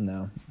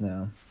 No.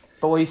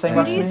 But what are you saying?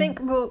 Who do you think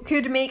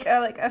could make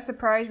a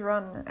surprise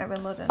run at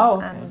Wimbledon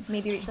and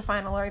maybe reach the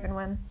final or even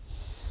win?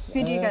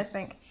 Who do you guys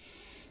think?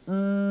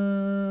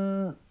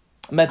 Medvedev,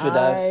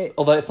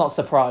 although it's not a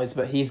surprise,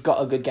 but he's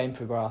got a good game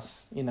for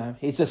grass.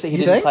 He's just he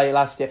didn't play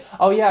last year.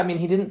 Oh yeah, I mean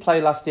he didn't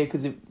play last year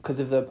because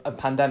of the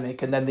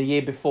pandemic, and then the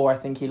year before I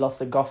think he lost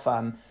to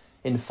Goffin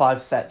in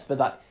 5 sets, but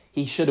that.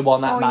 He should have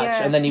won that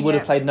match, and then he would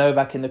have played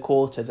Novak in the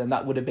quarters, and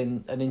that would have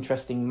been an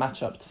interesting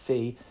matchup to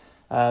see.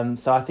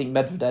 So I think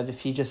Medvedev,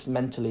 if he just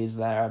mentally is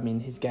there, I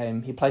mean, his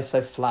game, he plays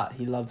so flat.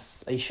 He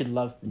should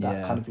love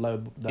that kind of low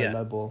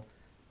ball.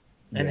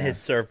 And his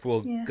serve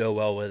will go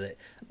well with it.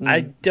 I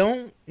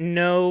don't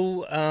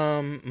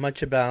know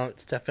much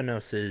about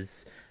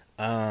Stefanos's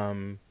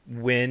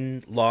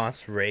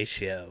win-loss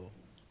ratio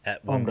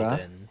at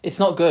Wimbledon. It's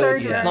not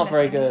good. It's not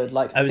very good.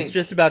 Like I was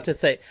just about to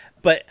say,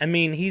 but I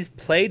mean, he's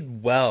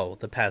played well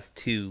the past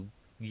 2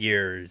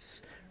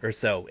 years or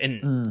so,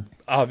 and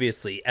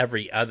obviously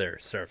every other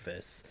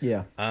surface.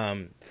 Yeah.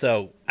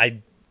 So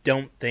I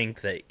don't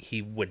think that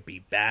he would be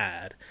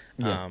bad.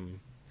 Yeah.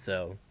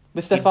 So.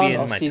 With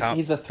Stefanos,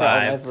 he's a threat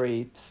on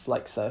every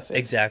surface.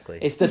 Exactly.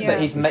 It's just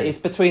that it's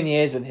between the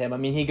ears with him. I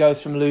mean, he goes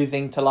from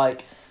losing to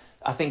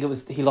I think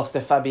he lost to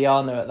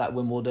Fabiano at that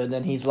Wimbledon,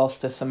 then he's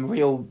lost to some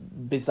real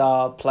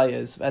bizarre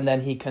players, and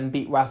then he can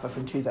beat Rafa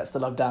from 2 sets to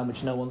love down,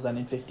 which no one's done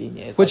in 15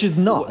 years. Which is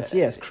nuts.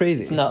 Yeah, it's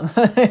crazy. It's nuts.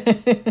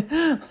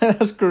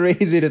 That's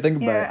crazy to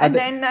think about. And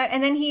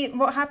then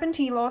what happened?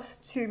 He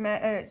lost to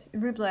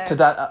Rublev.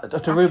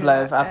 To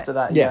Rublev after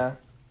that. Yeah.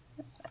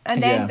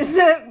 And then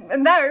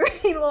now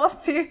he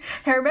lost to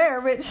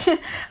Herbert, which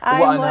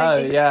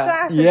I'm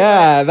ecstatic.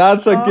 Yeah,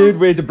 that's a good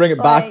way to bring it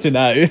back to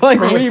now. Like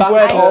we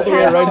went all the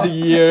way around the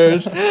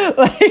years.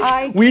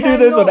 Like we do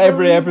this on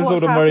every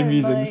episode of Murray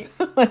Musings.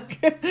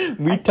 Like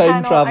we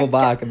time travel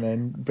back and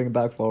then bring it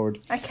back forward.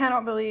 I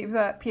cannot believe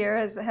that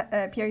Pierre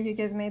Hugues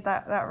has made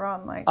that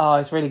run. Like, oh,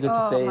 it's really good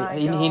to see.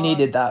 He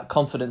needed that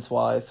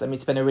confidence-wise. I mean,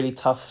 it's been a really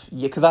tough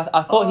year because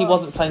I thought he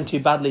wasn't playing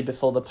too badly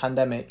before the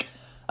pandemic.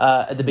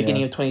 At the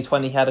beginning of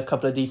 2020, he had a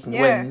couple of decent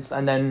wins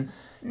and then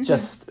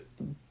just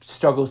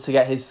struggled to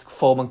get his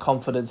form and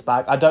confidence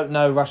back. I don't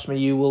know, Rashmi,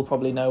 you will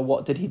probably know,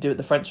 what did he do at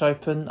the French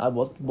Open? I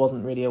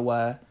wasn't really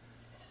aware.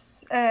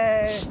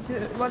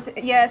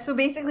 So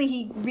basically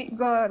he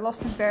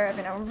lost his Zverev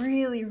and I'm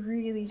really,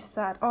 really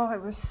sad. Oh,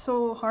 it was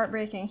so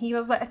heartbreaking. He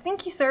was like, I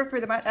think he served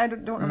for the match, I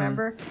don't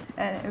remember,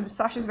 and it was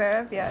Sasha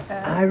Zverev,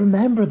 I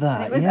remember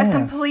that. It was a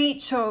complete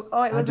choke.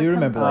 Oh, it was a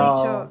complete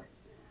choke.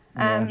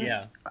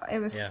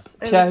 It was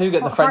Pierre Hugues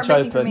at the French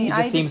Open. He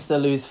just seems to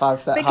lose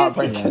 5-set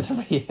heartbreakers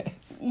every year.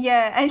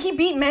 Yeah, and he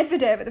beat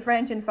Medvedev at the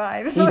French in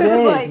 5. So he it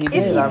was like, he if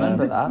did. he I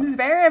remember beat that.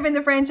 Zverev in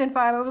the French in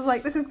 5, I was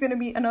like, this is going to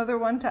be another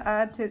one to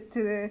add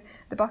to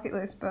the bucket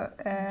list.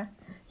 But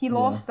he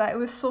lost that. It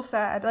was so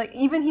sad. Like,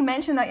 even he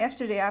mentioned that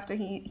yesterday after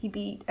he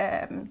beat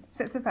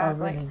Tsitsipas. Really?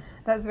 Like,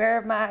 that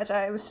Zverev match,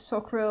 it was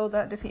so cruel,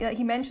 that defeat. Like,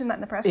 he mentioned that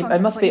in the press conference.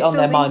 It must be on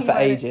their mind for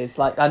ages.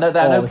 Like, I know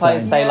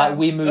players say, like,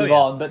 we move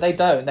on, but they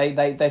don't.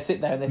 They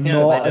sit there and they think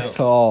not at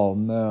all.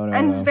 No.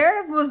 And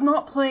Zverev was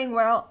not playing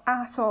well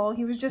at all.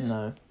 He was just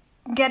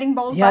getting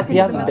balls back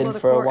into the middle of the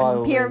court.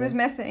 And Pierre was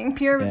missing.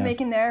 Pierre was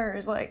making the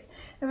errors. Like,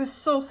 it was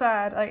so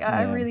sad. Like,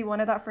 I really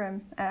wanted that for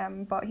him,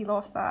 but he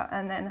lost that.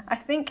 And then I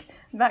think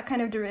that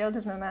kind of derailed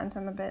his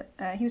momentum a bit.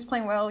 He was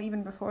playing well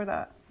even before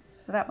that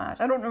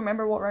match. I don't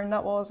remember what round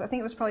that was. I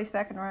think it was probably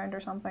second round or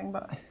something,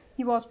 but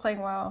he was playing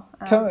well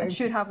and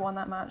should have won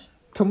that match.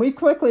 Can we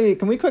quickly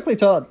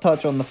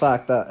touch on the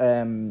fact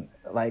that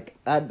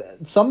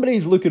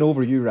somebody's looking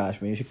over you,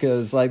 Rashmi,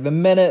 because like the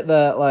minute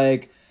that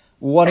like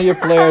one of your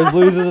players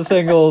loses a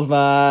singles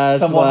match,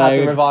 someone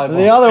has a revival.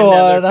 The other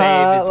one,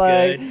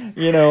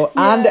 you know,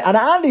 and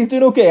Andy's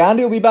doing okay.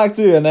 Andy will be back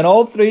too, and then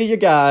all three of you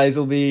guys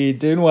will be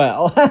doing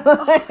well.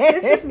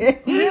 It's just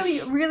really,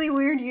 really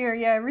weird year.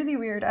 Yeah, really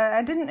weird.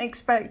 I didn't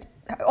expect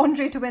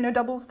Andre to win a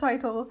doubles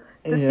title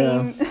the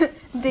same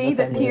day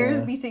that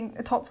Pierre's beating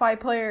a top 5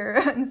 player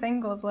in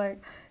singles.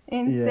 Like,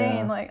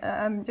 insane. Like,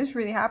 I'm just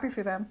really happy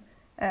for them.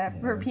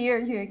 For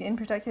Pierre Hugues in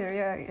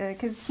particular,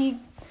 because he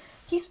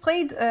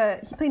played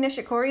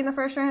Nishikori in the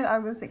first round. I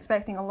was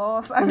expecting a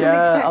loss.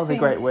 That was a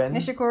great win.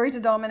 Nishikori to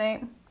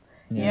dominate.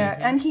 Yeah,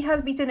 and he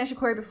has beaten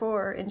Nishikori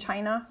before in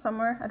China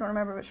somewhere. I don't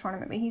remember which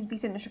tournament, but he's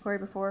beaten Nishikori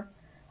before.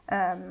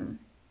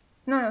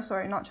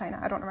 Sorry, not China.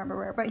 I don't remember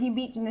where, but he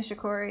beat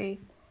Nishikori.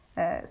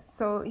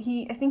 So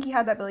I think he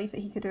had that belief that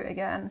he could do it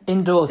again.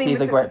 Indoors,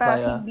 he's a great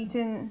player. He's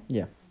beaten.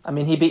 Yeah. I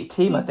mean, he beat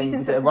Team, I think,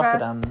 at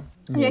Rotterdam.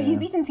 Yeah, he's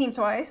beaten Team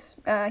twice.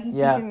 He's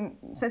beaten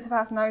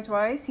Tsitsipas now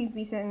twice. He's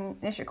beaten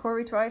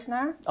Nishikori twice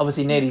now.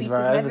 Obviously, nearly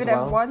Zverev as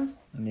well. Once.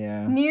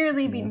 Yeah.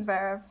 Nearly beaten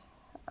Zverev.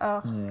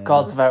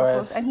 God,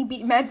 Zverev. So and he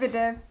beat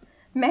Medvedev.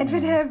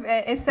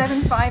 Medvedev is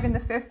 7-5 in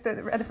the 5th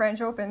at the French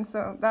Open,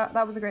 so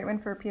that was a great win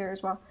for Pierre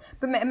as well.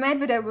 But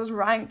Medvedev was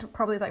ranked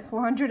probably like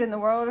 400 in the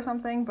world or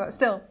something, but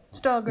still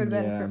a good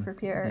win for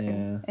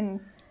Pierre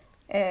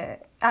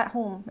at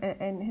home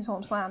in his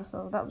home slam,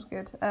 so that was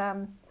good.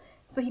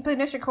 So he played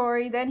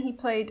Nishikori, then he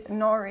played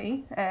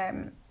Norrie.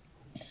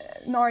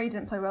 Norrie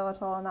didn't play well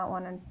at all in that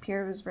one, and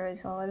Pierre was very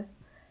solid.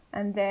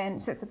 And then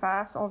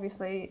Tsitsipas,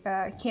 obviously,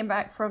 came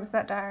back from a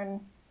set down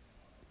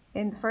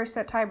in the first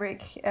set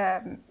tiebreak,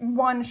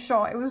 one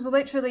shot. It was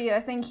literally, I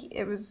think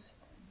Tsitsipas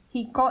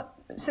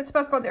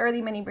got the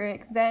early mini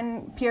breaks,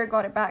 then Pierre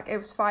got it back. It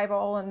was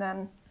 5-all, and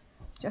then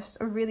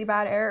just a really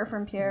bad error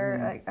from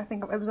Pierre. I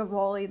think it was a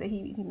volley that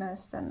he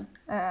missed, and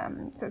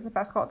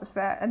Tsitsipas got the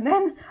set. And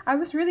then I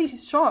was really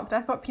shocked.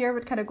 I thought Pierre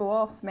would kind of go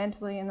off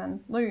mentally and then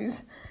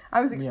lose.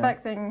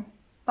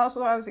 That's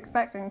what I was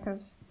expecting,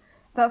 because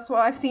that's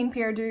what I've seen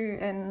Pierre do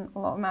in a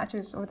lot of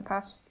matches over the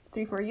past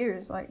 3-4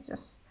 years, like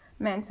just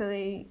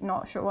mentally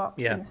not show up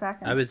in the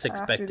second. I was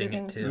expecting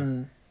it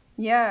too.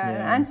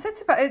 And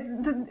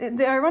Tsitsipas,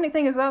 the ironic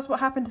thing is that's what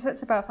happened to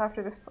Tsitsipas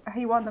after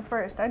he won the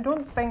first. I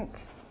don't think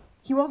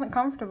he wasn't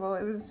comfortable.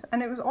 It was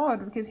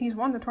odd because he's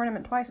won the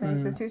tournament twice and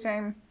he's the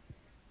 2-time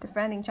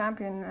defending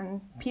champion, and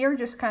Pierre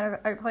just kind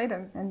of outplayed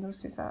him in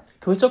those 2 sets.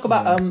 Can we talk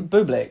about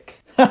Bublik?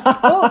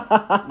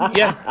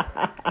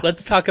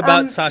 Let's talk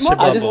about Sasha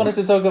Bubbles. I just wanted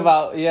to talk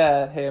about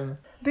him.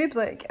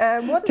 Bublik,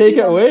 what take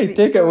it away.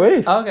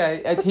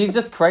 Okay, he's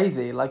just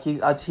crazy. Like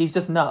he's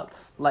just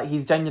nuts. Like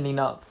he's genuinely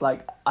nuts.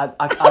 Like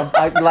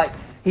I like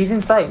he's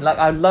insane. Like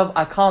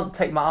I can't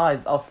take my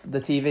eyes off the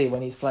TV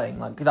when he's playing.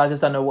 Like because I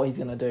just don't know what he's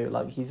gonna do.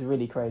 Like he's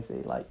really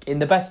crazy. Like in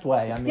the best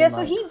way. I mean. Yeah.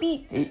 So he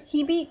beat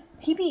Sasha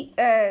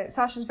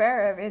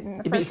Zverev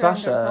in the first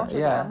round of Rotterdam.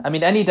 Yeah. I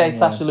mean any day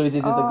Sasha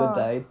loses is a good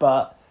day,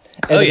 but.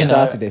 But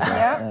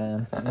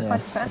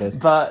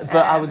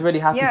I was really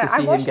happy to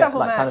see him get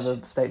like kind of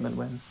a statement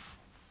win.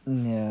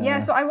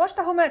 Yeah, so I watched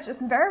the whole match.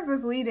 Zverev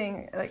was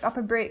leading, like, up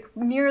a break,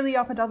 nearly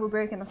up a double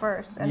break in the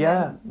first. And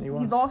then he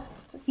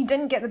lost. He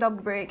didn't get the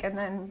double break, and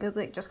then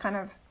Bublik just kind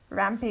of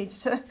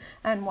rampaged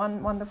and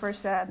won the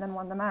first set and then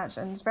won the match.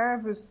 And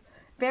Zverev was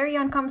very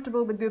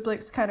uncomfortable with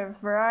Bublik's kind of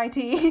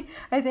variety.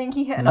 I think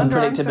he hit an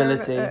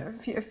underarm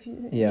serve.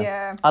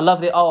 Yeah. I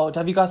love the. Oh,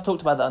 have you guys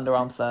talked about the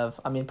underarm serve?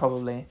 I mean,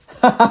 probably.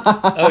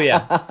 Oh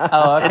yeah.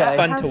 Oh, okay. It's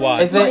fun to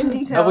watch.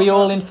 Are we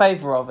all in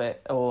favour of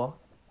it, or?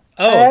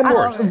 Oh, of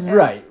course.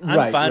 Right.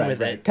 I'm fine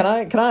with it. Can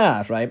I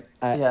ask, right?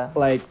 Yeah.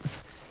 Like,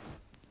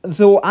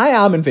 so I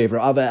am in favour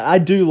of it. I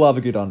do love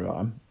a good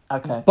underarm.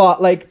 Okay.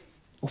 But like,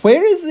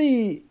 where's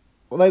the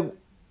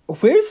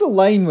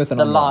line with an underarm?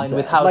 The line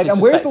with how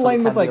and where's the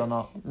line with like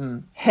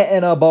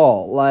hitting a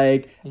ball?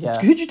 Like,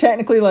 could you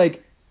technically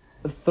like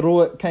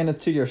throw it kind of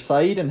to your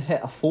side and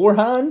hit a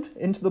forehand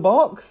into the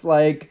box,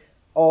 like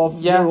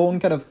off your own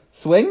kind of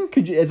swing?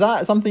 Could you? Is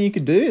that something you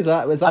could do? Is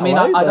that? I mean,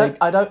 allowed?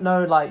 I don't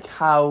know like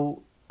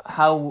how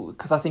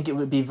because I think it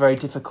would be very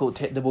difficult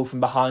to hit the ball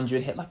from behind you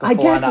and hit like a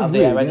forehand out of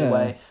the air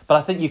anyway. But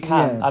I think you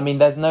can. Yeah. I mean,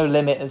 there's no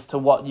limit as to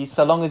what you,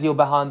 so long as you're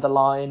behind the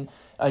line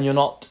and you're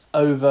not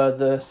over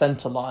the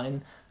centre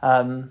line,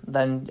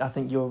 then I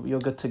think you're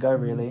good to go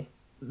really.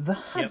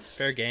 That's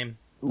fair game.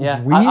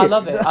 Yeah, I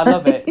love it. I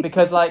love it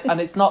because like,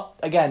 and it's not,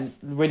 again,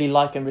 really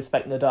like and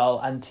respect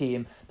Nadal and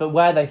team, but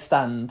where they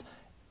stand.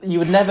 You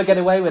would never get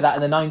away with that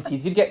in the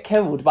 90s. You'd get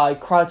killed by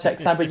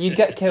Krajicek, Sampras. You'd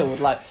get killed.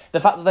 Like,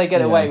 the fact that they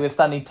get away with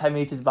standing 10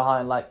 metres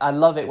behind, like, I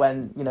love it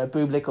when, you know,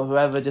 Bublik or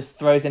whoever just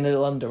throws in a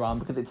little underarm,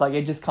 because it's like,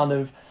 it just kind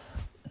of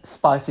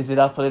spices it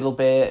up a little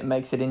bit,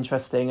 makes it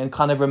interesting, and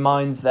kind of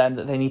reminds them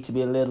that they need to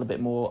be a little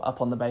bit more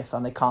up on the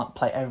baseline. They can't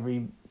play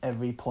every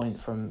point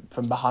from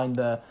behind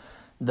the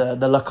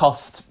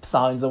Lacoste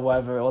signs or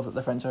whatever it was at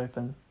the French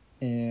Open.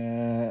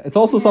 Yeah. It's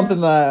also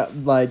something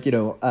that, like, you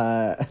know,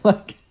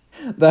 like...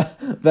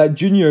 that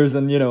juniors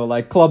and, you know,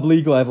 like club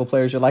league level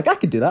players, you're like, I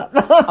could do that.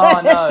 Oh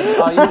no,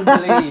 you wouldn't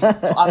believe.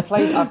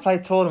 I've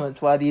played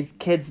tournaments where these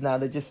kids now,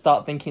 they just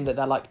start thinking that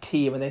they're like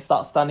team, and they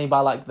start standing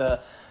by like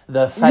the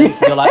fence,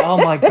 and you're like, oh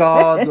my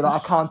god, you're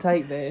like, I can't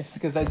take this,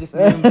 because they're just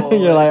moving balls.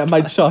 You're like, I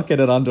might chuck it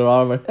at Under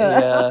Armour.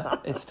 Yeah,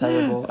 it's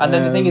terrible. And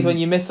then the thing is, when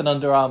you miss an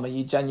Under Armour,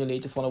 you genuinely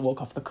just want to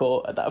walk off the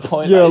court at that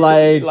point. You're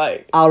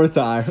like I'll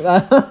retire.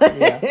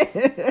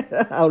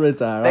 I'll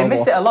retire. They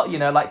miss it a lot, you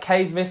know, like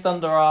Kay's missed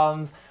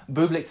underarms.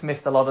 Bublik's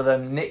missed a lot of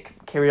them. Nick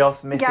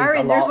Kyrgios misses a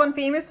lot. There's one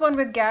famous one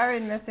with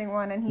Garin missing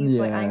one, and he's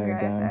like angry.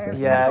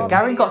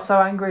 Garin got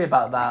so angry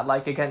about that,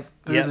 like against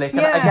Bublik. And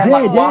again,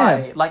 like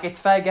why? Like, it's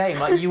fair game.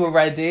 Like, you were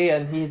ready,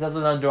 and he does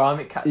an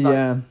underarm.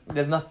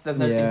 There's nothing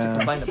to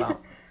complain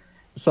about.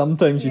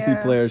 Sometimes you see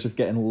players just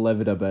getting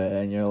livid about it,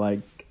 and you're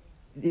like,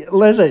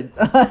 listen,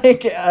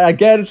 like, I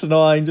get it's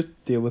annoying, just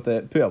deal with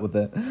it, put up with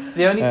it.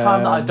 The only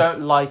time that I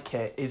don't like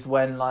it is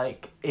when,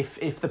 like,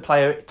 if the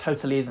player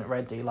totally isn't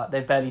ready, like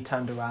they've barely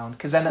turned around,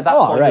 because then at that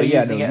point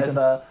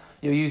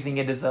you're using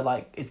it as a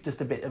like, it's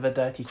just a bit of a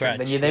dirty trick.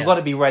 Then they've got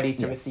to be ready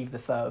to receive the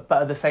serve,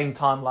 but at the same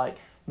time, like,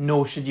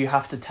 nor should you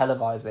have to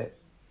televise it.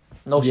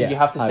 Nor should you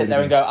have to sit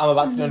there and go, I'm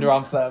about to do an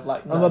underarm serve.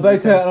 Like, no, I'm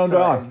about to hit an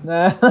underarm.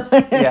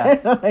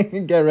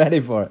 Get ready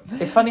for it.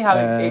 It's funny how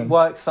it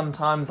works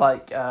sometimes,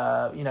 like,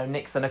 you know,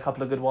 Nick's done a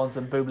couple of good ones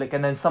and Bublik,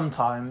 and then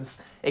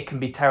sometimes it can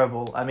be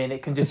terrible. I mean,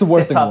 it can just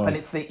sit up and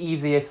it's the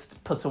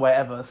easiest put away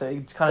ever. So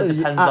it kind of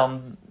depends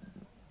on...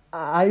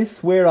 I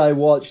swear I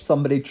watched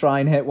somebody try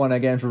and hit one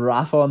against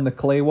Rafa on the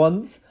clay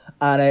once.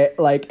 And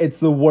it's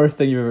the worst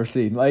thing you've ever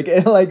seen. Like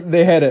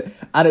they hit it,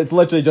 and it's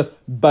literally just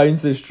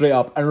bounces straight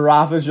up, and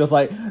Rafa's just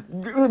like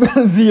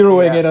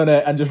zeroing in on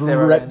it and just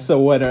rips a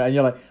winner, and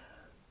you're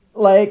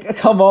like,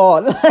 come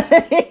on,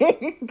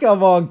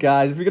 come on,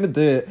 guys, if you're gonna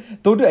do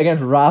it, don't do it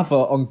against Rafa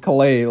on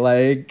clay.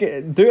 Like,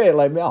 do it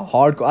like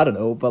hardcore. I don't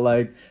know, but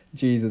like,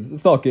 Jesus,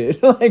 it's not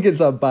good. Like,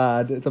 it's a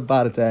bad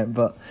attempt.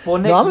 But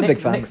I'm a big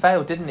fan. Nick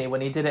failed, didn't he?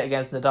 When he did it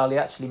against Nadal, he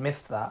actually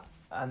missed that.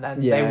 And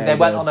then they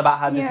went on about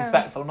how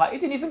disrespectful. I'm like, he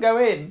didn't even go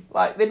in.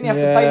 Like, they didn't have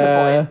to play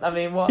the point. I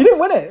mean, what? He didn't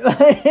win it.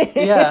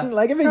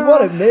 Like, if he'd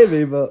won it,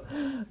 maybe. But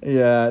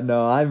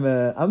no, I'm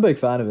a big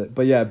fan of it.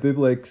 But yeah,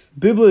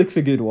 Bublik's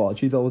a good watch.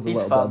 He's always a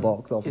little bit of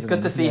box office. It's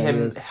good to see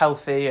him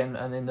healthy and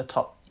in the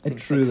top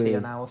 60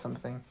 now or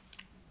something.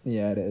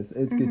 Yeah, it is.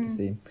 It's good to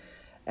see.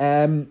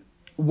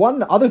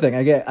 One other thing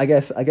I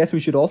guess we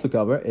should also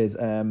cover is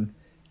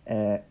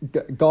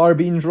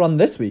Garbin's run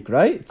this week,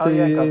 right?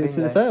 Garbin,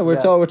 to the title.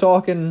 We're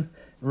talking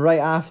right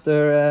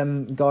after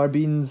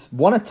Garbin's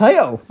won a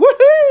title.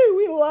 Woohoo!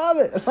 We love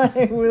it.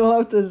 Like, we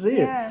love to see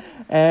it.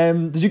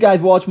 Did you guys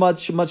watch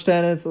much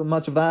tennis,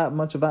 much of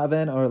that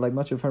event, or like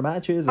much of her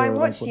matches? I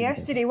watched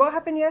yesterday. What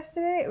happened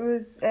yesterday? It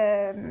was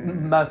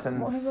Mertens.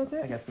 What was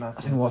it? I guess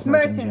Mertens.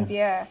 Mertens,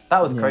 yeah.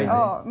 That was crazy.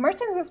 Oh,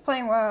 Mertens was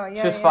playing well.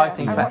 Yeah, she was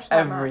fighting for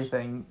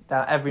everything,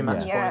 every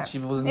match point. She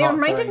was not. It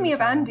reminded me of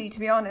Andy, to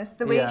be honest.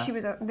 The way she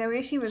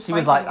was. She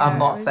was like, I'm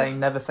not saying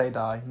never say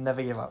die,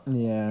 never give up.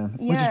 Yeah,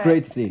 which is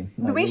great to see.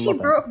 The way she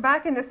broke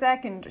back in the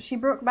second. She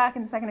broke back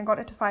in the second and got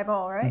it to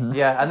 5-all, right?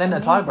 Mm-hmm. Yeah, and then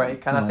a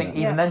tiebreak, and I think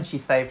even then she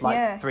saved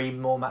like 3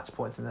 more match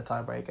points in the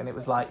tiebreak, and it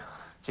was like,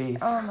 Jeez.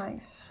 Oh my.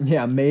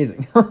 Yeah,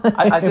 amazing.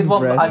 I did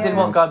want Impressive.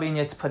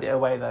 Garbiñe to put it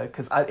away though,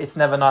 because it's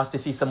never nice to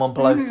see someone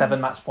blow 7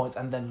 match points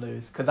and then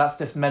lose, because that's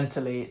just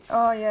mentally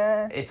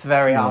it's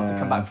very hard to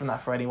come back from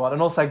that for anyone.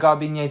 And also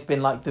Garbiñe's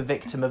been like the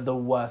victim of the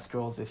worst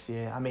draws this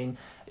year. I mean,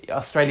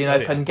 Australian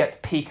Open gets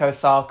Pico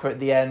Osaka at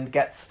the end,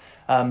 gets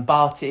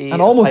Barty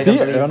and almost beat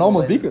her, and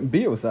almost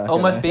beat Osaka.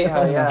 Almost beat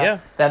her, yeah.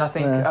 Then I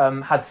think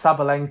had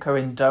Sabalenka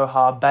in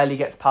Doha, barely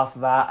gets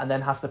past that, and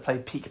then has to play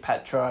Peak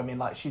Petra. I mean,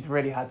 like she's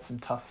really had some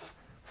tough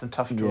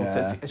draws.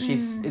 Yeah. So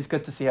it's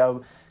good to see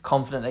her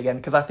confident again,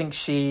 because I think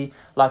she,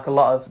 like a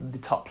lot of the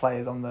top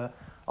players on the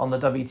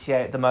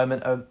WTA at the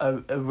moment,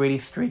 are really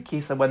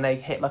streaky. So when they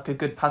hit like a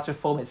good patch of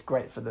form, it's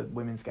great for the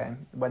women's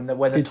game. When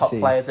the top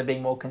players are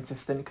being more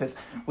consistent, because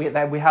we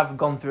have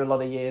gone through a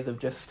lot of years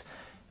of just,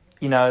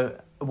 you know,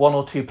 1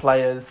 or 2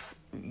 players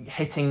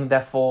hitting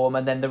their form,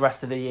 and then the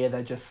rest of the year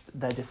they're just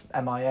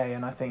MIA.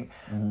 And I think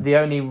the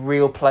only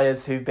real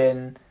players who've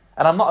been,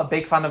 and I'm not a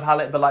big fan of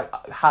Halep, but like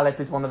Halep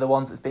is one of the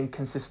ones that's been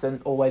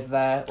consistent, always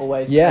there,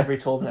 every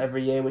tournament,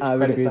 every year, which is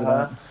credit to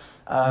her.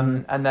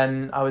 And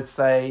then I would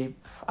say,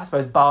 I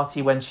suppose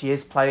Barty, when she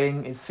is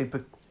playing, is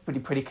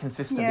pretty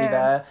consistently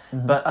there.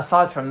 But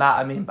aside from that,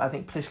 I mean, I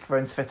think Pliskova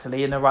and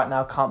Svitolina right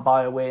now can't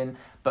buy a win,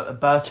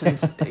 but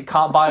Burton's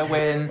can't buy a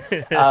win.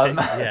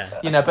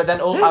 You know, but then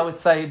I would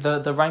say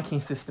the ranking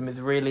system is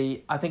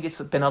really, I think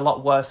it's been a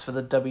lot worse for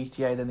the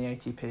WTA than the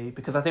ATP,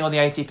 because I think on the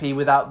ATP,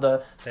 without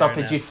the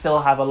stoppage, you'd still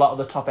have a lot of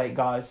the top 8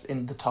 guys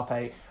in the top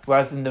 8,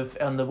 whereas on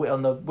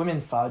the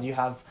women's side, you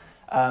have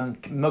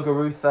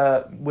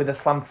Muguruza with a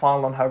slam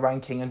final on her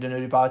ranking and a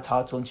Dubai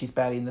title, and she's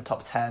barely in the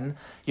top 10.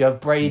 You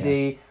have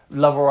Brady,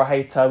 love or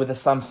hate her, with a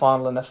slam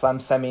final and a slam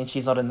semi, and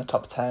she's not in the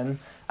top 10.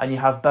 And you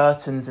have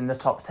Burton's in the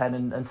top 10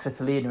 and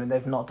Svitolina, and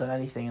they've not done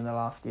anything in the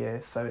last year,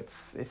 so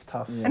it's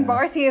tough. Yeah. And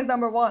Barty is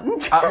number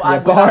 1.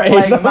 Barty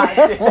playing a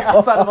match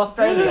outside of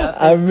Australia.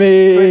 I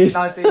mean,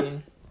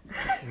 2019.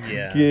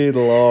 Yeah. Good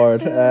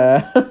lord. Do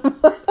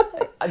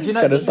you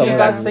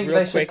guys think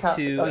they should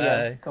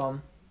go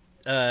on.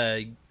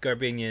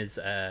 Garbiñe's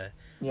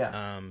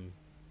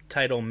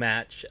title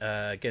match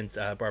against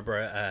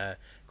Barbara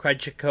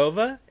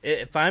Krejcikova.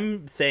 If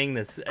I'm saying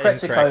this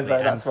incorrectly,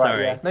 I'm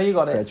sorry. Yeah. No, you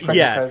got it.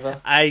 Yeah,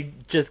 I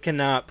just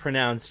cannot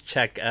pronounce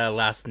Czech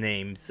last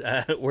names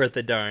worth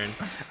a darn.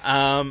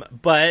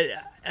 But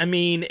I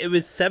mean, it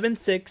was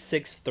 7-6,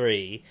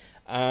 6-3.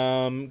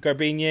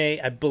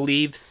 Garbiñe, I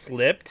believe,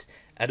 slipped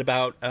at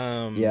about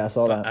I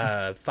saw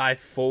that.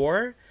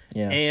 5-4.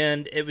 Yeah.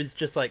 And it was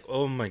just like,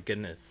 oh my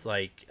goodness,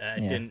 like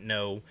I didn't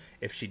know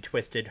if she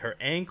twisted her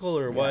ankle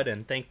or what,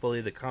 and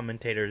thankfully the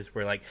commentators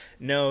were like,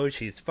 no,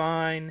 she's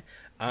fine.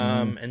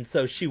 And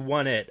so she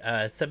won it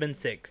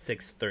 7-6,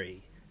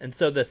 6-3. And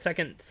so the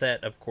second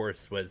set, of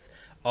course, was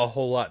a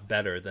whole lot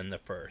better than the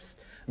first.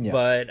 Yeah.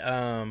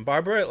 But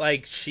Barbara,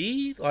 like,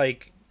 she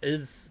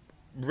is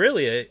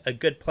really a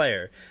good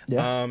player.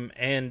 Yeah.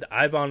 And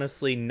I've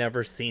honestly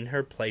never seen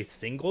her play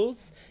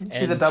singles.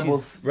 She's a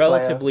doubles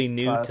relatively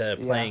new to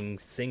playing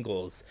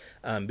singles,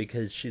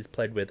 because she's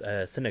played with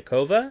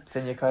Sinakova.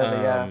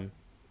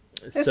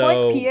 It's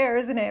like Pierre,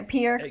 isn't it?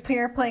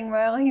 Pierre playing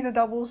well. He's a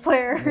doubles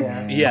player.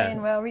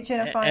 Playing well,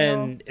 reaching a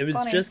final. And it was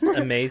just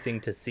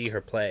amazing to see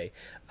her play,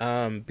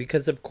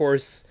 because of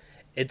course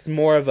it's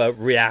more of a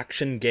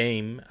reaction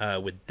game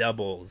with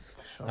doubles.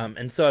 Sure.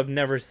 And so I've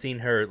never seen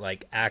her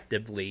like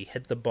actively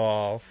hit the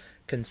ball,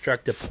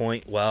 construct a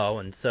point well,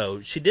 and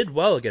so she did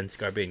well against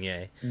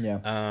Garbiñe.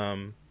 Yeah.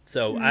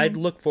 So I'd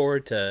look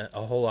forward to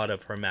a whole lot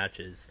of her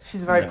matches.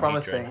 She's very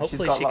promising.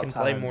 Hopefully she can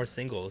play more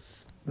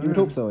singles. You would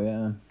hope so,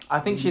 yeah.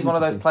 I think she's one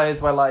of those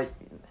players where like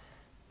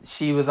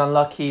she was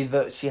unlucky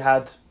that she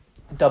had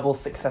double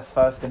success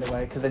first in a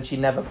way, because then she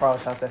never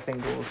prioritised her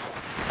singles,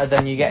 and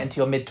then you get into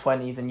your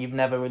mid-20s and you've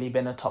never really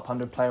been a top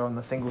 100 player on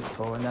the singles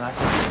tour. And then I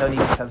think it's only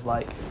because,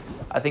 like,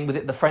 I think was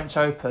it the French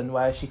Open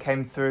where she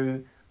came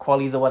through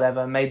qualies or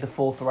whatever, made the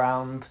 4th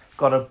round,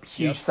 got a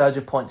huge surge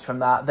of points from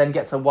that, then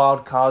gets a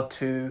wild card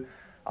to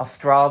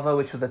Ostrava,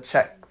 which was a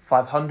Czech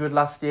 500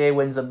 last year,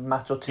 wins a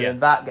match or two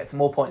of that, gets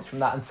more points from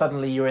that, and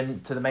suddenly you're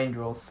into the main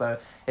draws. So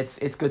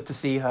it's good to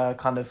see her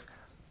kind of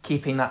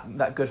keeping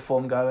that good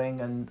form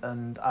going,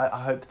 and I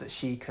hope that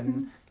she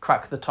can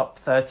crack the top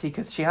 30,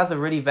 because she has a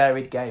really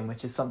varied game,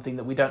 which is something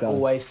that we don't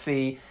always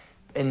see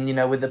in, you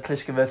know, with the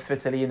Pliskova,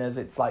 Svitolinas.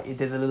 It's like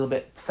it is a little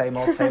bit same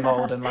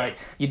old, and like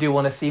you do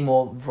want to see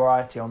more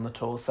variety on the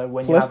tour. So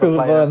when you have a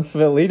player, and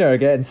Svitolina are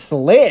getting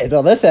slated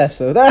on this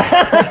episode.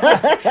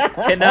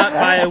 Cannot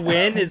buy a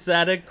win. Is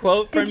that a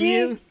quote from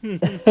you?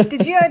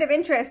 Did you, out of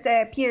interest,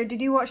 Pierre,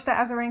 did you watch the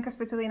Azarenka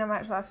Svitolina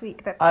match last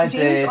week? I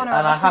did, and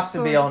I have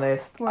to be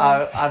honest,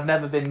 I've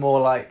never been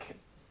more like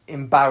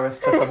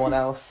embarrassed for someone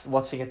else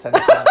watching a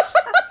tennis match.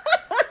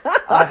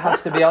 I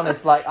have to be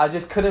honest, like I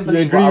just couldn't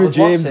believe what I was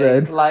watching.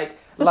 Then?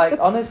 Like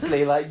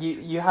honestly, like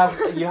you have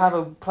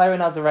a player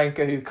in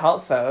Azarenka who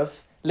can't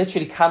serve,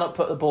 literally cannot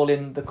put the ball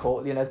in the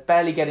court, you know, is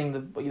barely getting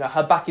the, you know,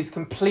 her back is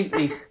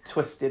completely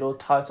twisted or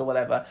tight or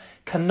whatever,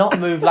 cannot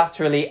move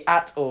laterally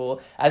at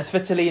all, and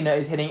Svitolina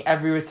is hitting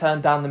every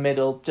return down the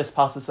middle just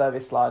past the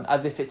service line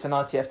as if it's an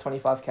ITF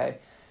 25k.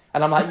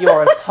 And I'm like,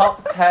 you're a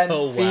top 10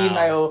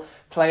 female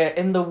player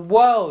in the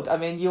world. I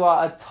mean, you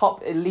are a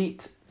top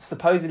elite,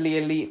 supposedly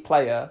elite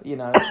player, you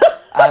know,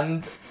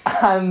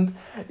 and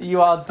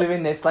you are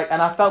doing this, like,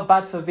 and I felt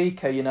bad for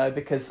Vika, you know,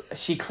 because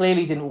she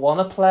clearly didn't want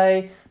to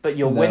play, but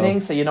you're winning,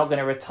 so you're not going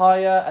to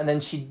retire, and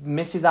then she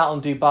misses out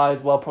on Dubai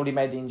as well, probably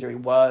made the injury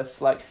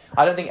worse. Like,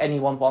 I don't think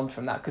anyone won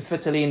from that, because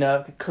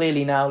Svitolina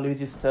clearly now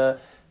loses to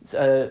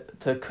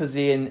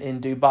Kuzi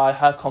in Dubai.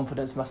 Her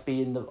confidence must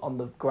be on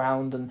the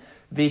ground, and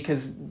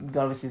Vika's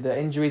obviously the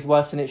injury's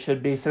worse than it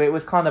should be, so it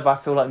was kind of, I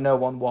feel like no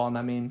one won.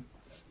 I mean,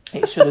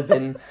 it should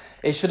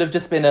have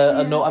just been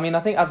a no. I mean,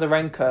 I think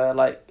Azarenka,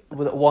 like,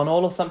 with 1-1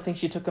 or something,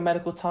 she took a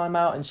medical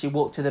timeout and she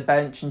walked to the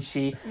bench and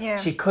she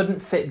couldn't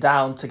sit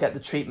down to get the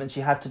treatment. She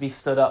had to be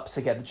stood up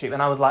to get the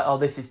treatment. I was like, oh,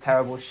 this is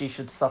terrible. She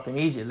should stop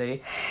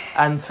immediately.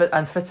 And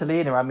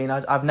Svitolina, I mean,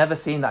 I've never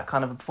seen that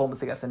kind of a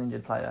performance against an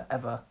injured player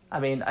ever.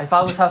 I mean, if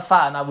I was her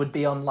fan, I would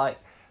be on, like,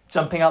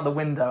 jumping out the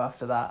window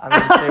after that. I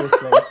mean,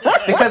 seriously.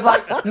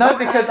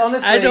 Because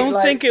honestly, I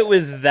don't think it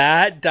was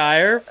that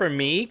dire for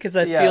me, because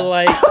I feel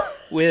like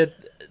with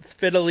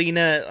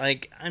Svitolina,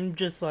 like, I'm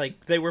just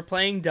like, they were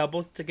playing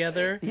doubles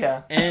together.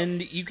 Yeah.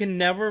 And you can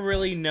never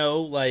really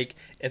know, like,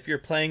 if you're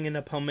playing an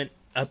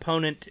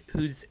opponent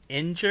who's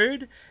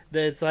injured,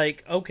 that it's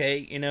like, okay,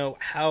 you know,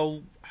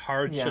 how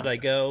hard should I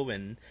go?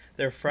 And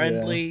they're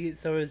friendly,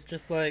 so it's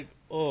just like,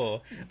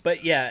 oh. But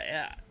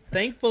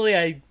thankfully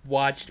I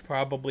watched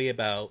probably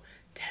about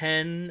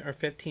 10 or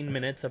 15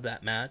 minutes of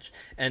that match,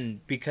 and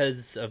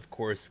because of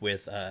course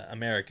with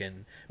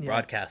American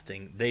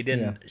broadcasting, they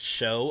didn't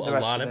show a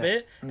lot of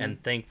it,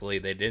 and thankfully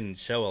they didn't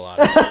show a lot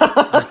of it.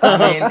 I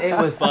mean, it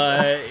was,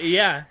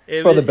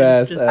 but for the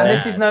best. And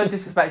this is no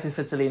disrespect to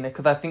Svitolina,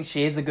 because I think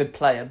she is a good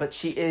player, but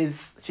she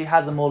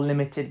has a more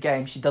limited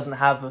game. She doesn't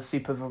have a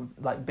super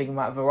big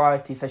amount of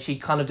variety, so she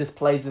kind of just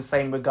plays the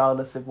same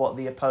regardless of what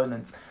the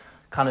opponent's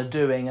kind of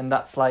doing, and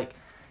that's like,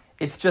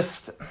 it's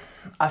just,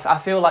 I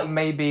feel like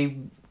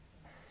maybe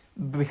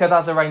because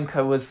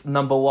Azarenka was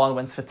number one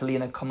when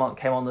Svitolina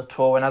came on the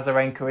tour, and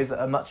Azarenka is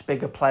a much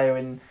bigger player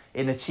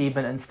in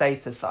achievement and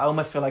status, I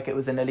almost feel like it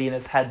was in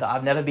Alina's head that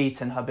I've never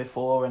beaten her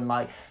before, and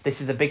like, this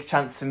is a big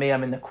chance for me.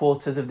 I'm in the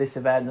quarters of this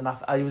event, and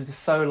I was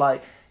just so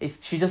like,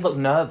 she just looked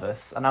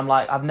nervous, and I'm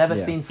like, I've never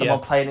seen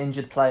someone play an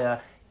injured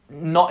player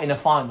not in a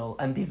final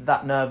and be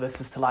that nervous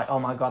as to like, oh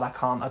my god,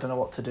 I don't know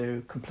what to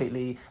do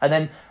completely. And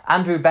then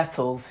Andrew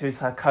Bettles, who's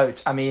her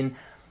coach, I mean,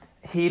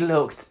 he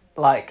looked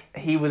like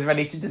he was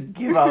ready to just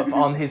give up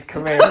on his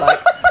career. Like,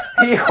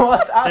 he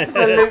was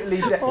absolutely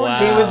Wow.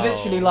 He was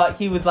literally like,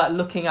 he was like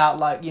looking out,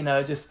 like, you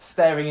know, just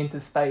staring into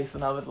space,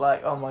 and I was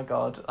like, oh my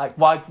god, like,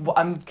 why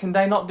can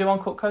they not do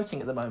on-court coaching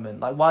at the moment?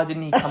 Like, why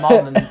didn't he come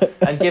on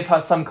and give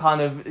her some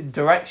kind of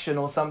direction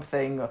or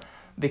something?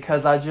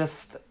 Because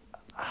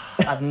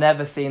I've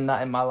never seen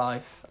that in my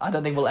life. I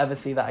don't think we'll ever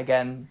see that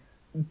again.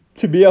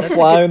 To be a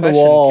fly on the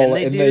wall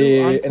in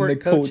the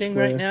coaching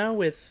right now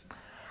with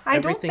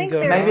everything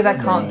going on? Maybe they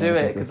can't do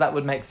it, because that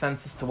would make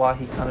sense as to why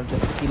he kind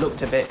of he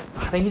looked a bit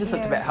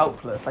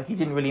helpless, like he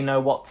didn't really know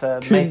what to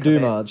couldn't make do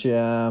of it. much.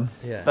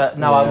 But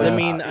no,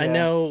 I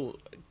know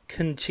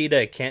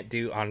Conchita can't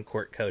do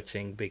on-court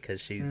coaching because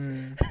she's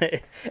in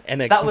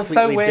a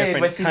completely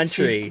different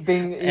country.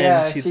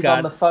 And she's got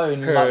on the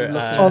phone, her, like,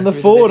 looking on the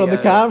phone, on the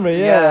camera,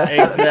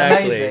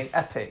 exactly. Amazing,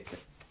 epic.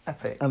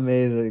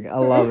 Amazing, I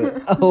love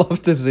it. I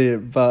love to see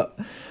it, but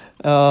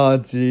oh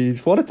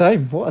jeez, what a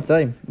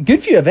time.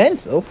 Good few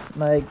events though,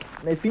 like,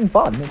 it's been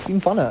fun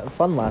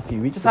last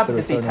few weeks. Just happy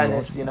to see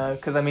tennis, you know,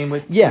 because I mean,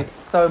 there's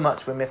so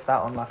much we missed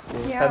out on last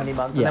year, so many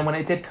months, and then when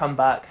it did come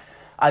back,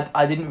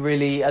 I didn't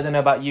really, I don't know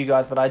about you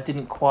guys, but I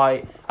didn't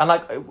quite, and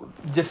like,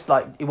 just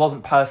like, it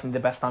wasn't personally the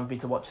best time for me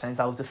to watch tennis.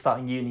 I was just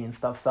starting uni and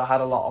stuff, so I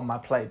had a lot on my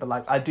plate, but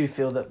like, I do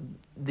feel that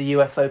the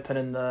US Open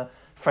and the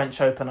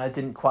French Open, I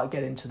didn't quite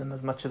get into them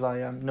as much as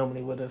I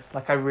normally would have.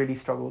 Like, I really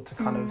struggled to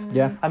kind of...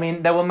 I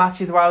mean, there were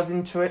matches where I was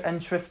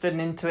interested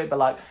and into it, but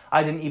like,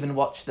 I didn't even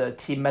watch the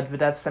Team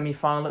Medvedev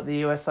semi-final at the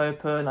US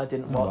Open. I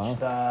didn't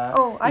watch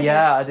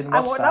I didn't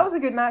watch that. That was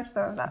a good match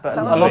though. But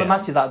a lot of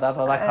matches like that,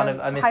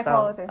 I missed out.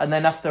 Quality. And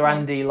then after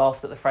Andy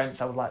lost at the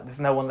French, I was like, there's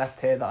no one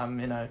left here that I'm,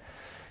 you know,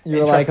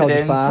 You're like, I'll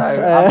just pass.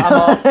 So I'm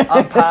off,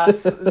 I'm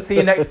pass. See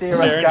you next year,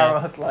 Roland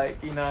Garros,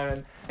 like, you know.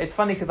 And it's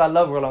funny because I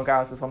love Roland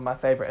Garros, it's one of my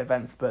favourite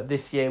events, but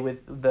this year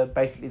with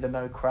basically the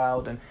no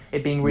crowd and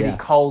it being really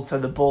cold, so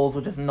the balls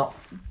were just not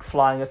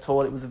flying at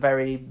all. It was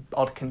very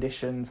odd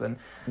conditions, and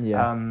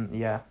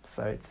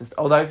so it's just,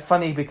 although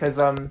funny because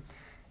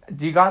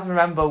Do you guys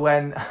remember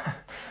when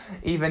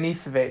Ivan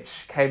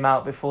Isavic came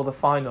out before the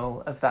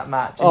final of that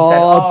match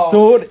and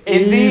said,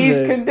 in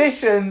these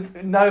conditions,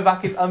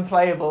 Novak is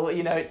unplayable,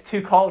 you know, it's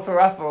too cold for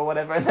Rafa or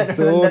whatever, and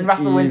then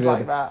Rafa wins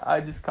like that.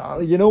 I just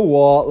can't. You know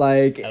what,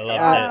 like, I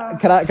love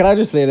can I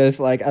just say this,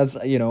 like, as,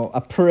 you know,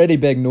 a pretty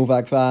big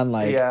Novak fan,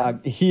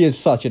 like, he is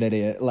such an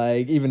idiot,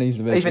 like, Ivan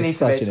Isavic is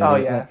such an idiot. Oh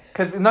yeah,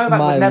 because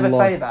Novak would never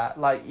say that,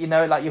 like, you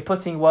know, like, you're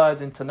putting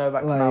words into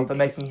Novak's mouth and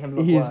making him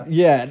look worse.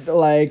 Yeah,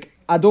 like,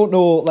 I don't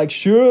know, like,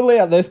 surely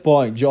at this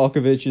point,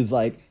 Djokovic is,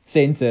 like,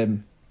 saying to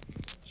him,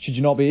 should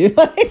you not be,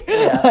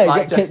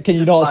 can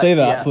you not say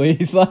that,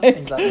 please? Like,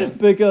 exactly.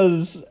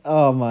 Because,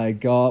 oh my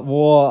God,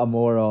 what a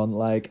moron,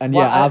 like, and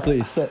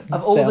absolutely.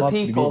 Of all the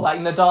people, like,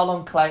 Nadal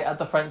on clay at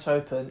the French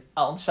Open,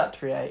 on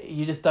Chatrier,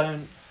 you just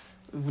don't,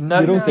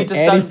 don't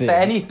say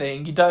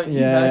anything. You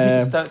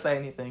just don't say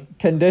anything.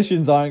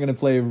 Conditions aren't going to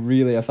play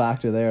really a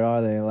factor there,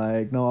 are they?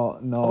 Like, no.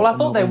 Well, I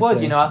thought they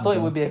would. You know, I thought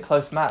it would be a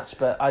close match,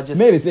 but I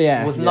just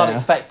was not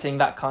expecting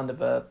that kind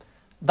of a.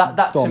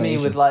 That to me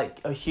was like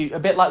a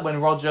bit like when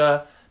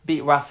Roger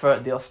beat Rafa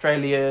at the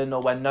Australian,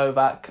 or when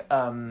Novak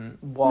won.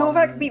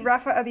 Novak beat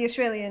Rafa at the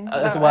Australian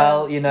as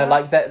well. You know,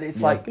 like that.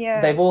 It's like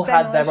they've all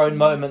had their own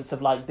moments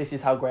of like, this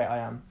is how great I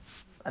am,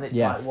 and it's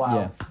like, wow.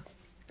 Yeah.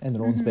 In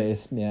their own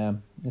space,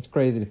 it's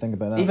crazy to think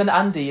about that. Even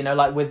Andy, you know,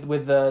 like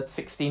with the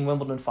 16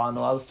 Wimbledon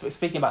final, I was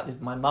speaking about this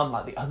with my mum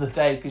like the other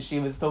day, because she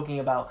was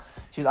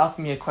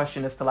asking me a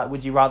question as to like,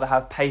 would you rather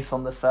have pace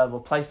on the serve or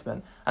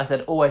placement? And I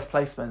said always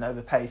placement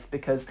over pace,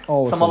 because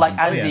someone like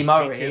Andy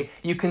Murray,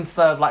 you can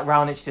serve like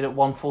Raonic did at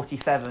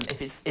 147.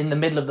 If it's in the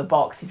middle of the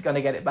box, he's going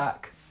to get it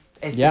back.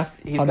 He's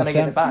going to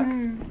get it back.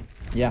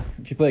 Yeah,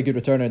 if you play a good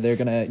returner, they're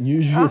going to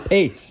use your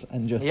pace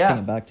and just ping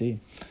it back to you.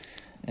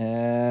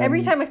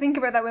 Every time I think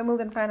about that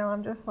Wimbledon final,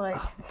 I'm just like,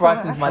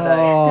 brightens my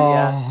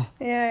day.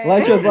 Yeah.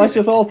 Let's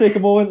just all take a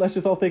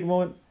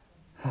moment.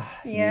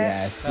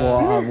 Yeah.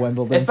 What a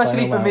Wimbledon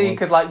especially final for me,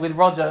 because like with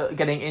Roger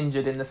getting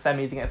injured in the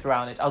semis against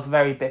Raonic, I was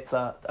very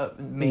bitter at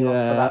Milos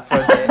for that for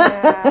a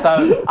bit.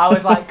 So I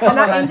was like, come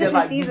on, Andy,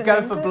 like,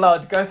 go for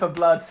blood,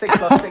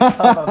 6+6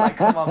 I was like,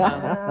 come on,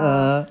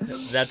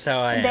 man. That's how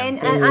I am. Then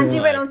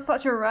Andy went on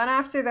such a run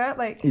after that,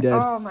 like,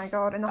 oh my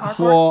God, in the hard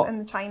courts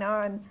in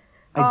China,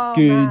 and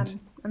good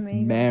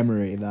amazing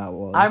memory that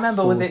was. I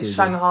remember, was it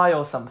Shanghai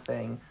or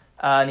something,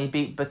 and he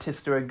beat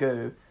Batista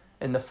Agut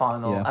in the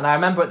final, and I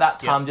remember at that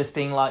time just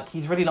being like,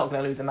 he's really not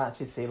going to lose a match,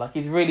 is he? Like,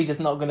 he's really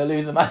just not going to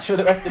lose a match for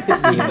the rest of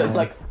his season,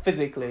 like,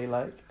 physically,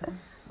 like.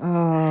 He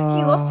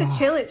lost to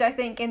Cilic, I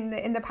think,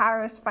 in the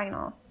Paris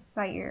final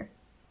that year.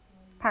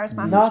 Paris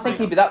Masters. No, I think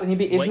he beat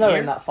Isner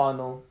in that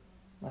final,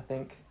 I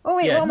think. Oh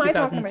wait, what am I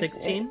talking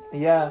 2016?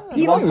 about? Yeah.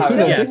 He lost to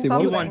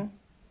Cilic he won.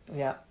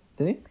 Yeah.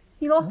 Did he?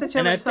 He lost to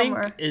Cilic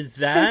somewhere. Is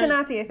that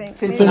Cincinnati, I think.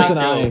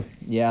 Cincinnati.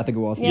 Yeah, I think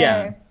it was.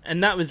 Yeah.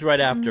 And that was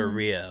right after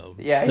Rio.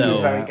 Yeah, so he was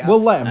very gassed.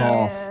 We'll let him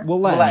off. We'll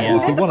let him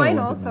off. He did the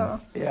final,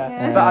 so.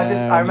 Yeah. But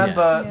I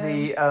remember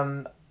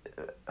the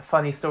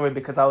funny story,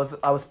 because I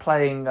was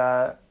playing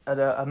at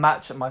a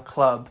match at my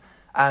club,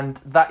 and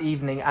that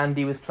evening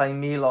Andy was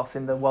playing Milos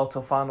in the World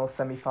Tour Final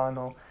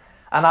semi-final.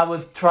 And I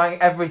was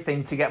trying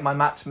everything to get my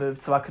match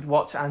moved so I could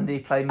watch Andy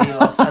play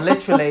Milos. And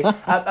literally,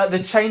 at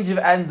the change of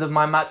ends of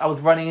my match, I was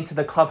running into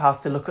the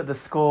clubhouse to look at the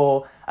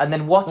score, and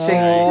then watching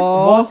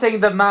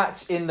the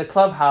match in the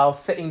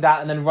clubhouse, sitting down,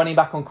 and then running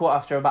back on court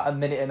after about a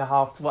minute and a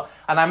half to watch.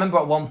 And I remember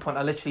at one point,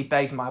 I literally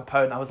begged my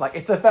opponent. I was like,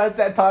 it's a third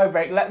set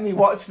tiebreak. Let me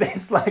watch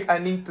this. Like, I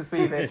need to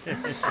see this.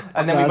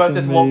 And then we both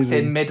just walked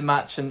in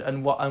mid-match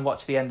and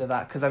watched the end of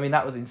that. Because, I mean,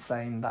 that was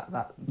insane, that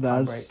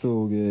tiebreak. That's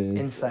so good.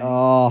 Insane.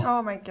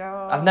 Oh my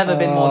God. I've never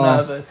been more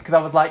nervous, because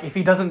I was like, if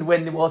he doesn't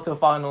win the World Tour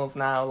Finals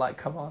now, like,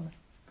 come on.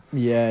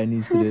 Yeah, he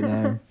needs to do it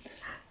now.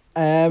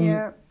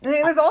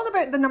 It was all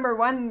about the number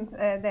one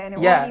then. It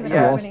wasn't even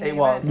about winning it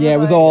was. the event. Yeah, it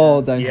was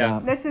all down to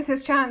that. This is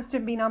his chance to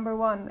be number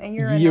one, and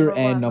you're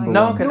number one.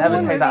 No one can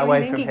ever take that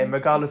away from him,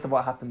 regardless of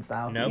what happens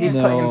now. Nope. He's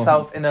put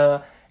himself in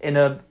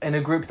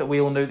a group that we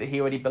all knew that he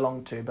already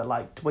belonged to. But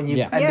like, when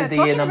you ended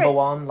the year number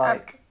one,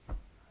 like.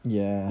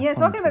 Yeah,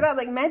 talking about that,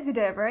 like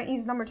Medvedev, right?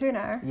 He's number 2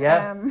 now.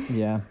 Yeah.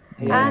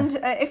 And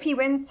if he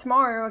wins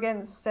tomorrow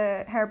against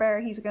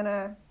Herbert, he's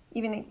gonna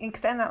even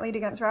extend that lead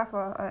against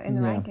Rafa in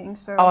the rankings.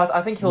 So.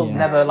 I think he'll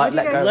never let go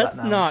of that now. Let's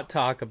not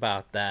talk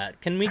about that.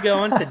 Can we go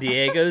on to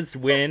Diego's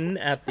win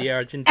at the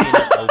Argentina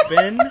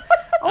Open?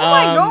 Oh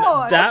my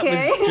God! That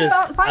was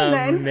just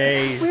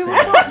amazing.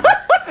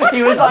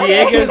 He was like,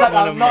 Diego's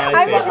one of my.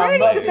 I was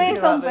ready to say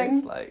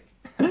something.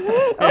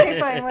 Okay,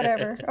 fine,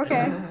 whatever.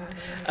 Okay.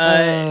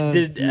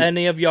 Did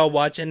any of y'all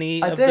watch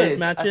any of those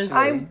matches?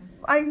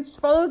 I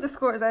followed the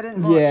scores. I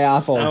didn't watch. Yeah,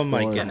 I followed. Oh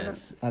my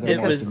goodness!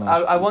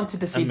 I wanted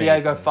to see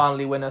Diego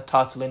finally win a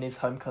title in his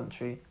home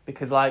country,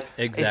 because like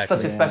it's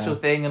such a special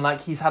thing, and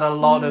like he's had a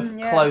lot of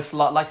close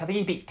like I think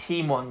he beat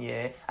Team one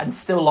year and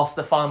still lost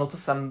the final to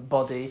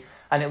somebody.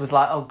 and it was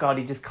like, oh god,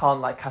 he just can't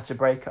like catch a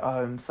break at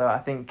home. So I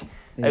think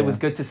it was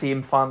good to see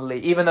him finally,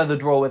 even though the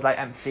draw was like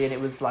empty and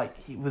it was like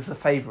he was a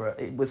favourite,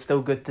 it was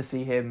still good to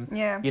see him,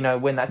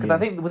 win that, because I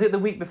think, was it the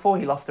week before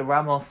he lost to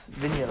Ramos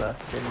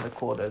Vinales in the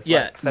quarters?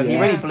 So he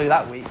really blew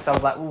that week. So I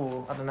was like,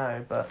 ooh, I don't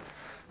know, but.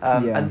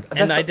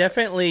 And I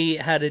definitely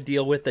had a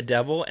deal with the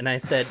devil, and I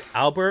said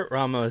Albert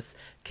Ramos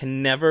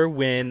can never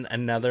win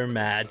another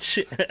match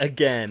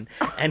again,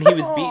 and he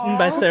was beaten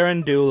by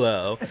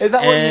Cerundolo. Is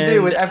that what you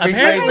do with every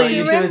trade?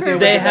 Apparently,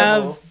 they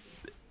have.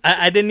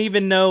 I didn't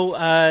even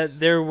know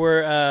there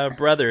were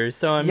brothers,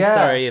 so I'm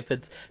sorry if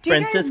it's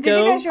Francisco. Did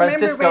you guys remember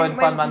Francisco and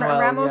Juan when Manuel,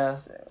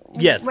 Ramos?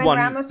 Yes, when Juan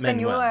Ramos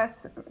Manuel.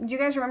 Vinolas. Do you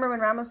guys remember when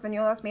Ramos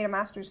Vinolas made a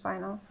Masters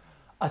final?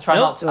 I try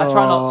not to.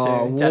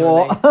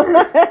 Generally.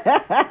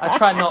 I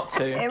try not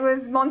to. It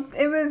was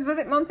was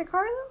it Monte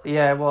Carlo?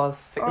 Yeah, it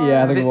was.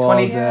 I think it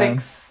was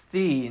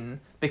 2016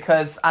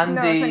 because Andy.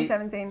 No,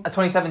 2017.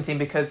 2017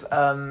 because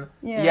I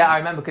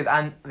remember because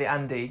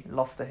Andy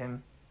lost to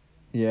him.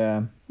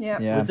 Yeah.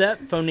 Was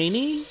that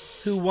Fonini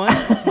who won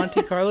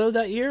Monte Carlo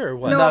that year or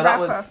what? No, that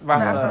Rafa. was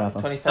Rafa.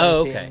 2017.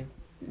 Oh, okay.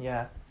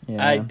 Yeah.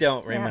 I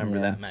don't remember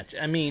that match.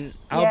 I mean,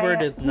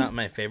 Albert is not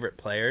my favorite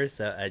player,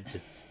 so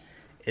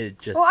it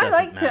just well, I doesn't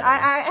liked matter.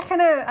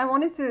 it. I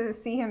wanted to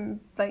see him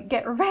like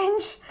get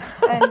revenge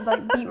and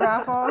like beat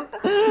Rafa,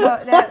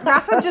 but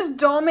Rafa just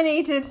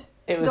dominated.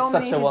 It was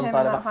such a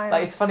one-sided match.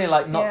 Like, it's funny,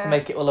 like, not to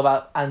make it all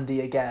about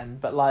Andy again,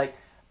 but like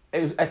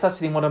it's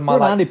actually one of my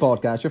We're an Andy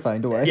podcast, you're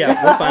fine, don't worry.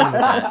 Yeah, we're fine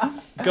with that.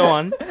 Go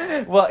on.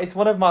 Well, it's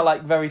one of my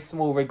like very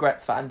small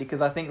regrets for Andy,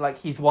 because I think like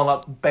he's won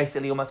up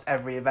basically almost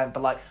every event,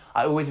 but like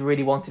I always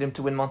really wanted him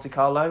to win Monte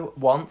Carlo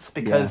once,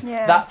 because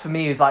that for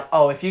me is like,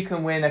 oh, if you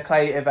can win a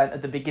clay event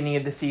at the beginning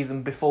of the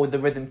season before the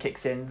rhythm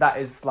kicks in, that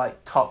is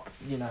like top,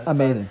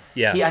 Amazing.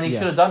 So he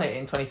should have done it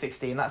in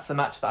 2016. That's the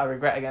match that I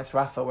regret against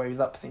Rafa, where he was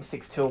up, I think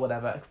 6-2 or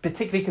whatever.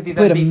 Particularly because he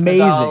then beats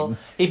Nadal.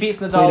 He beats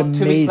Nadal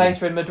 2 weeks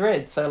later in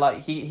Madrid, so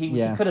like he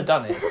could have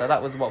done it. So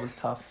that was what was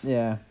tough.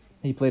 Yeah,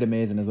 he played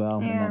amazing as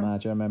well in that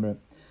match. I remember it.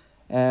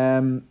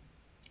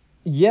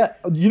 Yeah,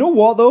 you know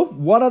what though?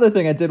 One other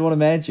thing I did want to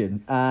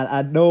mention, and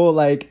I know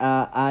like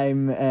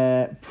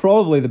I'm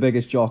probably the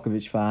biggest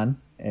Djokovic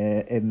fan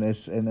in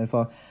this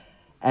part.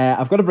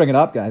 I've got to bring it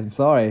up, guys. I'm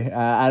sorry.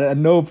 I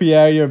know,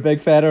 Pierre, you're a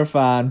big Federer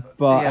fan,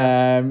 but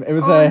it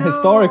was a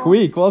historic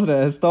week, wasn't it?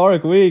 A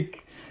historic week.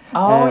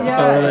 Oh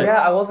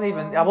I wasn't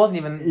even. I was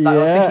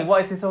thinking,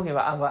 what is he talking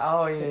about? I was like,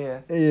 oh yeah.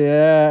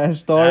 Yeah,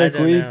 historic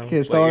week.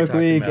 It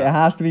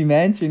has to be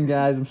mentioned,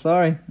 guys. I'm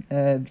sorry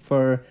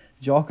for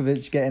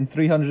Djokovic getting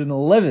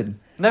 311.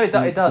 No, it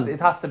does. It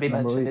has to be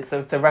mentioned. It's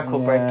a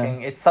record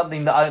breaking. It's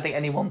something that I don't think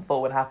anyone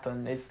thought would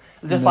happen. It's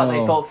just like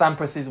they thought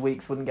Sampras's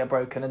weeks wouldn't get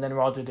broken, and then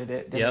Roger did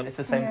it. It's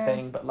the same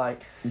thing, but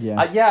like,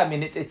 I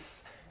mean,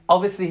 it's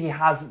obviously he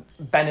has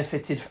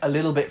benefited a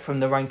little bit from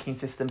the ranking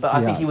system, but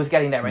I think he was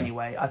getting there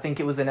anyway. I think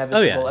it was inevitable.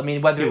 Oh, yeah. I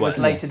mean, whether it was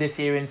later this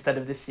year instead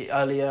of this year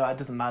earlier, it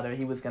doesn't matter.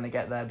 He was going to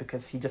get there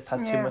because he just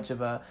has too much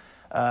of a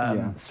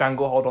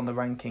stranglehold on the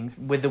rankings,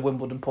 with the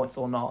Wimbledon points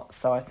or not.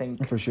 So I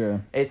think for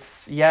sure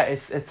it's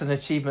an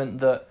achievement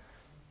that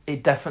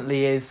it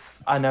definitely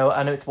is. I know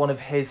it's one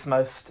of his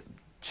most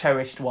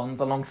cherished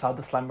ones, alongside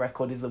the slam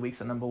record is the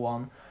weeks at number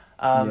one.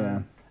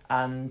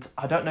 And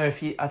I don't know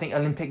if I think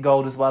Olympic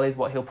gold as well is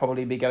what he'll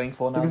probably be going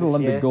for now this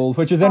Olympic year. gold,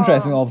 which is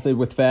interesting, obviously,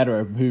 with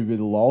Federer, who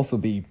will also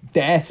be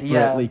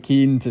desperately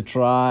keen to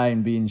try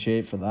and be in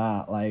shape for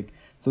that. Like,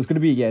 so it's going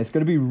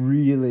to be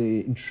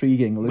really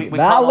intriguing. We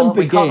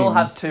can't all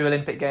have 2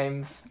 Olympic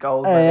Games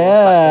gold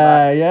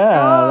medals.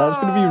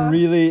 That's going to be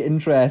really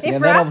interesting.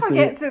 If Rafa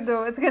gets it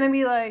though, it's going to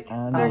be like.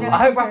 I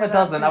hope Rafa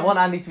doesn't. I want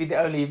Andy to be the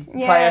only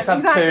player to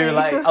have 2,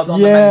 like on the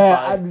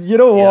men's side. You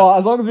know what?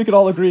 As long as we can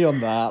all agree on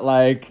that,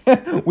 like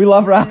we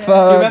love Rafa. Do you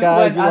remember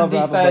guys, when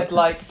Andy said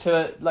like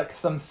to like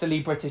some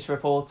silly British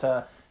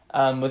reporter?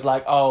 Was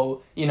like,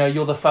 oh,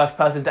 you're the first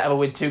person to ever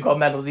win 2 gold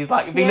medals. He's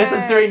like, Venus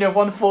and Serena have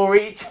won 4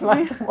 each.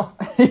 Like, what?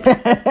 That's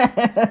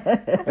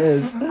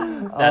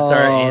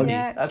our Andy.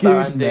 That's Good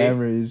our Andy.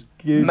 Memories.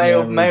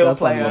 Male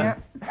player.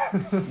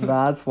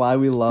 That's why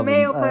we love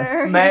male him.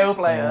 Player. Male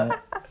player.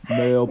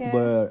 Male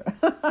player.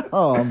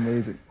 Oh,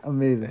 amazing.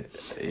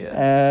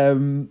 Yeah.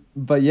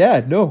 But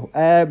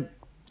no.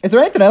 Is there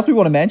anything else we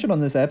want to mention on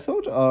this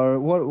episode, or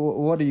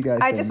what do you guys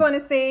think? I just want to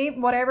say,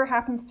 whatever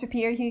happens to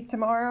Pierre Hugh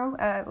tomorrow,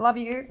 love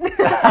you. Yes,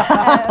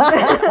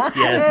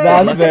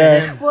 that's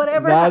fair.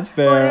 Whatever. If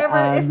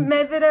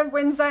Medvedev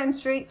wins that in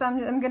straights, I'm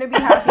going to be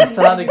happy. He's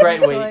had a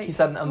great week. He's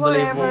had an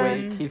unbelievable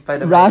week. He's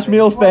played amazing.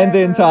 Rashmi will spend the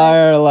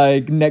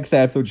entire next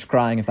episode just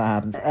crying if that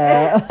happens.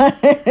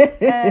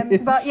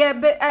 But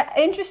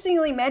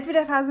interestingly,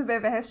 Medvedev has a bit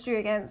of a history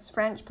against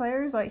French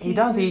players. Like he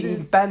does.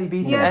 He's barely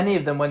beaten any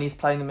of them when he's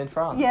playing them in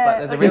France.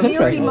 Yeah. There's a real Gilles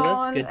trend.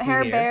 Simon,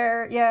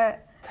 Herbert,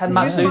 10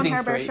 match losing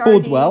streak.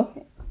 Holds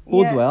well.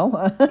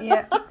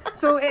 Yeah.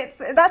 So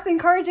that's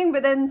encouraging,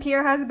 but then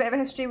Pierre has a bit of a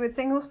history with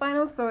singles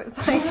finals, so it's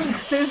like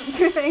there's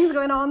two things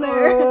going on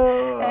there.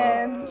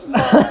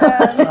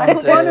 I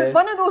hope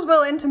one of those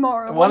will end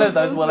tomorrow. One of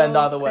those will end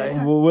either way.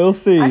 We'll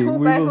see. I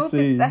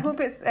hope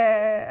it's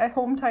a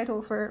home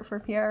title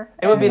for Pierre.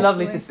 It would be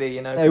lovely to see,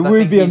 you know. It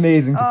would be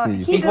amazing to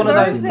see. He's one of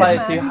those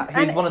players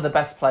he's one of the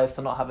best players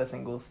to not have a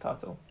singles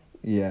title.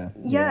 Yeah.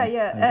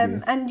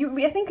 And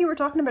I think we were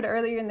talking about it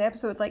earlier in the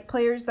episode, like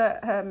players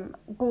that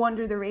go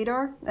under the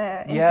radar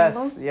in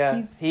singles.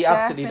 Yes, he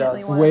absolutely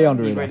does. Way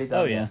under the radar. Really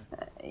does. Oh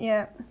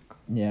yeah.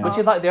 Yeah. Which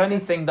is like the only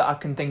thing that I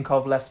can think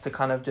of left to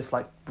kind of just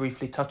like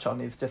briefly touch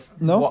on is just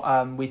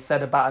what we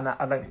said about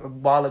I think a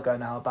while ago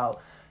now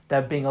about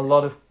there being a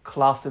lot of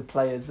class of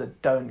players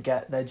that don't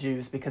get their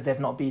dues because they've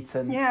not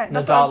beaten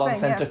Nadal on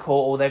centre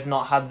court or they've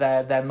not had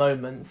their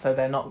moment, so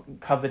they're not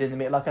covered in the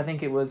middle. Like I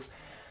think it was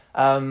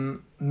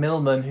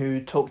Millman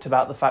who talked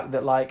about the fact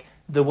that like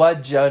the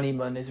word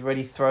journeyman is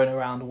really thrown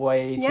around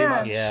way too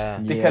much. Yeah.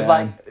 Because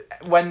like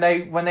when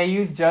they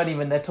use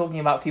journeyman, they're talking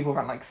about people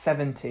around like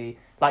 70,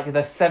 like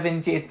the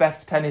 70th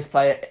best tennis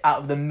player out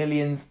of the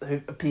millions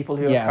of people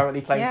who are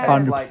currently playing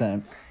tennis. 100%.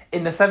 Like,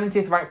 in the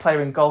 70th ranked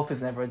player in golf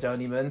is never a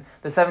journeyman.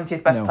 The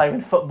 70th best player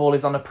in football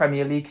is on a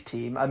Premier League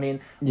team. I mean,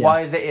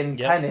 why is it in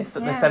tennis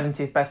that the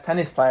 70th best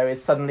tennis player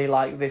is suddenly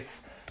like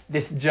this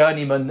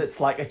journeyman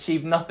that's like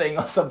achieved nothing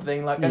or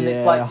something like, and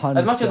it's like 100%.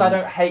 As much as I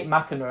don't hate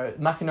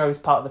McEnroe is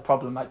part of the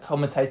problem. Like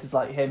commentators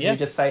like him who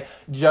just say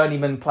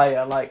journeyman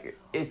player, like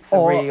it's a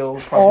real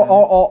problem.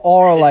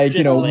 Or like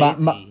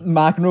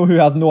McEnroe who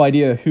has no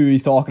idea who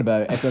he's talking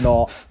about if they're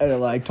not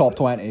like top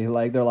 20.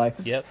 Like they're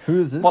like,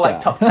 who is this guy? Like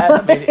top 10.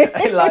 I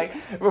mean, like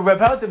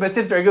Roberto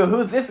Batista, I go,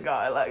 who's this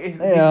guy? Like he's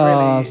really,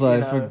 it's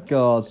like for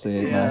God's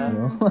sake,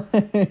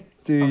 McEnroe.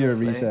 Do your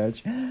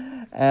research.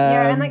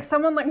 And like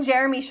someone like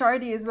Jeremy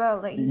Chardy as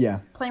well, like he's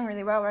playing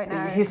really well right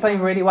now. He's playing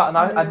really well,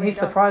 and he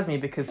surprised me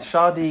because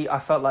Chardy, I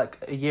felt like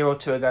a year or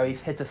two ago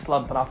he's hit a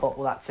slump, and I thought,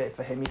 well, that's it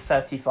for him. He's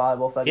 35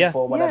 or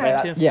 34,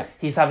 whatever.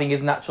 He's having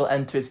his natural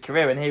end to his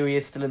career, and here he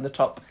is still in the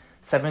top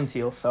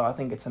 70 or so. I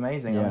think it's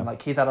amazing. I mean,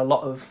 like he's had a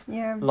lot of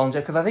longevity,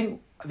 because I think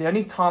the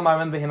only time I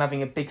remember him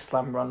having a big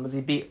slam run was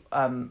he beat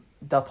Del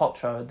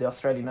Potro at the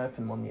Australian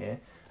Open one year, and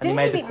Didn't he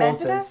made he the beat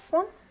quarters. Medvedev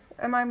once?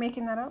 Am I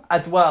making that up?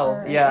 As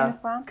well, yeah.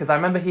 Because I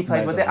remember he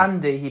played. Was it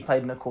Andy? He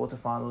played in a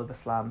quarterfinal of a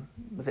slam.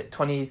 Was it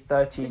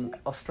 2013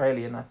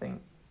 Australian? I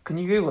think. Can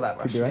you Google that,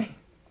 Rashmi?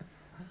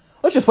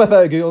 Let's just whip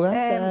out a Google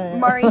then.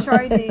 Murray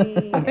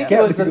Chardy. I think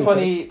it was the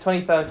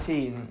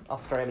 2013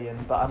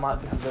 Australian, but I might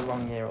have the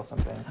wrong year or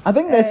something. I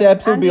think this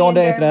episode, beyond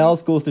anything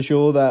else, goes to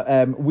show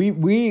that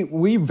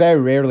we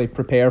very rarely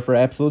prepare for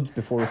episodes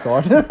before we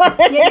start.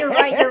 You're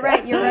right.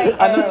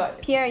 I know,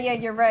 like, Pierre,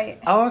 you're right.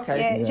 Oh, okay.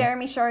 Yeah,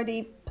 Jeremy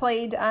Chardy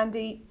played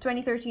Andy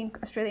 2013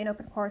 Australian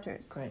Open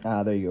quarters. Great.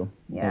 There you go.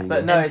 Yeah.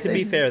 But no, to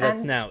be fair,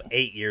 that's now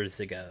 8 years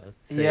ago.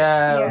 So.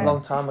 Yeah, a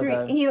long time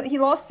ago. He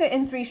lost it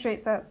in 3 straight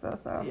sets though.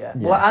 So. Yeah.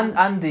 Well,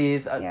 Andy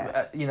is,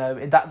 you know,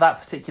 in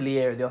that particular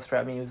year at the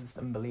Australian, I mean, it was just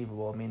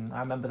unbelievable. I mean, I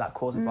remember that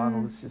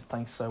quarterfinal was just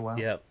playing so well.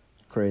 Yep.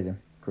 Crazy.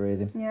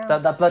 Yeah.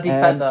 That bloody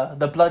feather.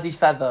 The bloody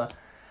feather.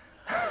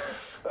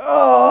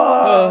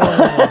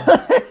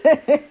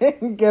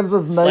 Gives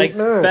us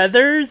nightmares. Like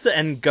feathers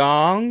and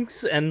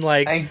gongs and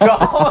like a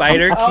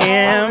spider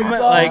cam,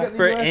 like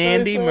for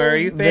Andy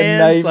Murray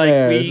fans,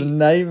 like we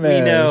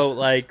know,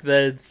 like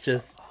that's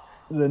just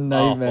the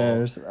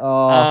nightmares.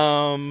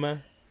 Awful.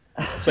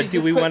 But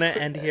do we want to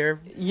end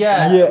here?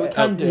 Yeah, we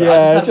can do.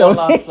 I just have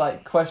one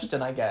last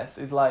question, I guess,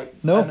 is like,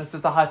 and it's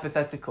just a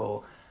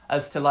hypothetical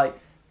as to like,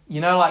 you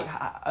know, like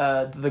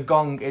the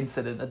gong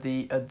incident at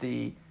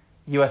the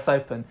US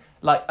Open.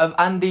 Like, of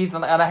Andy's,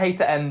 and I hate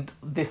to end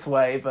this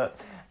way, but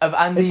of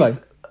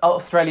Andy's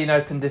Australian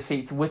Open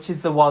defeats, which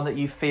is the one that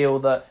you feel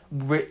that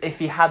if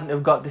he hadn't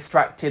have got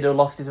distracted or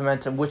lost his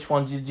momentum, which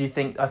one did you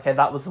think, okay,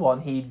 that was the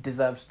one he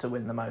deserved to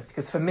win the most?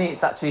 Because for me,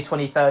 it's actually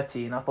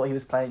 2013. I thought he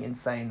was playing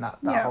insane that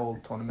whole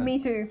tournament. Me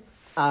too.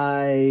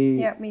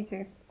 Me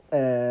too.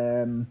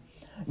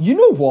 You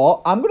know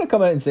what? I'm going to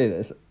come out and say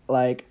this.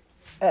 Like,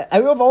 out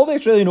of all the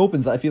Australian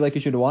Opens that I feel like he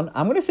should have won,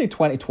 I'm going to say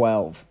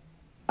 2012.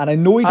 And I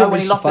know he didn't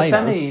reach the final.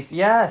 When he lost the semis,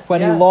 yes.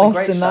 When he lost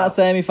in that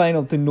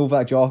semi-final to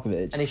Novak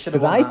Djokovic. And he should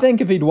have won that. Because I think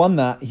if he'd won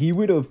that, he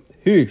would have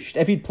hooshed.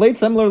 If he'd played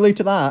similarly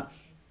to that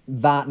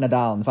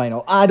Nadal in the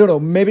final. I don't know,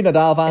 maybe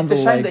Nadal fans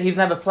It's a shame that he's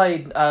never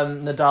played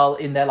Nadal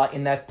in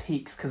their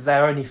peaks, because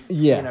they're only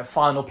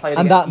final played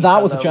and against that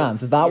each was other a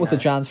chance. That was a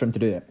chance for him to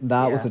do it.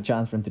 Was a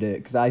chance for him to do it,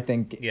 because I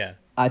think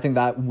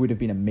that would have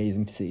been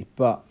amazing to see.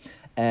 But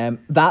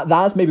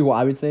that's maybe what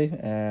I would say.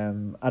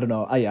 I don't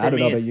know. I don't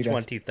know about you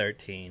guys.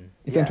 2013.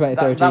 You think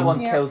 2013? That one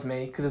kills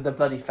me because of the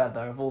bloody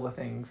feather of all the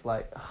things.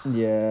 Like.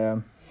 Yeah.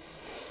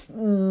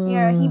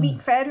 Yeah, he beat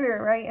Federer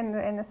right in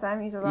the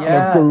semis of that.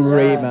 Yeah, a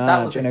great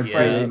match. That was a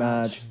crazy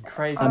match.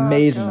 Crazy.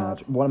 Amazing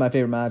match. One of my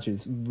favorite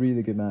matches.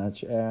 Really good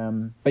match.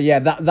 But yeah,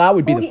 that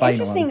would be the final.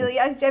 Interestingly,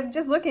 I'm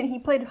just looking. He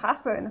played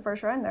Hasso in the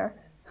first round there.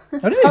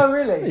 Oh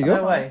really? There you go.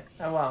 No way.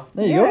 Oh wow.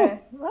 There you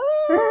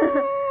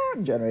go.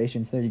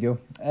 Generations. There you go.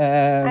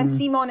 And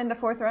Simon in the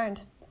 4th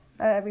round.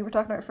 we were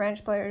talking about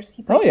French players.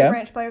 He played two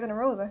French players in a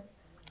row though.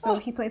 So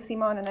he played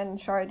Simon and then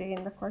Chardy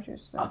in the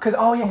quarters. So. Because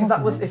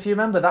that was, if you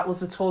remember, that was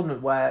the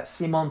tournament where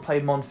Simon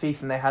played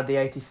Monfils and they had the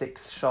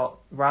 86 shot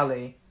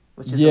rally,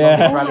 which is the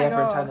longest rally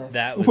ever in tennis.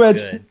 That was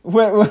good.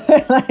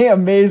 Like,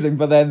 amazing.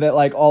 But then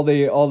like all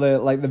the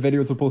like the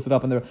videos were posted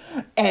up and they were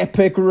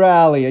epic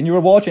rally, and you were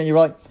watching, and you were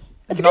like,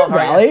 it's a good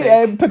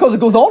rally because it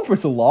goes on for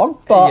so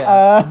long, but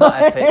not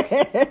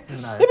epic.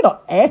 No. Maybe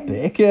not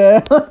epic.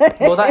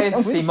 Well, that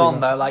is Simon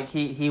though. Like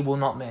he will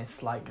not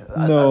miss. Like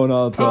no,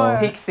 not at all.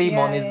 Peak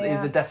Simon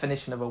is the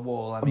definition of a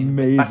wall. I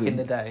mean, back in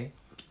the day.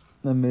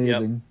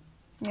 Amazing.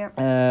 Yep.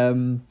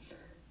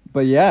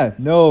 But yeah,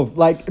 no,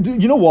 like,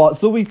 you know what?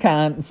 So we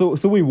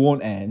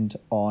won't end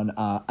on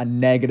a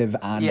negative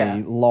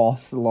Andy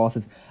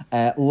losses.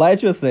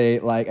 Let's just say,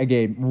 like,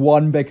 again,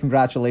 one big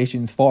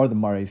congratulations for the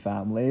Murray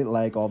family,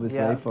 like,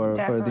 obviously for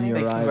the new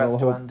big arrival.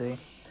 Congrats to Andy.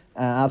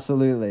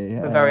 Absolutely.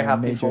 We're very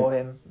happy for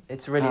him.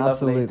 It's really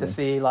lovely to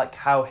see like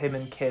how him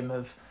and Kim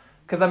have,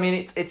 because I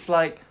mean it's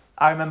like,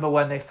 I remember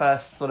when they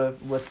first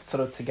were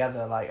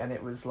together, like, and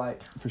it was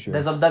like, for sure.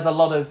 There's a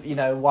lot of, you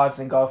know, wives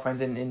and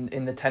girlfriends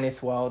in the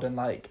tennis world, and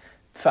like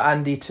for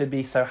Andy to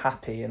be so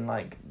happy and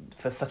like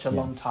for such a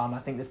long time, I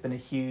think there's been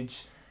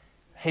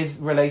his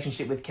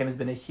relationship with Kim has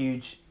been a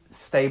huge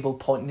stable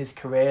point in his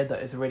career that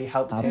has really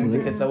helped him,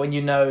 because when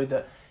you know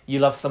that you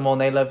love someone,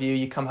 they love you,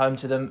 you come home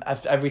to them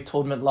after every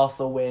tournament, loss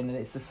or win, and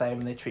it's the same,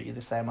 and they treat you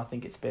the same. I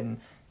think it's been,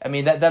 I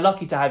mean, they're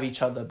lucky to have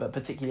each other, but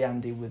particularly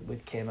Andy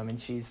with Kim. I mean,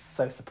 she's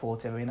so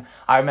supportive. I mean,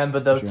 I remember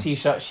the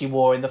t-shirt she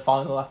wore in the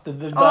final after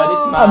the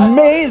Berdych match.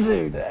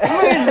 Amazing!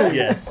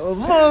 Yes.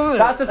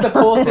 That's a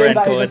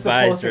supportive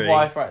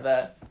wife right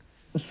there.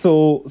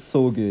 So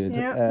good.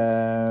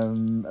 Yeah.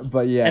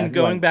 But yeah. And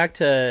going back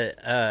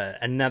to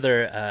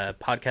another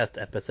podcast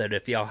episode,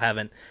 if y'all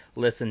haven't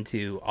listened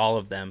to all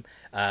of them,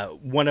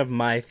 one of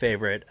my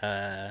favorite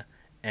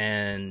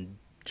and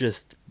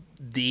just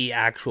the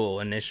actual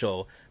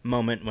initial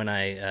moment when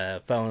I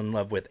fell in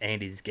love with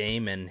Andy's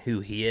game and who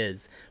he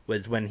is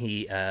was when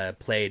he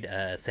played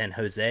San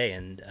Jose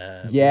and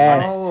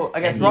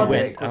against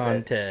Roddick. He went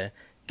on to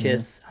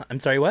kiss. I'm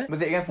sorry, what?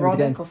 Was it against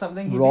Roddick or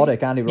something? Andy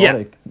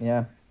Roddick.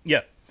 Yeah.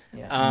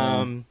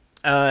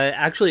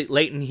 Actually,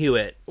 Leighton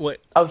Hewitt.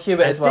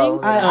 Hewitt as well.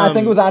 I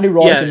think it was Andy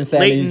Roddick in the semis.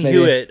 Leighton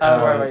Hewitt.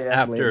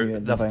 After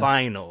Hewitt the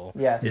final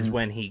is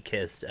when he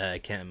kissed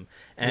Kim,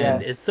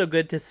 and it's so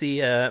good to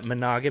see a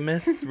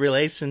monogamous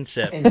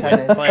relationship in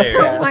tennis. Players.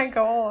 Oh my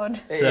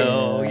god.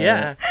 So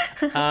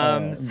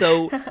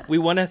so we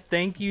want to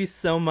thank you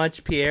so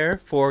much, Pierre,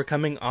 for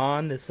coming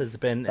on. This has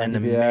been an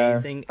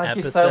amazing episode.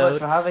 Thank you so much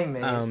for having me.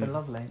 It's been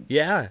lovely.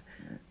 Yeah.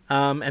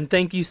 And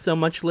thank you so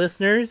much,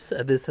 listeners.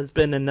 This has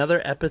been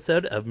another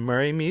episode of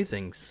Murray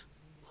Musings.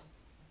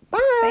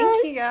 Bye.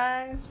 Thank you,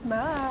 guys.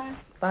 Bye.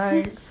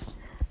 Thanks.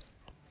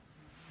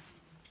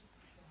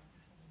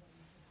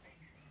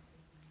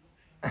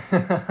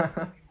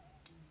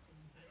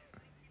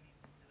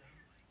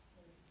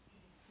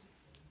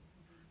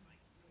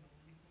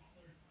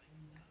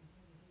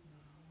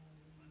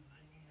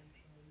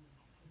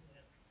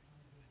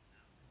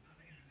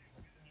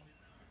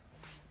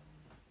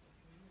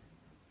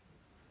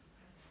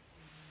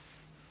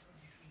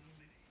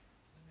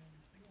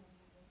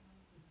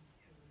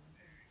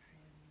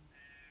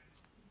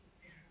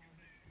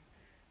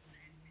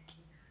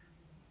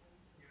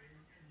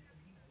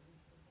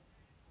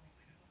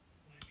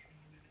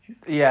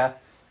 Yeah.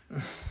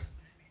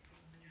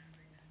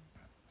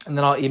 And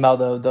then I'll email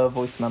the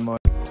voice memo.